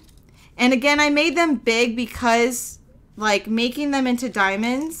 trim. And again, I made them big because like making them into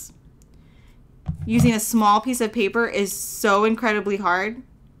diamonds using a small piece of paper is so incredibly hard.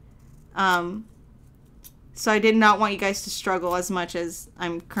 So I did not want you guys to struggle as much as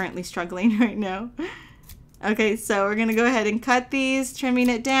I'm currently struggling right now. Okay, so we're gonna go ahead and cut these, trimming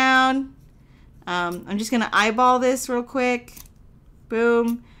it down. I'm just gonna eyeball this real quick.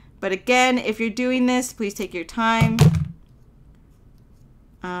 Boom. But again, if you're doing this, please take your time.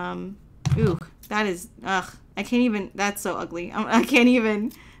 Ooh, that is, ugh, I can't even, that's so ugly. I can't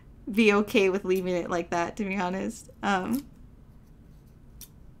even be okay with leaving it like that, to be honest.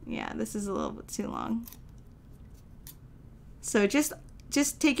 Yeah, this is a little bit too long. So just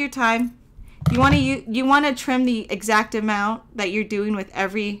take your time. You want to trim the exact amount that you're doing with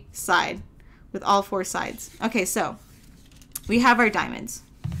every side, with all 4 sides. Okay, so we have our diamonds.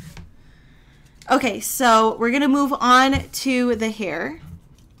 Okay, so we're gonna move on to the hair,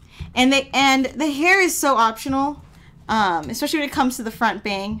 and the hair is so optional, especially when it comes to the front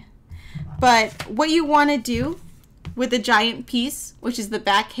bang. But what you want to do with the giant piece, which is the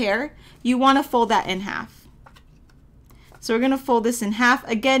back hair, you want to fold that in half. So we're going to fold this in half.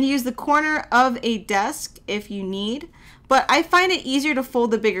 Again, use the corner of a desk if you need, but I find it easier to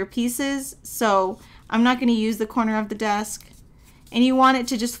fold the bigger pieces, so I'm not going to use the corner of the desk. And you want it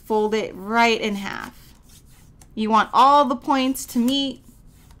to just fold it right in half. You want all the points to meet.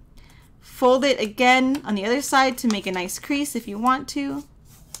 Fold it again on the other side to make a nice crease if you want to.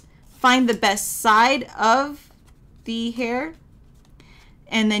 Find the best side of the hair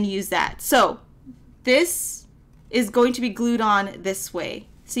and then use that. So this is going to be glued on this way.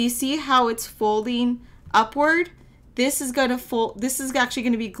 So you see how it's folding upward? This is going to fold, this is actually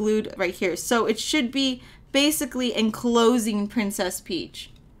going to be glued right here. So it should be basically enclosing Princess Peach,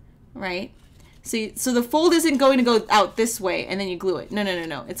 right? So the fold isn't going to go out this way and then you glue it. No, no, no,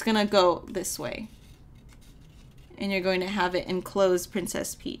 no. It's going to go this way. and you're going to have it enclose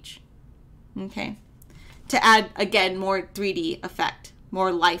Princess Peach. Okay. To add, again, more 3D effect,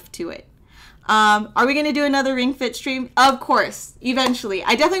 more life to it. Are we going to do another Ring Fit stream? Of course, eventually.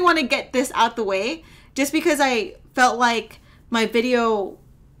 I definitely want to get this out the way just because I felt like my video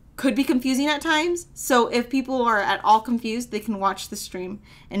could be confusing at times. So if people are at all confused, they can watch the stream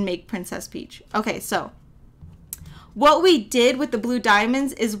and make Princess Peach. Okay, so what we did with the blue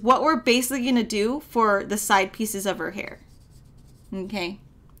diamonds is what we're basically going to do for the side pieces of her hair. Okay.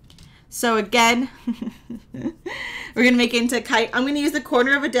 So again, we're going to make it into a kite. I'm going to use the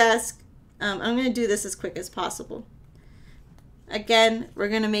corner of a desk. I'm going to do this as quick as possible. Again, we're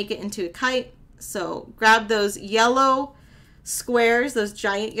going to make it into a kite. So grab those yellow squares, those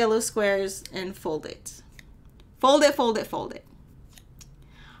giant yellow squares, and fold it. Fold it, fold it, fold it.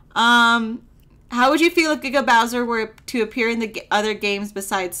 How would you feel if �々𝘆𝑗𝘅 were to appear in the other games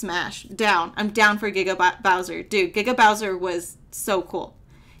besides Smash? Down. I'm down for �々𝘆𝑗𝘅. Dude, �々𝘆𝑗𝘅 was so cool.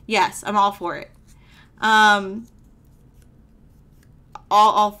 Yes, I'm all for it.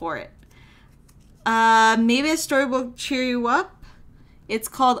 All for it. Maybe a story will cheer you up. It's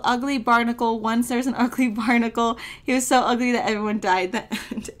called Ugly Barnacle. Once there's an ugly barnacle. He was so ugly that everyone died.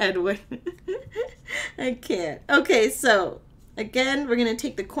 That Edwin. I can't. Okay, so again, we're going to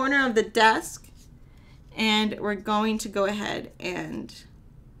take the corner of the desk and we're going to go ahead and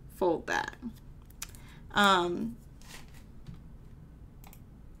fold that.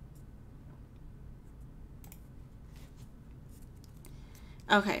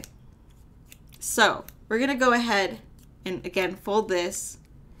 Okay. So we're going to go ahead and again fold this,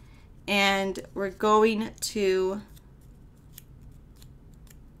 and we're going to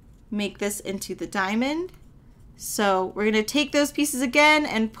make this into the diamond. So we're going to take those pieces again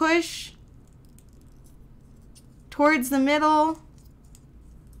and push towards the middle.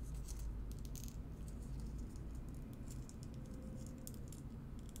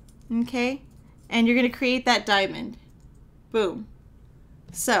 Okay, and you're going to create that diamond. Boom.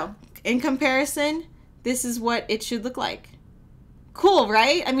 So in comparison, this is what it should look like. Cool,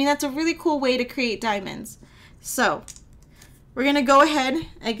 right? I mean, that's a really cool way to create diamonds. So we're going to go ahead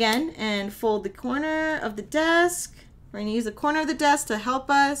again and fold the corner of the desk. We're going to use the corner of the desk to help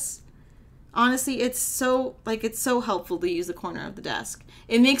us. Honestly, it's so helpful to use the corner of the desk.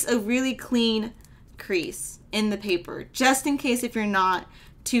 It makes a really clean crease in the paper, just in case if you're not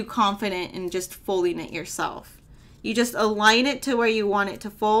too confident in just folding it yourself. You just align it to where you want it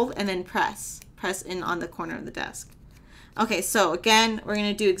to fold and then press in on the corner of the desk. Okay, so again, we're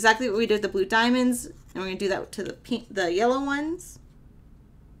going to do exactly what we did with the blue diamonds, and we're going to do that to the yellow ones.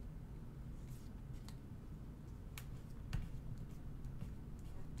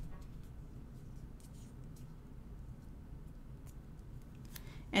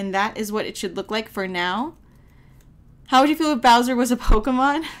 And that is what it should look like for now. How would you feel if Bowser was a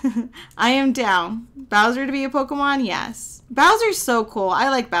Pokemon? I am down. Bowser to be a Pokemon? Yes. Bowser's so cool. I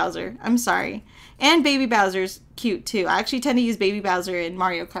like Bowser. I'm sorry. And Baby Bowser's cute too. I actually tend to use Baby Bowser in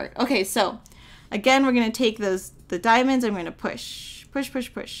Mario Kart. Okay, so again, we're going to take the diamonds. I'm going to push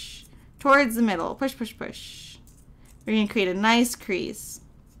towards the middle. Push. We're going to create a nice crease.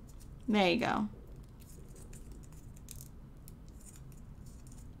 There you go.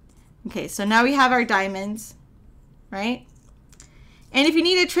 Okay, so now we have our diamonds. Right? And if you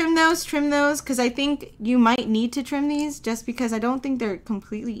need to trim those, because I think you might need to trim these just because I don't think they're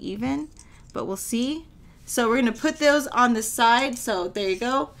completely even, but we'll see. So we're going to put those on the side. So there you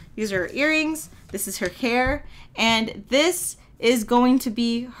go. These are her earrings. This is her hair. And this is going to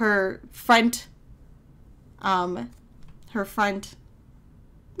be her front, what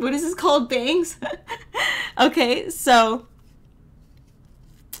is this called? Bangs? Okay, so,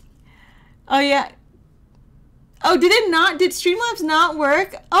 oh yeah. Oh, did Streamlabs not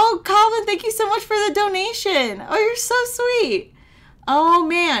work? Oh, Calvin, thank you so much for the donation. Oh, you're so sweet. Oh,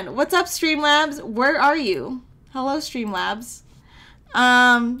 man. What's up, Streamlabs? Where are you? Hello, Streamlabs.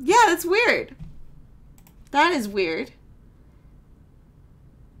 Yeah, that's weird. That is weird.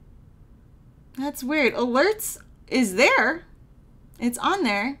 That's weird. Alerts is there. It's on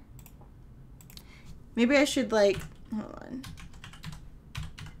there. Maybe I should, like, hold on.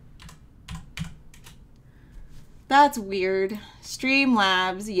 That's weird.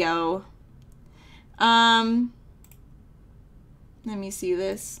 Streamlabs, yo. Let me see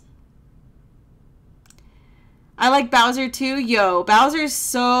this. I like Bowser too. Yo, Bowser's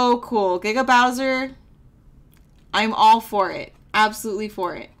so cool. �々𝘆𝑗𝘅, I'm all for it. Absolutely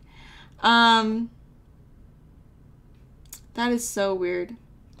for it. That is so weird.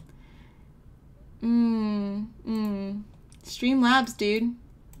 Streamlabs, dude.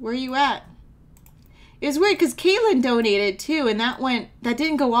 Where you at? It was weird because Caitlin donated too, and that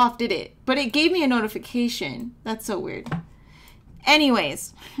didn't go off, did it? But it gave me a notification. That's so weird.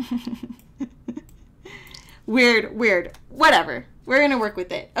 Anyways. Weird. Whatever. We're going to work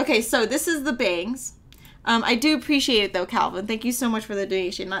with it. Okay, so this is the bangs. I do appreciate it though, Calvin. Thank you so much for the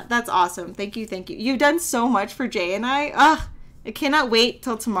donation. That's awesome. Thank you. You've done so much for Jay and I. I cannot wait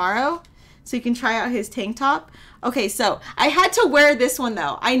till tomorrow so you can try out his tank top. Okay, so I had to wear this one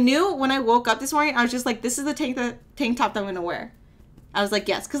though. I knew when I woke up this morning, I was just like, this is the tank top that I'm going to wear. I was like,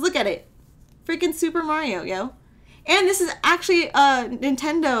 yes, because look at it. Freaking Super Mario, yo. And this is actually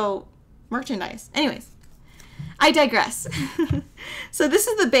Nintendo merchandise. Anyways, I digress. So this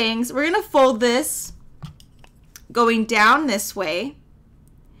is the bangs. We're going to fold this going down this way.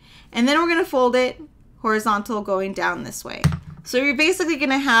 And then we're going to fold it horizontal going down this way. So you're basically going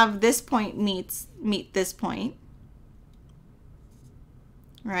to have this point meet this point.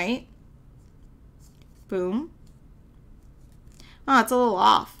 Right? Boom. Oh, it's a little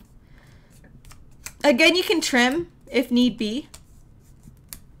off. Again, you can trim if need be.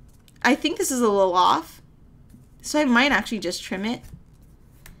 I think this is a little off, so I might actually just trim it.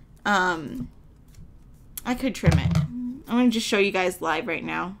 I could trim it. I'm going to just show you guys live right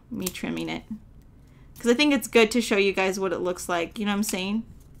now, me trimming it. Because I think it's good to show you guys what it looks like, you know what I'm saying,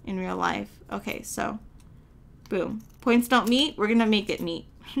 in real life. Okay, so, boom. Points don't meet, we're going to make it meet.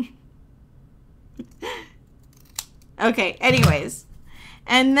 Okay, anyways.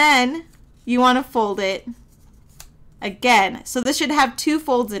 And then you want to fold it again. So this should have two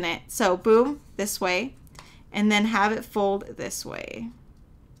folds in it. So boom, this way. And then have it fold this way.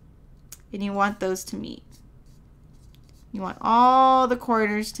 And you want those to meet. You want all the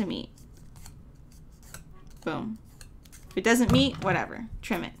corners to meet. Boom. If it doesn't meet, whatever.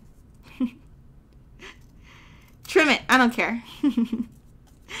 Trim it. Trim it. I don't care.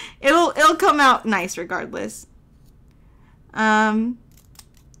 It'll come out nice regardless. Because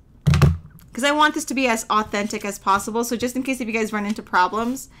I want this to be as authentic as possible. So just in case if you guys run into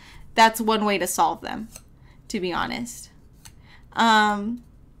problems, that's one way to solve them, to be honest. Yeah,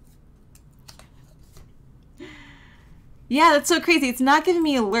 that's so crazy. It's not giving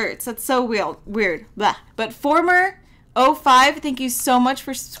me alerts. That's so weird. Blah. But Former05, thank you so much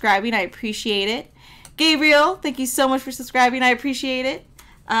for subscribing. I appreciate it. Gabriel, thank you so much for subscribing. I appreciate it.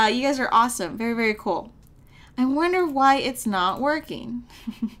 You guys are awesome. Very, very cool. I wonder why it's not working.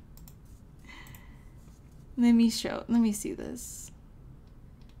 Let me see this.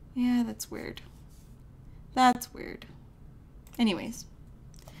 Yeah, that's weird. That's weird. Anyways,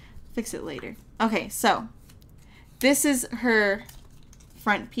 fix it later. Okay, so this is her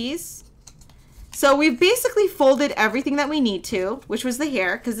front piece. So we've basically folded everything that we need to, which was the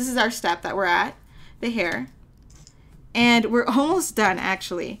hair, because this is our step that we're at, the hair. And we're almost done,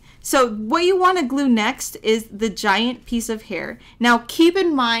 actually. So what you want to glue next is the giant piece of hair. Now, keep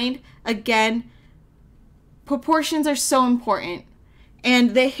in mind, again, proportions are so important.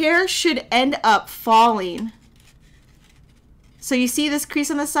 And the hair should end up falling. So you see this crease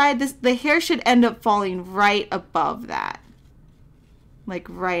on the side? The hair should end up falling right above that. Like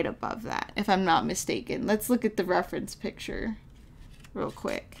right above that, if I'm not mistaken. Let's look at the reference picture real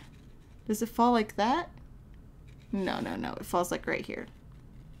quick. Does it fall like that? No. It falls like right here.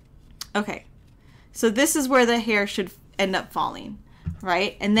 Okay. So this is where the hair should end up falling,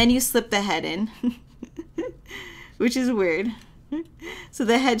 right? And then you slip the head in, which is weird. So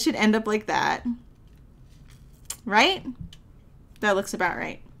the head should end up like that, right? That looks about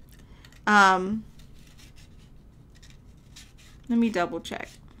right. Let me double check.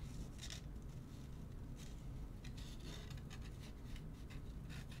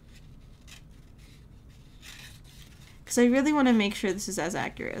 Because I really want to make sure this is as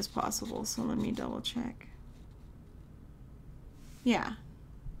accurate as possible. So let me double check. Yeah.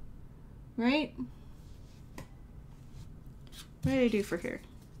 Right? What did I do for here?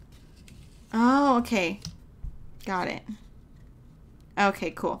 Oh, okay. Got it.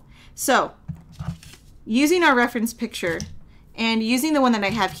 Okay, cool. So, using our reference picture and using the one that I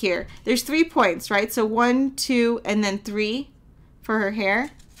have here, there's 3 points, right? So 1, 2, and then 3 for her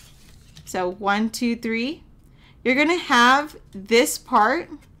hair. So 1, 2, 3. You're going to have this part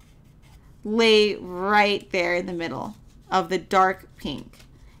lay right there in the middle of the dark pink.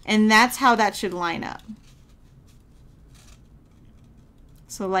 And that's how that should line up.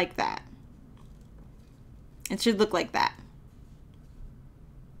 So like that. It should look like that.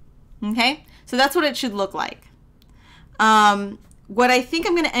 Okay? So that's what it should look like. What I think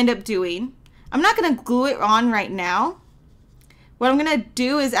I'm going to end up doing, I'm not going to glue it on right now. What I'm going to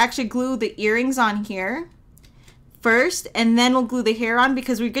do is actually glue the earrings on here. first, and then we'll glue the hair on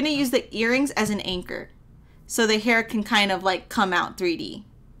because we're going to use the earrings as an anchor. So the hair can kind of like come out 3D.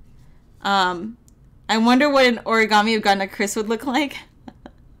 I wonder what an origami of MissGandaKris would look like.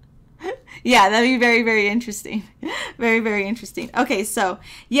 Yeah, that'd be very, very interesting. Very, very interesting. Okay, so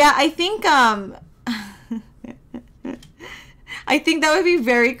yeah, I think I think that would be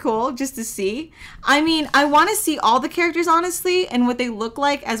very cool just to see. I mean, I want to see all the characters, honestly, and what they look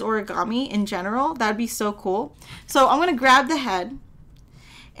like as origami in general. That'd be so cool. So I'm going to grab the head.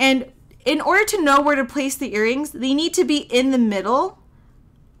 And in order to know where to place the earrings, they need to be in the middle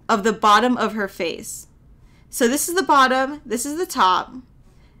of the bottom of her face. So this is the bottom, this is the top.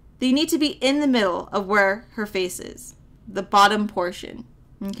 They need to be in the middle of where her face is, the bottom portion.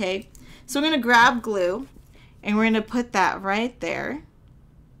 Okay, so we're going to grab glue. And we're going to put that right there.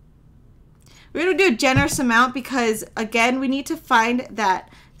 We're going to do a generous amount because, again, we need to find that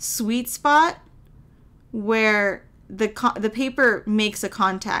sweet spot where the paper makes a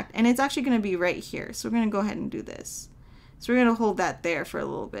contact. And it's actually going to be right here. So we're going to go ahead and do this. So we're going to hold that there for a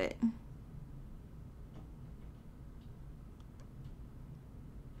little bit.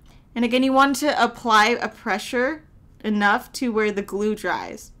 And again, you want to apply a pressure enough to where the glue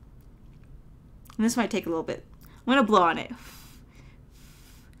dries. And this might take a little bit. I'm going to blow on it.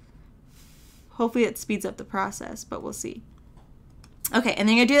 Hopefully it speeds up the process, but we'll see. Okay, and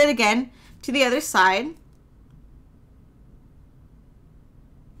then you're going to do that again to the other side. I'm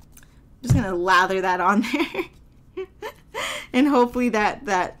just going to lather that on there. And hopefully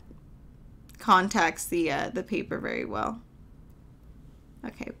that contacts the paper very well.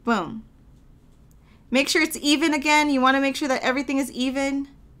 Okay, boom. Make sure it's even again. You want to make sure that everything is even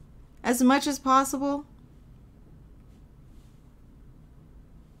as much as possible.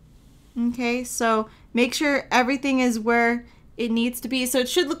 Okay, so make sure everything is where it needs to be. So it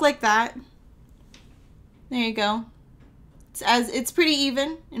should look like that. There you go. It's pretty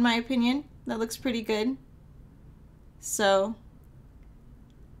even, in my opinion. That looks pretty good. So,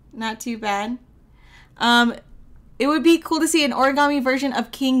 not too bad. It would be cool to see an origami version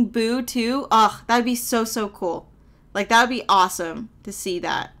of King Boo too. Oh, that'd be so, so cool. Like, that would be awesome to see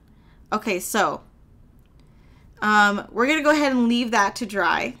that. Okay, so we're going to go ahead and leave that to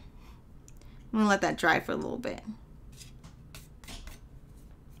dry. I'm going to let that dry for a little bit.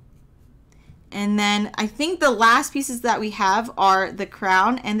 And then I think the last pieces that we have are the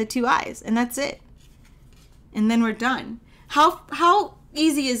crown and the 2 eyes. And that's it. And then we're done. How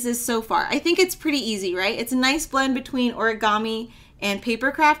easy is this so far? I think it's pretty easy, right? It's a nice blend between origami and paper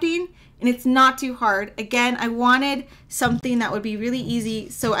crafting. And it's not too hard. Again, I wanted something that would be really easy.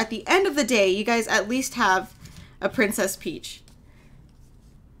 So at the end of the day, you guys at least have a Princess Peach.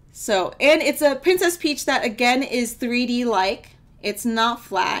 So, and it's a Princess Peach that, again, is 3D-like. It's not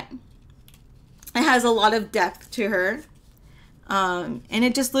flat. It has a lot of depth to her. And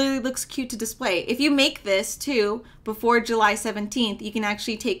it just literally looks cute to display. If you make this, too, before July 17th, you can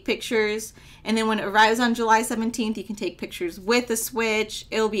actually take pictures. And then when it arrives on July 17th, you can take pictures with the Switch.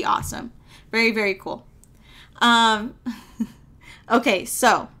 It'll be awesome. Very, very cool. Okay,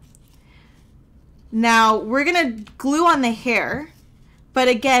 so now we're going to glue on the hair. But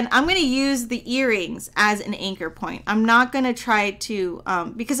again, I'm going to use the earrings as an anchor point. I'm not going to try to,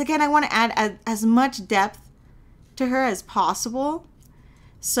 because again, I want to add as much depth to her as possible.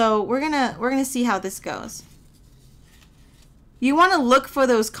 So we're gonna see how this goes. You want to look for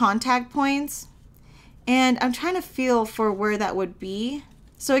those contact points, and I'm trying to feel for where that would be.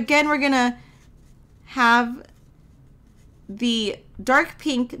 So again, we're gonna have the dark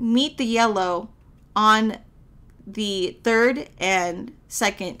pink meet the yellow on the 3rd and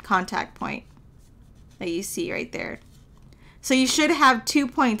 2nd contact point that you see right there. So you should have 2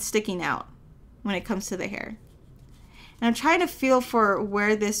 points sticking out when it comes to the hair. And I'm trying to feel for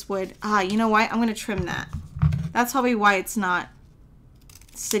where this would, you know what? I'm going to trim that. That's probably why it's not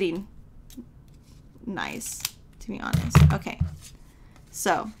sitting nice, to be honest. Okay.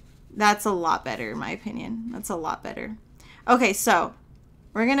 So that's a lot better in my opinion. That's a lot better. Okay, so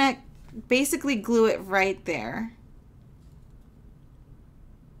we're going to basically glue it right there.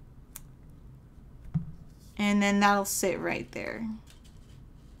 And then that'll sit right there.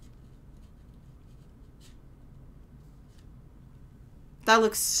 That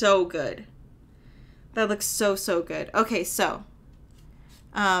looks so good. That looks so, so good. Okay, so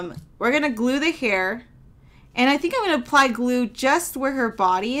we're going to glue the hair. And I think I'm going to apply glue just where her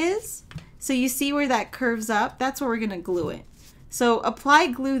body is. So you see where that curves up? That's where we're going to glue it. So apply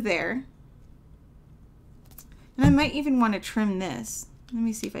glue there. And I might even want to trim this. Let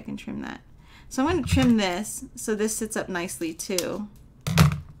me see if I can trim that. So I'm going to trim this so this sits up nicely too.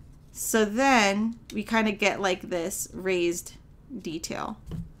 So then we kind of get like this raised detail.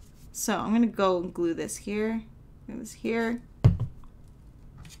 So I'm going to go and glue this here, glue this here.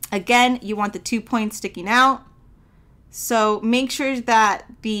 Again, you want the 2 points sticking out. So make sure that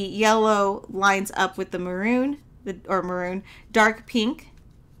the yellow lines up with the maroon, dark pink.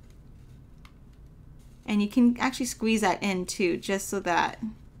 And you can actually squeeze that in too, just so that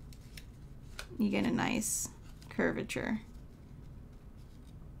you get a nice curvature.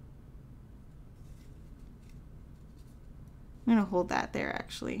 I'm gonna hold that there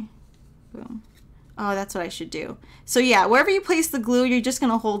actually. Boom. Oh, that's what I should do. So yeah, wherever you place the glue, you're just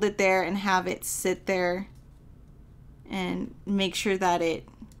gonna hold it there and have it sit there and make sure that it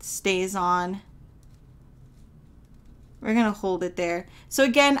stays on. We're gonna hold it there. So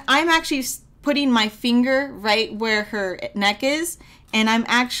again, I'm actually putting my finger right where her neck is, and I'm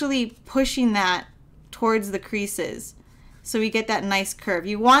actually pushing that towards the creases. So we get that nice curve.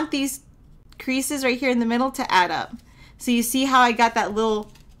 You want these creases right here in the middle to add up. So you see how I got that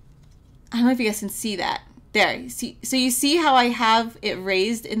little, I don't know if you guys can see that. There, you see, so you see how I have it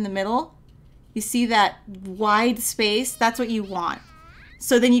raised in the middle? You see that wide space? That's what you want.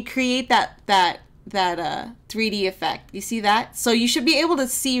 So then you create that 3D effect. You see that? So you should be able to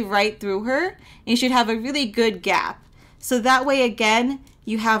see right through her, and you should have a really good gap. So that way, again,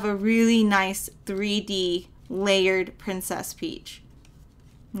 you have a really nice 3D layered Princess Peach.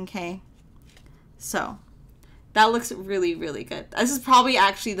 Okay, so that looks really, really good. This is probably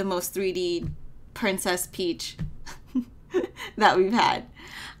actually the most 3D Princess Peach that we've had.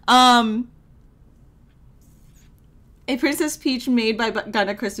 A Princess Peach made by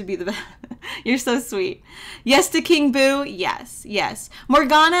MissGandaKris would be the best. You're so sweet. Yes to King Boo. Yes, yes.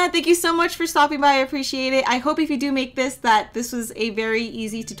 Morgana, thank you so much for stopping by. I appreciate it. I hope if you do make this, that this was a very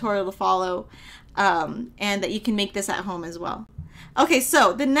easy tutorial to follow, and that you can make this at home as well. Okay,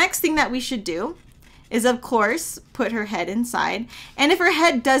 so the next thing that we should do is, of course, put her head inside. And if her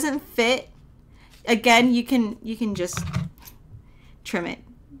head doesn't fit, again, you can just trim it.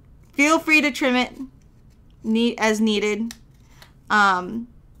 Feel free to trim it as needed,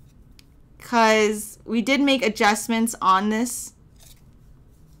 because we did make adjustments on this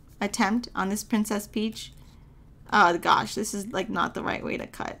attempt on this Princess Peach. Oh gosh, this is like not the right way to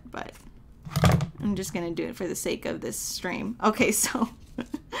cut, but I'm just gonna do it for the sake of this stream. Okay, so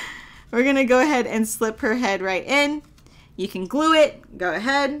we're gonna go ahead and slip her head right in. You can glue it, go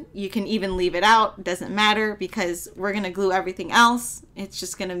ahead. You can even leave it out, it doesn't matter, because we're gonna glue everything else. It's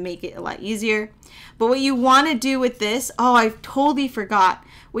just gonna make it a lot easier. But what you wanna do with this, oh, I totally forgot.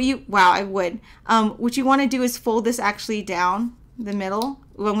 What you wanna do is fold this actually down the middle.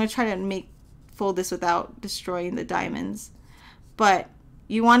 Well, I'm gonna try to fold this without destroying the diamonds. But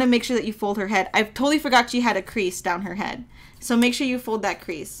you wanna make sure that you fold her head. I totally forgot she had a crease down her head. So make sure you fold that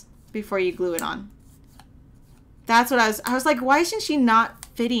crease before you glue it on. That's what I was like, why isn't she not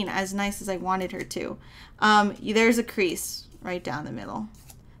fitting as nice as I wanted her to? There's a crease right down the middle.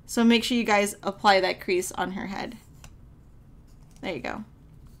 So make sure you guys apply that crease on her head. There you go.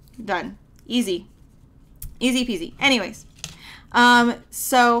 Done. Easy. Easy peasy. Anyways,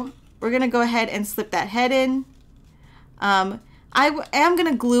 so we're going to go ahead and slip that head in. I am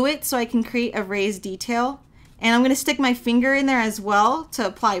going to glue it so I can create a raised detail. And I'm going to stick my finger in there as well to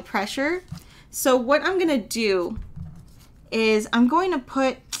apply pressure. So what I'm going to do is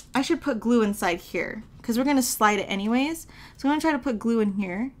I should put glue inside here because we're going to slide it anyways. So I'm going to try to put glue in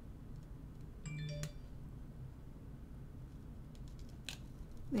here.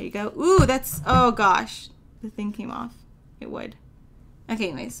 There you go. Ooh, oh gosh, the thing came off. It would. Okay,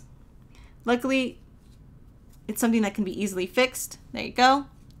 anyways. Luckily, it's something that can be easily fixed. There you go.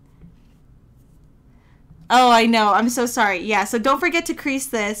 Oh, I know. I'm so sorry. Yeah, so don't forget to crease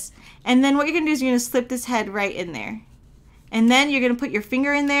this. And then what you're going to do is you're going to slip this head right in there. And then you're going to put your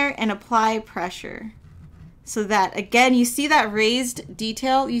finger in there and apply pressure. So that, again, you see that raised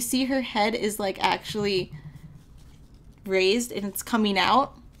detail? You see her head is like actually raised and it's coming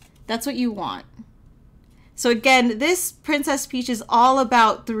out? That's what you want. So again, this Princess Peach is all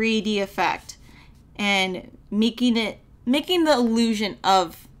about 3D effect and making the illusion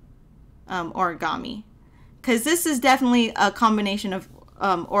of origami. Because this is definitely a combination of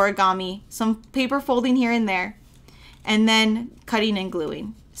origami, some paper folding here and there, and then cutting and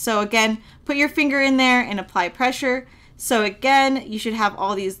gluing. So again, put your finger in there and apply pressure. So again, you should have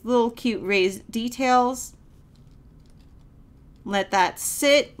all these little cute raised details. Let that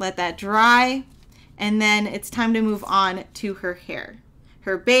sit, let that dry, and then it's time to move on to her hair.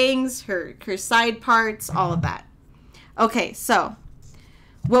 Her bangs, her side parts, all of that. Okay, so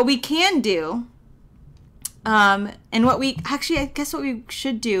what we can do And what we, actually, I guess what we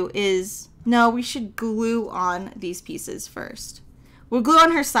should do is, no, we should glue on these pieces first. We'll glue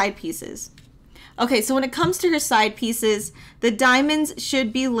on her side pieces. Okay, so when it comes to her side pieces, the diamonds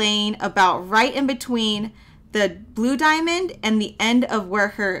should be laying about right in between the blue diamond and the end of where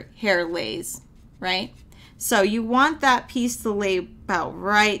her hair lays, right? So you want that piece to lay about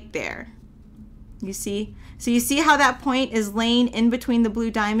right there. You see? So you see how that point is laying in between the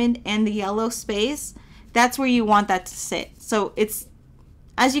blue diamond and the yellow space? That's where you want that to sit. So it's,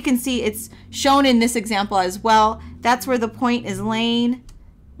 as you can see, it's shown in this example as well. That's where the point is laying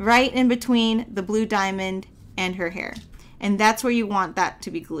right in between the blue diamond and her hair. And that's where you want that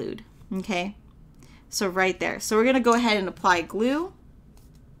to be glued, okay? So right there. So we're gonna go ahead and apply glue.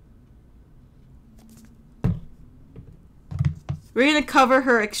 We're gonna cover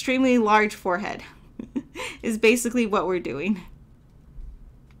her extremely large forehead is basically what we're doing.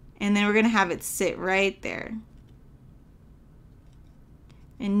 And then we're gonna have it sit right there.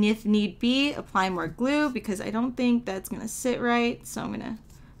 And if need be, apply more glue because I don't think that's gonna sit right. So I'm gonna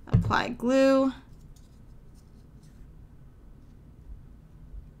apply glue.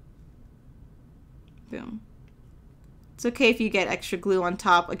 Boom. It's okay if you get extra glue on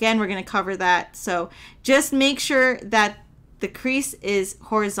top. Again, we're gonna cover that. So just make sure that the crease is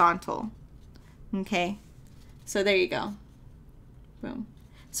horizontal. Okay, so there you go. Boom.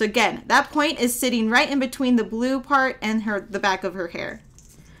 So again, that point is sitting right in between the blue part and the back of her hair.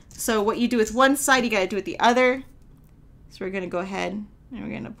 So what you do with one side, you gotta do with the other. So we're gonna go ahead and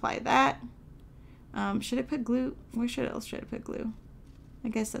we're gonna apply that. Should I put glue? Where else should I put glue? I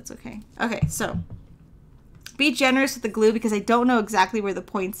guess that's okay. Okay, so be generous with the glue because I don't know exactly where the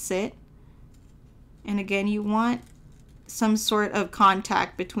points sit. And again, you want some sort of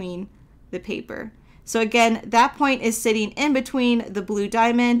contact between the paper. So again, that point is sitting in between the blue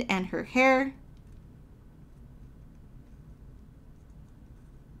diamond and her hair.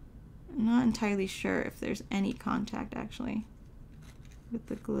 I'm not entirely sure if there's any contact actually with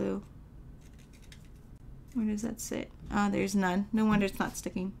the glue. Where does that sit? Ah, there's none. No wonder it's not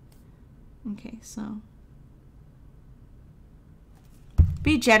sticking. Okay, so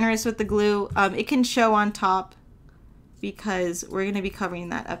be generous with the glue. It can show on top because we're going to be covering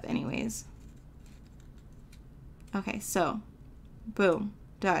that up anyways. Okay, so boom,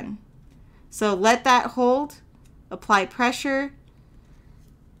 done. So let that hold, apply pressure,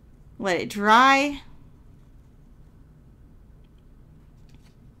 let it dry.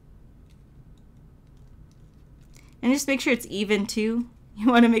 And just make sure it's even too. You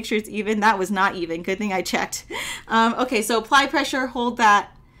want to make sure it's even. That was not even. Good thing I checked. Okay, so apply pressure, hold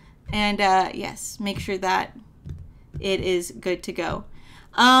that, and yes, make sure that it is good to go.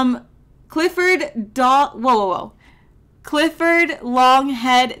 Clifford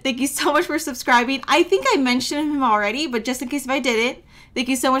Longhead, thank you so much for subscribing. I think I mentioned him already, but just in case if I didn't, thank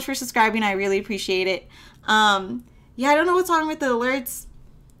you so much for subscribing. I really appreciate it. Yeah, I don't know what's wrong with the alerts.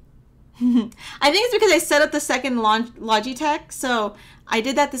 I think it's because I set up the second Logitech, so I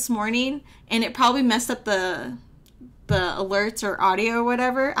did that this morning, and it probably messed up the alerts or audio or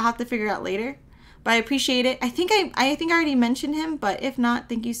whatever. I'll have to figure it out later, but I appreciate it. I think I already mentioned him, but if not,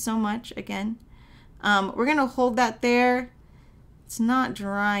 thank you so much again. We're gonna hold that there. It's not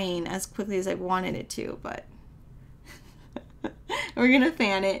drying as quickly as I wanted it to, but we're gonna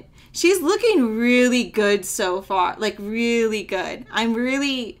fan it. She's looking really good so far, like really good. I'm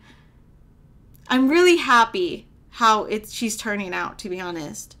really happy how she's turning out, to be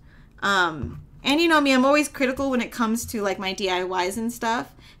honest. And you know me, I'm always critical when it comes to like my DIYs and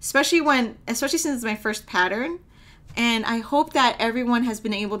stuff, especially since it's my first pattern. And I hope that everyone has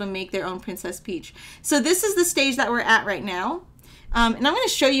been able to make their own Princess Peach. So this is the stage that we're at right now. And I'm going to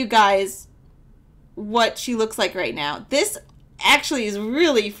show you guys what she looks like right now. This actually is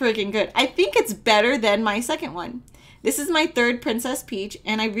really freaking good. I think it's better than my second one. This is my third Princess Peach,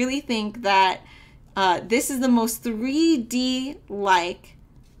 and I really think that this is the most 3D-like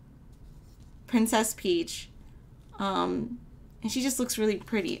Princess Peach. And she just looks really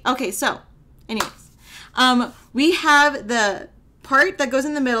pretty. Okay, so anyways. We have the part that goes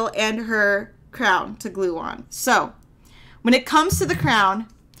in the middle and her crown to glue on. So when it comes to the crown,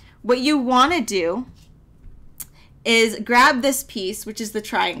 what you want to do is grab this piece, which is the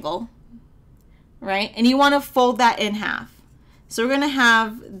triangle, right? And you want to fold that in half. So we're going to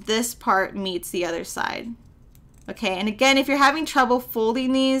have this part meets the other side. Okay, and again, if you're having trouble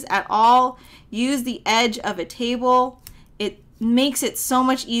folding these at all, use the edge of a table. It makes it so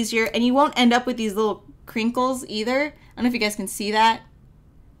much easier, and you won't end up with these little crinkles either. I don't know if you guys can see that.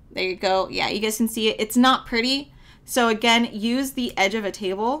 There you go. Yeah, you guys can see it. It's not pretty. So again, use the edge of a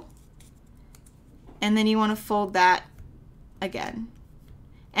table and then you want to fold that again.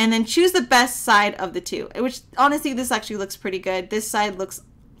 And then choose the best side of the two, which honestly, this actually looks pretty good. This side looks,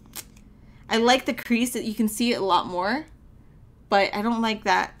 I like the crease that you can see it a lot more, but I don't like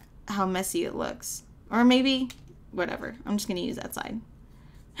that, how messy it looks. Or maybe, whatever, I'm just gonna use that side.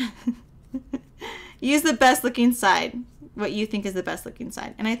 Use the best looking side, what you think is the best looking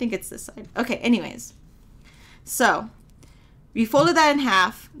side. And I think it's this side. Okay, anyways. So, we folded that in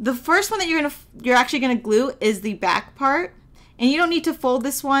half. The first one that you're actually gonna glue is the back part. And you don't need to fold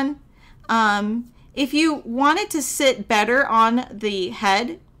this one. If you want it to sit better on the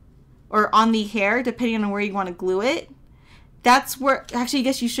head or on the hair, depending on where you want to glue it, that's where, actually, I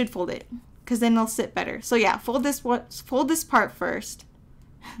guess you should fold it because then it'll sit better. So yeah, fold this part first.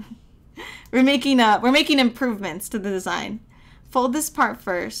 we're making improvements to the design. Fold this part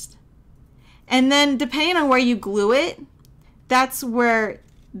first. And then depending on where you glue it, that's where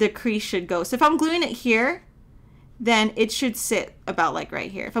the crease should go. So if I'm gluing it here, then it should sit about like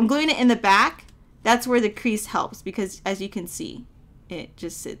right here. If I'm gluing it in the back, that's where the crease helps because as you can see, it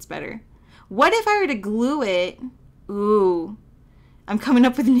just sits better. What if I were to glue it? Ooh, I'm coming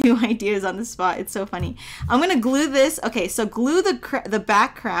up with new ideas on the spot. It's so funny. I'm gonna glue this. Okay, so glue the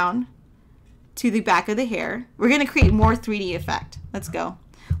back crown to the back of the hair. We're gonna create more 3D effect. Let's go.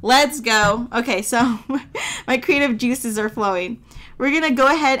 Let's go. Okay, so my creative juices are flowing. We're going to go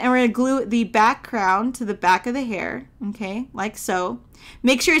ahead and we're going to glue the back crown to the back of the hair, okay, like so.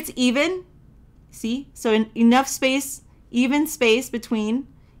 Make sure it's even, see? So enough space, even space between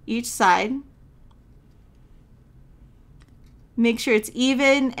each side. Make sure it's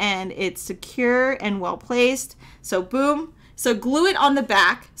even and it's secure and well placed. So boom. So glue it on the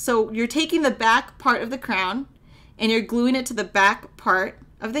back. So you're taking the back part of the crown and you're gluing it to the back part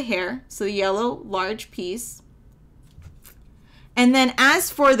of the hair. So the yellow large piece. And then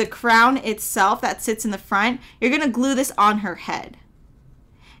as for the crown itself that sits in the front, you're going to glue this on her head.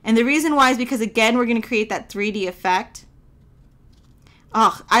 And the reason why is because, again, we're going to create that 3D effect.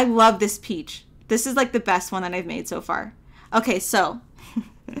 Oh, I love this peach. This is like the best one that I've made so far. Okay, so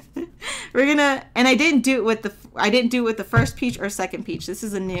we're going to, and I didn't do it with the first peach or second peach. This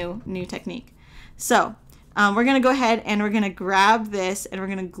is a new technique. So we're going to go ahead and we're going to grab this and we're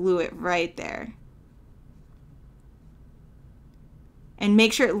going to glue it right there. And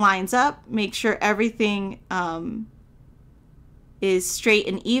make sure it lines up. Make sure everything is straight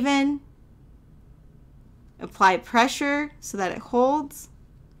and even. Apply pressure so that it holds.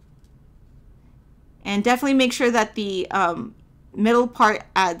 And definitely make sure that the middle part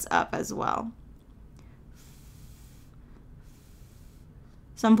adds up as well.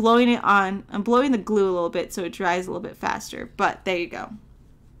 So I'm blowing it on. I'm blowing the glue a little bit so it dries a little bit faster. But there you go.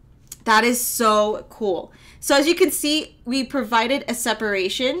 That is so cool. So as you can see, we provided a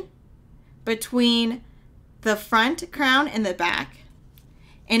separation between the front crown and the back.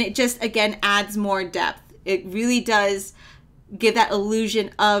 And it just, again, adds more depth. It really does give that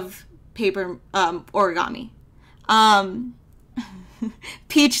illusion of paper origami.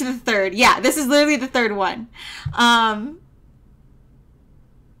 Peach the third. Yeah, this is literally the third one.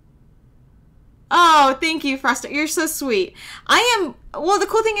 Oh, thank you, Frosta. You're so sweet. Well, the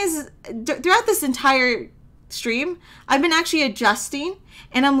cool thing is, throughout this entire stream, I've been actually adjusting,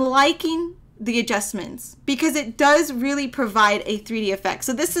 and I'm liking the adjustments because it does really provide a 3D effect.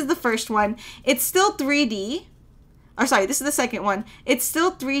 So this is the first one. It's still 3D. Or sorry, this is the second one. It's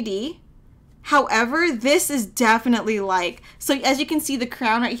still 3D. However, this is definitely like, so as you can see, the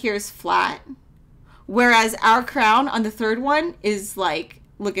crown right here is flat. Whereas our crown on the third one is like,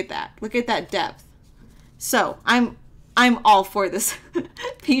 look at that. Look at that depth. So I'm all for this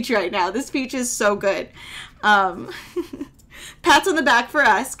peach right now. This peach is so good. Pats on the back for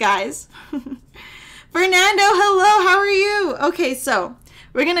us, guys. Fernando, hello, how are you? Okay, so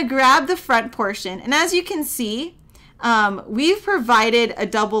we're gonna grab the front portion. And as you can see, we've provided a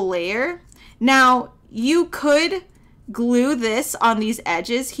double layer. Now, you could glue this on these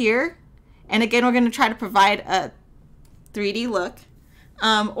edges here. And again, we're gonna try to provide a 3D look.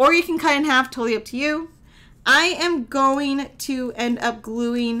 Or you can cut in half, totally up to you. I am going to end up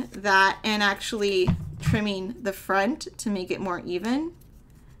gluing that and actually trimming the front to make it more even.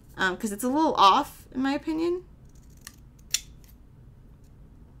 Because it's a little off, in my opinion.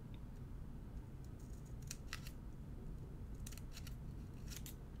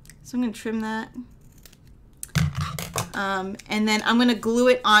 So I'm going to trim that. And then I'm going to glue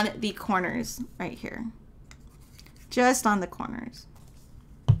it on the corners right here. Just on the corners.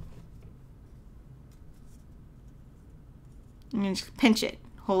 I'm going to just pinch it.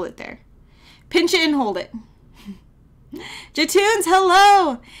 Hold it there. Pinch it and hold it. Jatoons,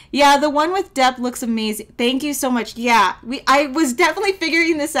 hello. Yeah, the one with depth looks amazing. Thank you so much. Yeah, I was definitely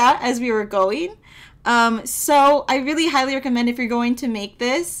figuring this out as we were going. So I really highly recommend, if you're going to make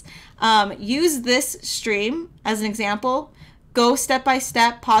this, use this stream as an example. Go step by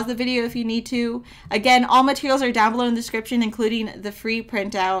step, pause the video if you need to. Again, all materials are down below in the description, including the free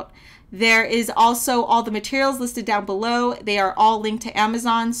printout. There is also all the materials listed down below. They are all linked to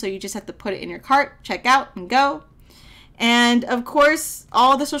Amazon, so you just have to put it in your cart, check out, and go. And of course,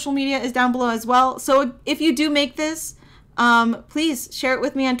 all the social media is down below as well. So if you do make this, please share it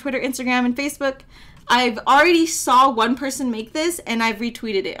with me on Twitter, Instagram, and Facebook. I've already saw one person make this, and I've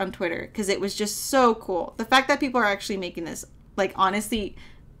retweeted it on Twitter because it was just so cool. The fact that people are actually making this, like, honestly,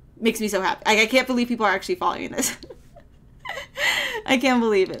 makes me so happy. I can't believe people are actually following this. I can't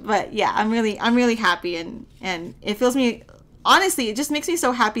believe it. But yeah, I'm really happy, and it fills me, honestly, it just makes me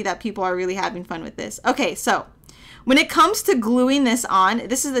so happy that people are really having fun with this. Okay, so when it comes to gluing this on,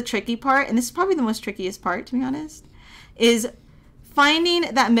 this is the tricky part, and this is probably the most trickiest part, to be honest, is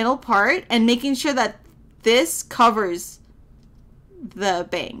finding that middle part and making sure that this covers the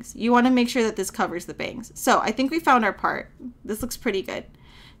bangs. You want to make sure that this covers the bangs. So I think we found our part. This looks pretty good.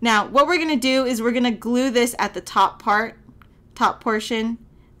 Now what we're going to do is we're going to glue this at the top portion,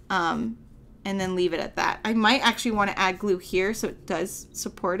 and then leave it at that. I might actually want to add glue here so it does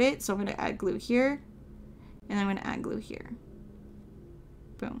support it. So I'm going to add glue here, and I'm going to add glue here.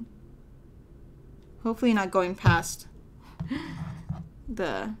 Boom. Hopefully not going past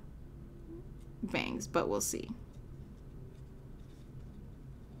the bangs, but we'll see.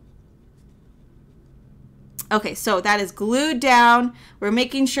 Okay, so that is glued down. We're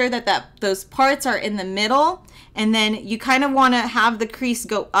making sure that those parts are in the middle, and then you kind of want to have the crease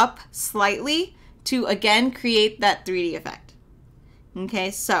go up slightly to, again, create that 3D effect.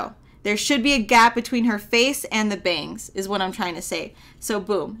 Okay, so there should be a gap between her face and the bangs, is what I'm trying to say. So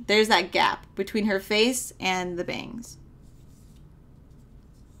boom, there's that gap between her face and the bangs.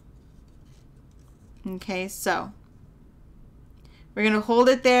 Okay, so we're going to hold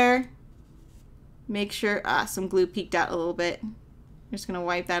it there. Make sure, some glue peeked out a little bit. I'm just going to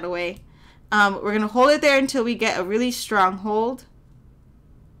wipe that away. We're going to hold it there until we get a really strong hold.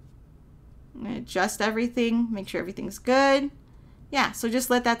 I'm going to adjust everything, make sure everything's good. Yeah, so just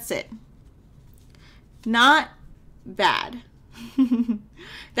let that sit. Not bad.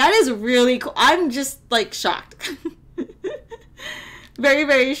 That is really cool. I'm just like shocked. Very,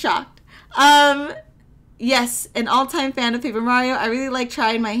 very shocked. Yes, an all-time fan of Paper Mario. I really like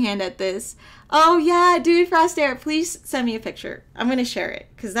trying my hand at this. Oh yeah, Dude Frost Air, please send me a picture. I'm going to share it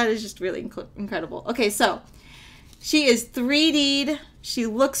because that is just really incredible. Okay, so she is 3D'd. She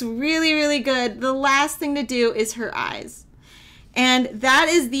looks really, really good. The last thing to do is her eyes. And that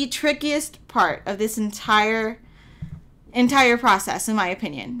is the trickiest part of this entire process, in my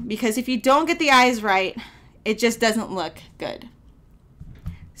opinion. Because if you don't get the eyes right, it just doesn't look good.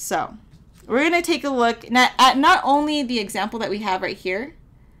 So we're going to take a look at not only the example that we have right here,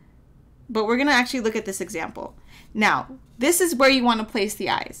 but we're going to actually look at this example. Now, this is where you want to place the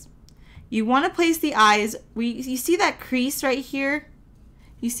eyes. You want to place the eyes, you see that crease right here?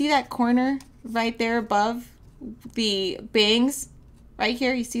 You see that corner right there above the bangs? Right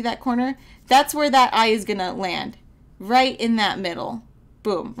here, you see that corner? That's where that eye is going to land. Right in that middle.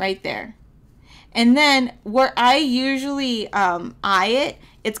 Boom, right there. And then where I usually eye it,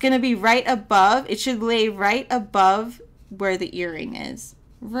 it's going to be right above. It should lay right above where the earring is.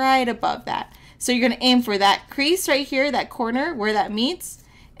 Right above that. So you're going to aim for that crease right here, that corner where that meets.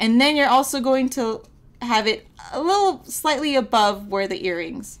 And then you're also going to have it a little slightly above where the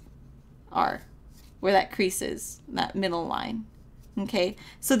earrings are. Where that crease is, that middle line. Okay,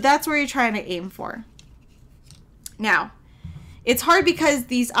 so that's where you're trying to aim for. Now, it's hard because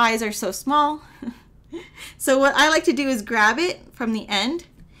these eyes are so small. So what I like to do is grab it from the end,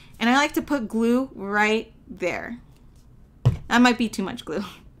 and I like to put glue right there. That might be too much glue.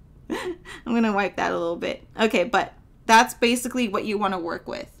 I'm going to wipe that a little bit. Okay, but that's basically what you want to work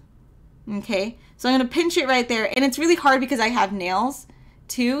with. Okay, so I'm going to pinch it right there, and it's really hard because I have nails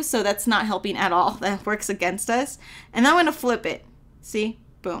too, so that's not helping at all. That works against us. And then I'm going to flip it. See?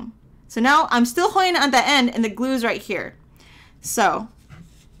 Boom. So now I'm still holding it on the end, and the glue's right here. So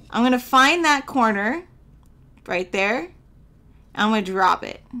I'm going to find that corner right there, and I'm going to drop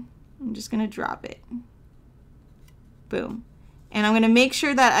it. I'm just going to drop it. Boom. And I'm going to make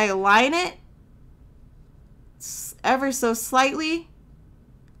sure that I align it ever so slightly.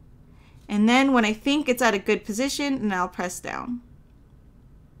 And then when I think it's at a good position, and I'll press down.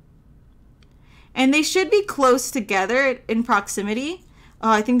 And they should be close together in proximity. Oh,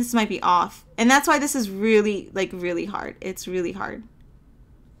 I think this might be off. And that's why this is really, like, really hard. It's really hard.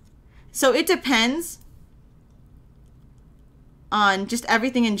 So it depends on just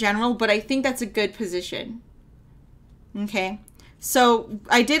everything in general, but I think that's a good position. Okay. So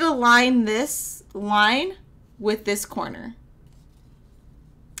I did align this line with this corner.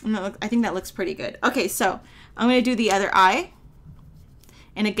 I think that looks pretty good. Okay, so I'm going to do the other eye.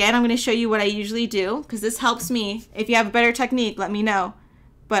 And again, I'm going to show you what I usually do, because this helps me. If you have a better technique, let me know.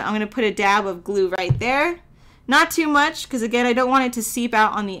 But I'm going to put a dab of glue right there. Not too much, because again, I don't want it to seep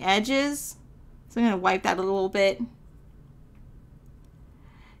out on the edges. So I'm going to wipe that a little bit.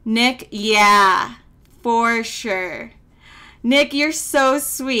 Nick, yeah, for sure. Nick, you're so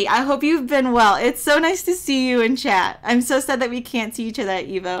sweet. I hope you've been well. It's so nice to see you in chat. I'm so sad that we can't see each other at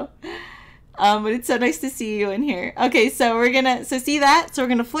Evo. But it's so nice to see you in here. Okay, so we're gonna, see that? So we're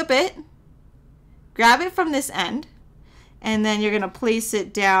gonna flip it, grab it from this end, and then you're gonna place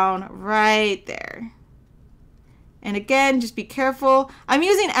it down right there. And again, just be careful. I'm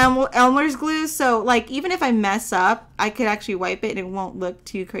using Elmer's glue, so like even if I mess up, I could actually wipe it and it won't look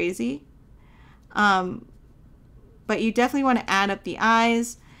too crazy. But you definitely want to add up the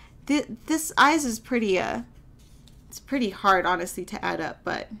eyes. This eyes is pretty, it's pretty hard, honestly, to add up,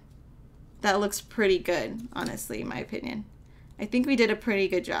 but that looks pretty good, honestly, in my opinion. I think we did a pretty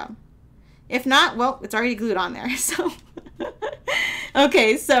good job. If not, well, it's already glued on there, so.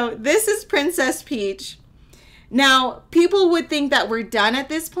 Okay, so this is Princess Peach. Now, people would think that we're done at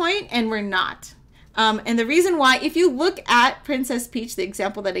this point, and we're not. And the reason why, if you look at Princess Peach, the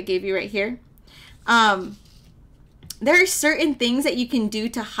example that I gave you right here, there are certain things that you can do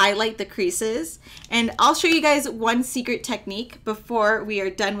to highlight the creases. And I'll show you guys one secret technique before we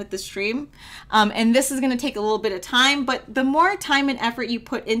are done with the stream. And this is going to take a little bit of time, but the more time and effort you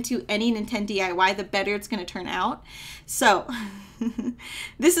put into any Ninten DIY, the better it's going to turn out. So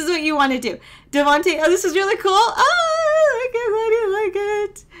this is what you want to do. Devontae, oh, this is really cool. Oh, I like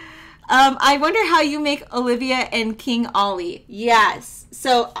it. I wonder how you make Olivia and King Ollie. Yes.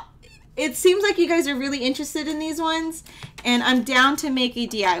 So it seems like you guys are really interested in these ones, and I'm down to make a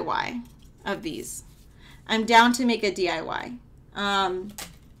DIY of these. I'm down to make a DIY.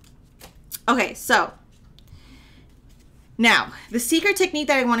 Okay, so now the secret technique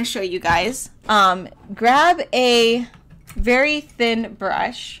that I want to show you guys, grab a very thin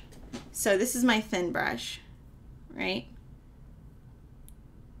brush. So this is my thin brush, right?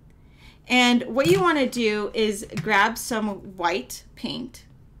 And what you want to do is grab some white paint.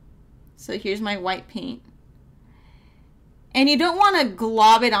 So here's my white paint. And you don't want to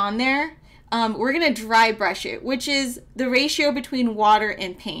glob it on there. We're going to dry brush it, which is the ratio between water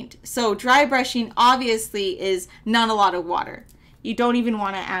and paint. So dry brushing obviously is not a lot of water. You don't even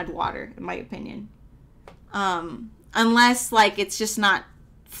want to add water, in my opinion. Unless like it's just not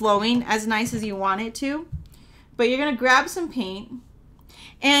flowing as nice as you want it to. But you're going to grab some paint.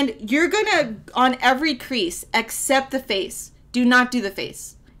 And you're going to, on every crease, except the face. Do not do the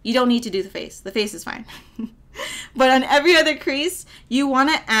face. You don't need to do the face. The face is fine. But on every other crease, you want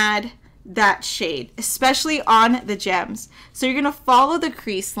to add that shade, especially on the gems. So you're going to follow the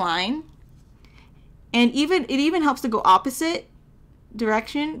crease line. And it even helps to go opposite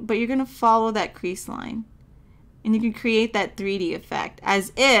direction, but you're going to follow that crease line. And you can create that 3D effect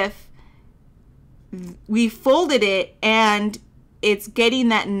as if we folded it and it's getting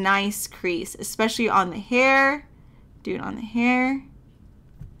that nice crease, especially on the hair. Do it on the hair.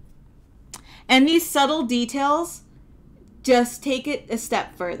 And these subtle details, just take it a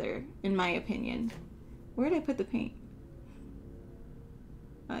step further, in my opinion. Where did I put the paint?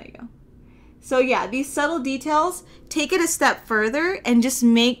 Oh, there you go. So yeah, these subtle details, take it a step further and just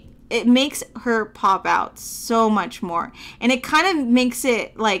it makes her pop out so much more. And it kind of makes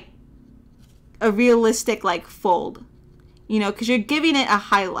it like a realistic like fold, you know, because you're giving it a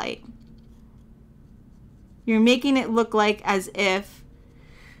highlight. You're making it look like as if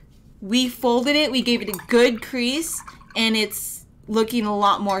we folded it, we gave it a good crease, and it's looking a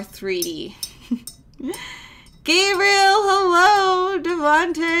lot more 3D. Gabriel, hello,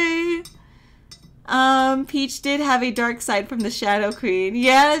 Devontae. Peach did have a dark side from the Shadow Queen.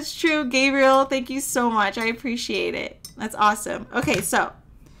 Yeah, that's true, Gabriel. Thank you so much. I appreciate it. That's awesome. Okay, so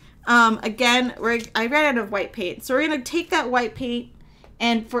again, I ran out of white paint. So we're going to take that white paint,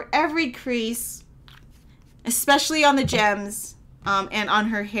 and for every crease, especially on the gems, and on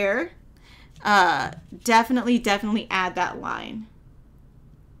her hair, definitely add that line.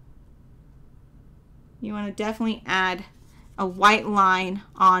 You want to definitely add a white line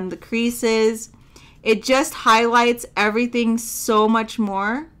on the creases. It just highlights everything so much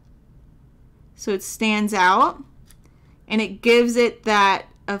more, so it stands out. and it gives it that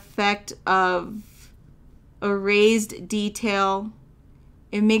effect of a raised detail.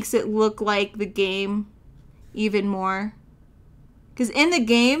 It makes it look like the game even more. Because in the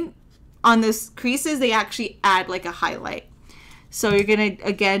game, on those creases, they actually add like a highlight. So you're going to,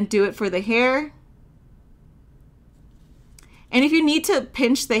 again, do it for the hair. And if you need to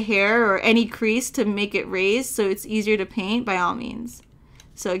pinch the hair or any crease to make it raised so it's easier to paint, by all means.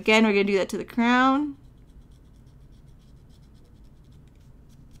 So again, we're going to do that to the crown.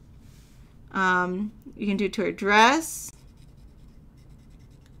 You can do it to her dress.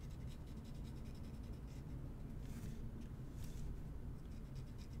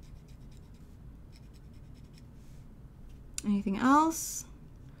 Anything else?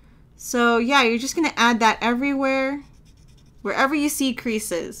 So yeah, you're just going to add that everywhere, wherever you see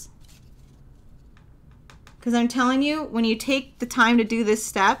creases. Because I'm telling you, when you take the time to do this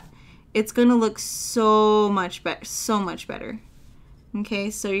step, it's going to look so much better, so much better.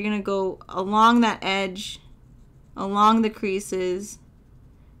 Okay, so you're going to go along that edge, along the creases.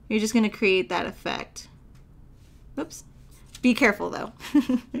 You're just going to create that effect. Oops. Be careful though.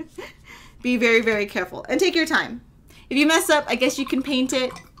 Be very, very careful. And take your time. If you mess up, I guess you can paint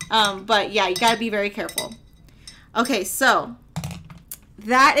it. But yeah, you got to be very careful. Okay, so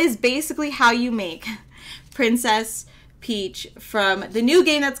that is basically how you make Princess Peach from the new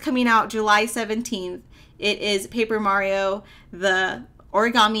game that's coming out July 17th. It is Paper Mario, the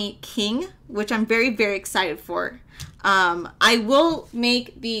Origami King, which I'm very, very excited for. I will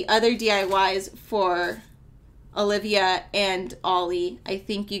make the other DIYs for Olivia and Ollie. I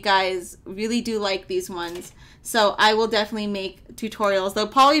think you guys really do like these ones. So I will definitely make tutorials. They'll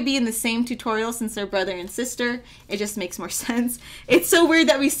probably be in the same tutorial since they're brother and sister. It just makes more sense. It's so weird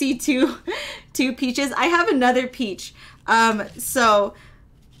that we see two peaches. I have another peach. So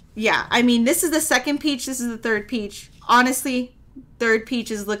yeah, I mean, this is the second peach. This is the third peach. Honestly, third peach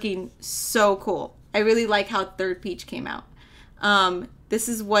is looking so cool. I really like how third peach came out. This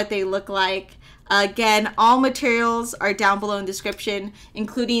is what they look like. Again, all materials are down below in the description,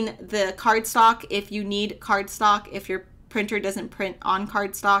 including the cardstock. If you need cardstock, if your printer doesn't print on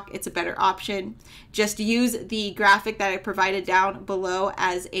cardstock, it's a better option. Just use the graphic that I provided down below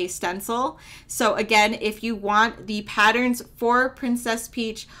as a stencil. So again, if you want the patterns for Princess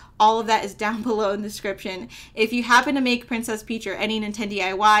Peach, all of that is down below in the description. If you happen to make Princess Peach or any Ninten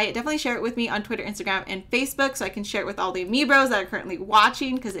DIY, definitely share it with me on Twitter, Instagram, and Facebook so I can share it with all the Amiibros that are currently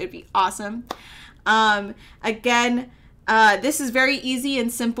watching, because it would be awesome. Again, this is very easy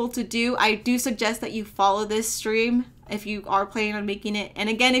and simple to do. I do suggest that you follow this stream if you are planning on making it. And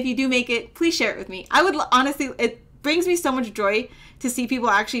again, if you do make it, please share it with me. I would honestly, it brings me so much joy to see people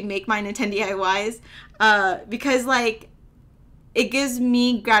actually make my Ninten DIYs, because like, it gives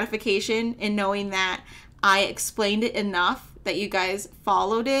me gratification in knowing that I explained it enough that you guys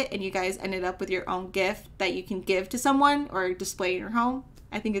followed it and you guys ended up with your own gift that you can give to someone or display in your home.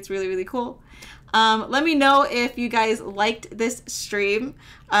 I think it's really, really cool. Let me know if you guys liked this stream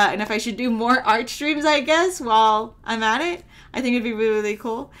and if I should do more art streams, I guess, while I'm at it. I think it'd be really, really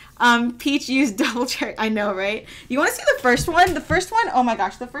cool. Peach used double cherry. I know, right? You want to see the first one? The first one, oh my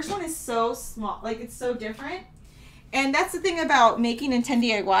gosh, the first one is so small. Like, it's so different. And that's the thing about making Ninten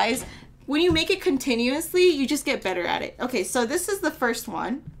DIYs. When you make it continuously, you just get better at it. Okay, so this is the first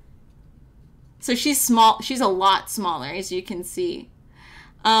one. So she's small. She's a lot smaller, as you can see.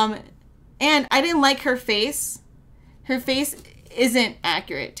 And I didn't like her face. Her face isn't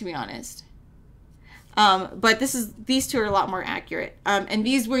accurate, to be honest. But these two are a lot more accurate. And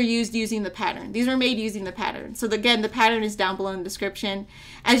these were used using the pattern. These were made using the pattern. So again, the pattern is down below in the description.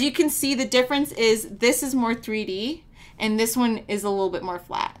 As you can see, the difference is this is more 3D and this one is a little bit more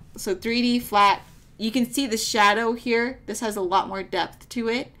flat. So 3D flat, you can see the shadow here. This has a lot more depth to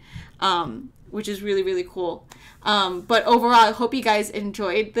it, which is really, really cool. But overall, I hope you guys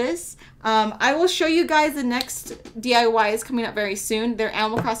enjoyed this. I will show you guys the next DIYs coming up very soon. They're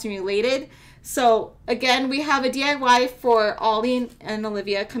Animal Crossing related. So again, we have a DIY for Ollie and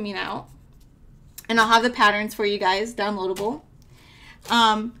Olivia coming out. And I'll have the patterns for you guys downloadable.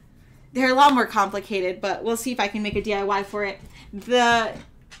 They're a lot more complicated, but we'll see if I can make a DIY for it. The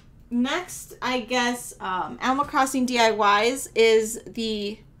next, I guess, Animal Crossing DIYs is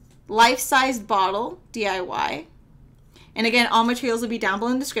the life-sized bottle DIY. And again, all materials will be down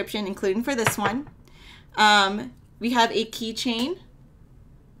below in the description, including for this one. We have a keychain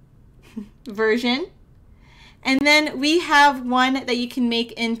version. And then we have one that you can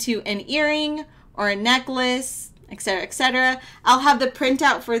make into an earring or a necklace, etc., etc. I'll have the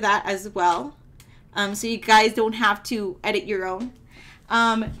printout for that as well, so you guys don't have to edit your own.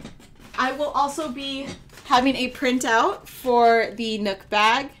 I will also be having a printout for the Nook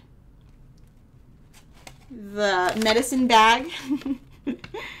bag, the medicine bag,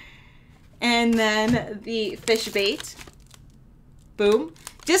 and then the fish bait. Boom.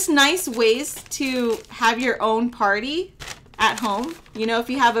 Just nice ways to have your own party at home. You know, if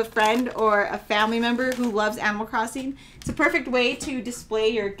you have a friend or a family member who loves Animal Crossing, it's a perfect way to display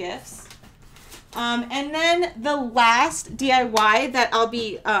your gifts. And then the last DIY that I'll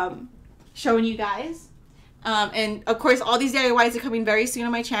be showing you guys. And of course, all these DIYs are coming very soon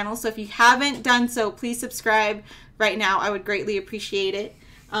on my channel. So if you haven't done so, please subscribe right now. I would greatly appreciate it.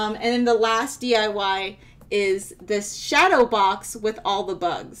 And then the last DIY is this shadow box with all the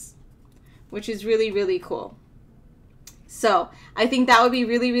bugs, which is really, really cool. So I think that would be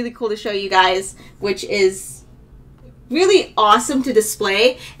really, really cool to show you guys, which is really awesome to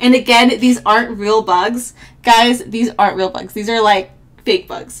display. And again, these aren't real bugs. Guys, these aren't real bugs. These are like fake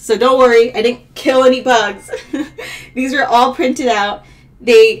bugs. So don't worry, I didn't kill any bugs. These are all printed out.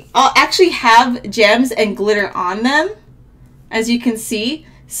 They all actually have gems and glitter on them, as you can see.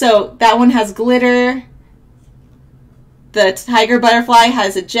 So that one has glitter. The tiger butterfly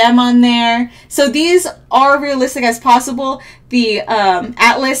has a gem on there. So these are realistic as possible. The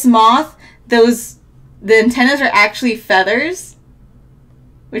Atlas moth, the antennas are actually feathers,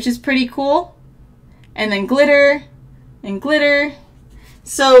 which is pretty cool. And then glitter and glitter.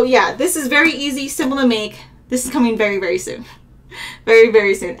 So yeah, this is very easy, simple to make. This is coming very, very soon. Very,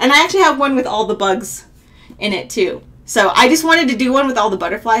 very soon. And I actually have one with all the bugs in it too. So I just wanted to do one with all the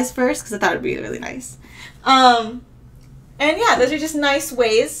butterflies first because I thought it would be really nice. And yeah, those are just nice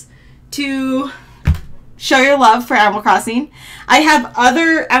ways to show your love for Animal Crossing. I have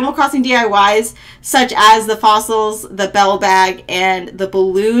other Animal Crossing DIYs, such as the fossils, the bell bag, and the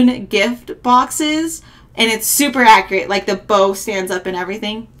balloon gift boxes. And it's super accurate, like the bow stands up and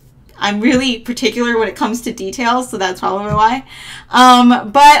everything. I'm really particular when it comes to details, so that's probably why.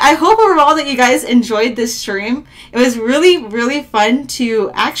 But I hope overall that you guys enjoyed this stream. It was really, really fun to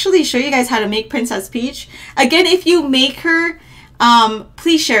actually show you guys how to make Princess Peach. Again, if you make her,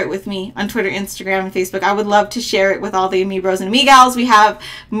 please share it with me on Twitter, Instagram, and Facebook. I would love to share it with all the Amiibros and Amigals. We have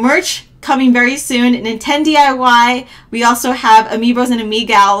merch coming very soon, Ninten DIY. We also have Amiibros and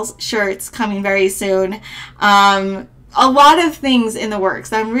Amigals shirts coming very soon. A lot of things in the works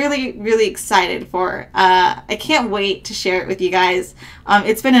that I'm really, really excited for. I can't wait to share it with you guys.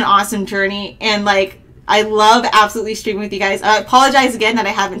 It's been an awesome journey, and like, I love absolutely streaming with you guys. I apologize again that I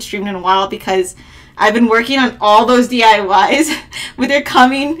haven't streamed in a while because I've been working on all those DIYs, but they're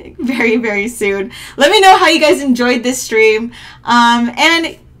coming very, very soon. Let me know how you guys enjoyed this stream.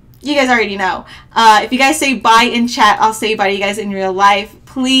 And you guys already know. If you guys say bye in chat, I'll say bye to you guys in real life.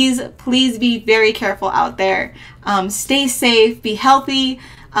 Please, please be very careful out there. Stay safe, be healthy.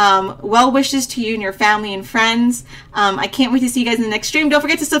 Well wishes to you and your family and friends. I can't wait to see you guys in the next stream. Don't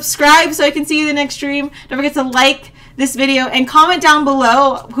forget to subscribe so I can see you in the next stream. Don't forget to like this video and comment down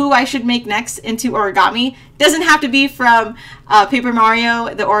below who I should make next into Origami. Doesn't have to be from Paper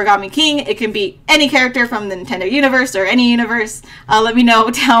Mario, the Origami King. It can be any character from the Nintendo universe or any universe. Let me know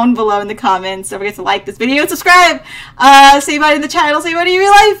down below in the comments. Don't forget to like this video and subscribe. Say bye to the channel. Say bye to your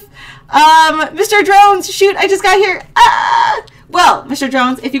real life. Mr. Drones, shoot, I just got here. Well, Mr.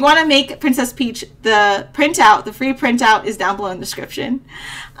 Drones, if you want to make Princess Peach, the printout, the free printout is down below in the description.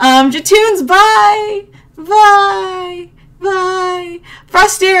 Jatoons, bye! Bye! Bye!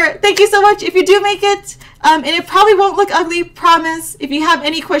 Frostier, thank you so much. If you do make it, and it probably won't look ugly, promise. If you have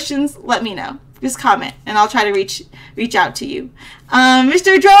any questions, let me know. Just comment, and I'll try to reach out to you.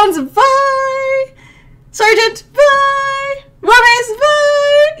 Mr. Drones, bye! Sergeant, bye! Romace,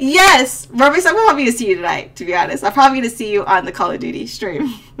 bye! Yes! Romace, I'm probably going to see you tonight, to be honest. I'm probably going to see you on the Call of Duty stream.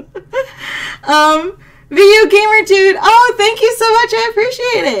 Video Gamer Dude, oh, thank you so much. I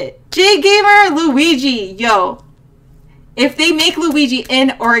appreciate it. J Gamer Luigi, yo. If they make Luigi in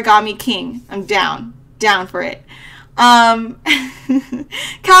Origami King, I'm down. Down for it. Calvin,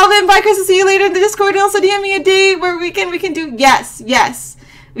 bye, Chris. I'll see you later in the Discord. And also DM me a date where we can do, yes.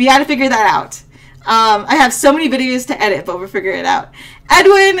 We got to figure that out. I have so many videos to edit, but we'll figure it out.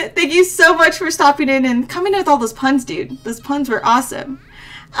 Edwin, thank you so much for stopping in and coming in with all those puns, dude. Those puns were awesome.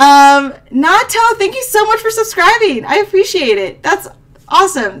 Nato, thank you so much for subscribing. I appreciate it. That's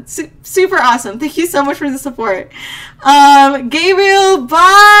awesome. Super awesome. Thank you so much for the support. Gabriel,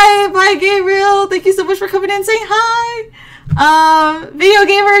 bye. Bye, Gabriel. Thank you so much for coming in and saying hi. Video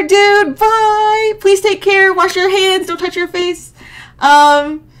Gamer Dude, bye. Please take care. Wash your hands. Don't touch your face.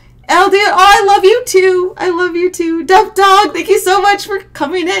 LD, oh, I love you too. I love you too. Duff Dog, thank you so much for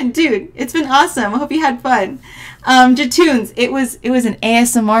coming in, dude. It's been awesome. I hope you had fun. Jatoons, it was an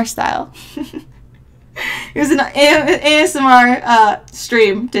ASMR style. It was an ASMR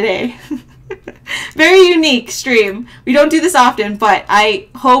stream today. Very unique stream. We don't do this often, but I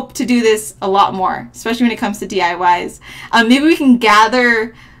hope to do this a lot more, especially when it comes to DIYs. Maybe we can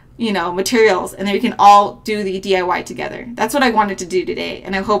gather, you know, materials, and then we can all do the DIY together. That's what I wanted to do today,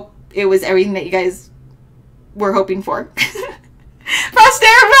 and I hope it was everything that you guys were hoping for.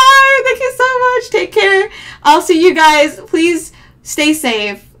 Prosperity! Thank you so much. Take care. I'll see you guys. Please stay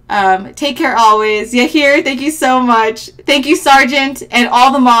safe. Take care always. Yahir, thank you so much. Thank you, Sergeant, and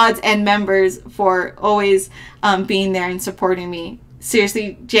all the mods and members for always being there and supporting me.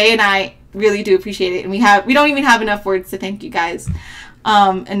 Seriously, Jay and I really do appreciate it. And we don't even have enough words to thank you guys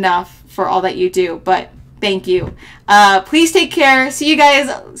enough for all that you do. But thank you. Please take care. See you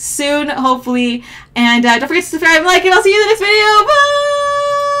guys soon, hopefully. And don't forget to subscribe and like, and I'll see you in the next video. Bye!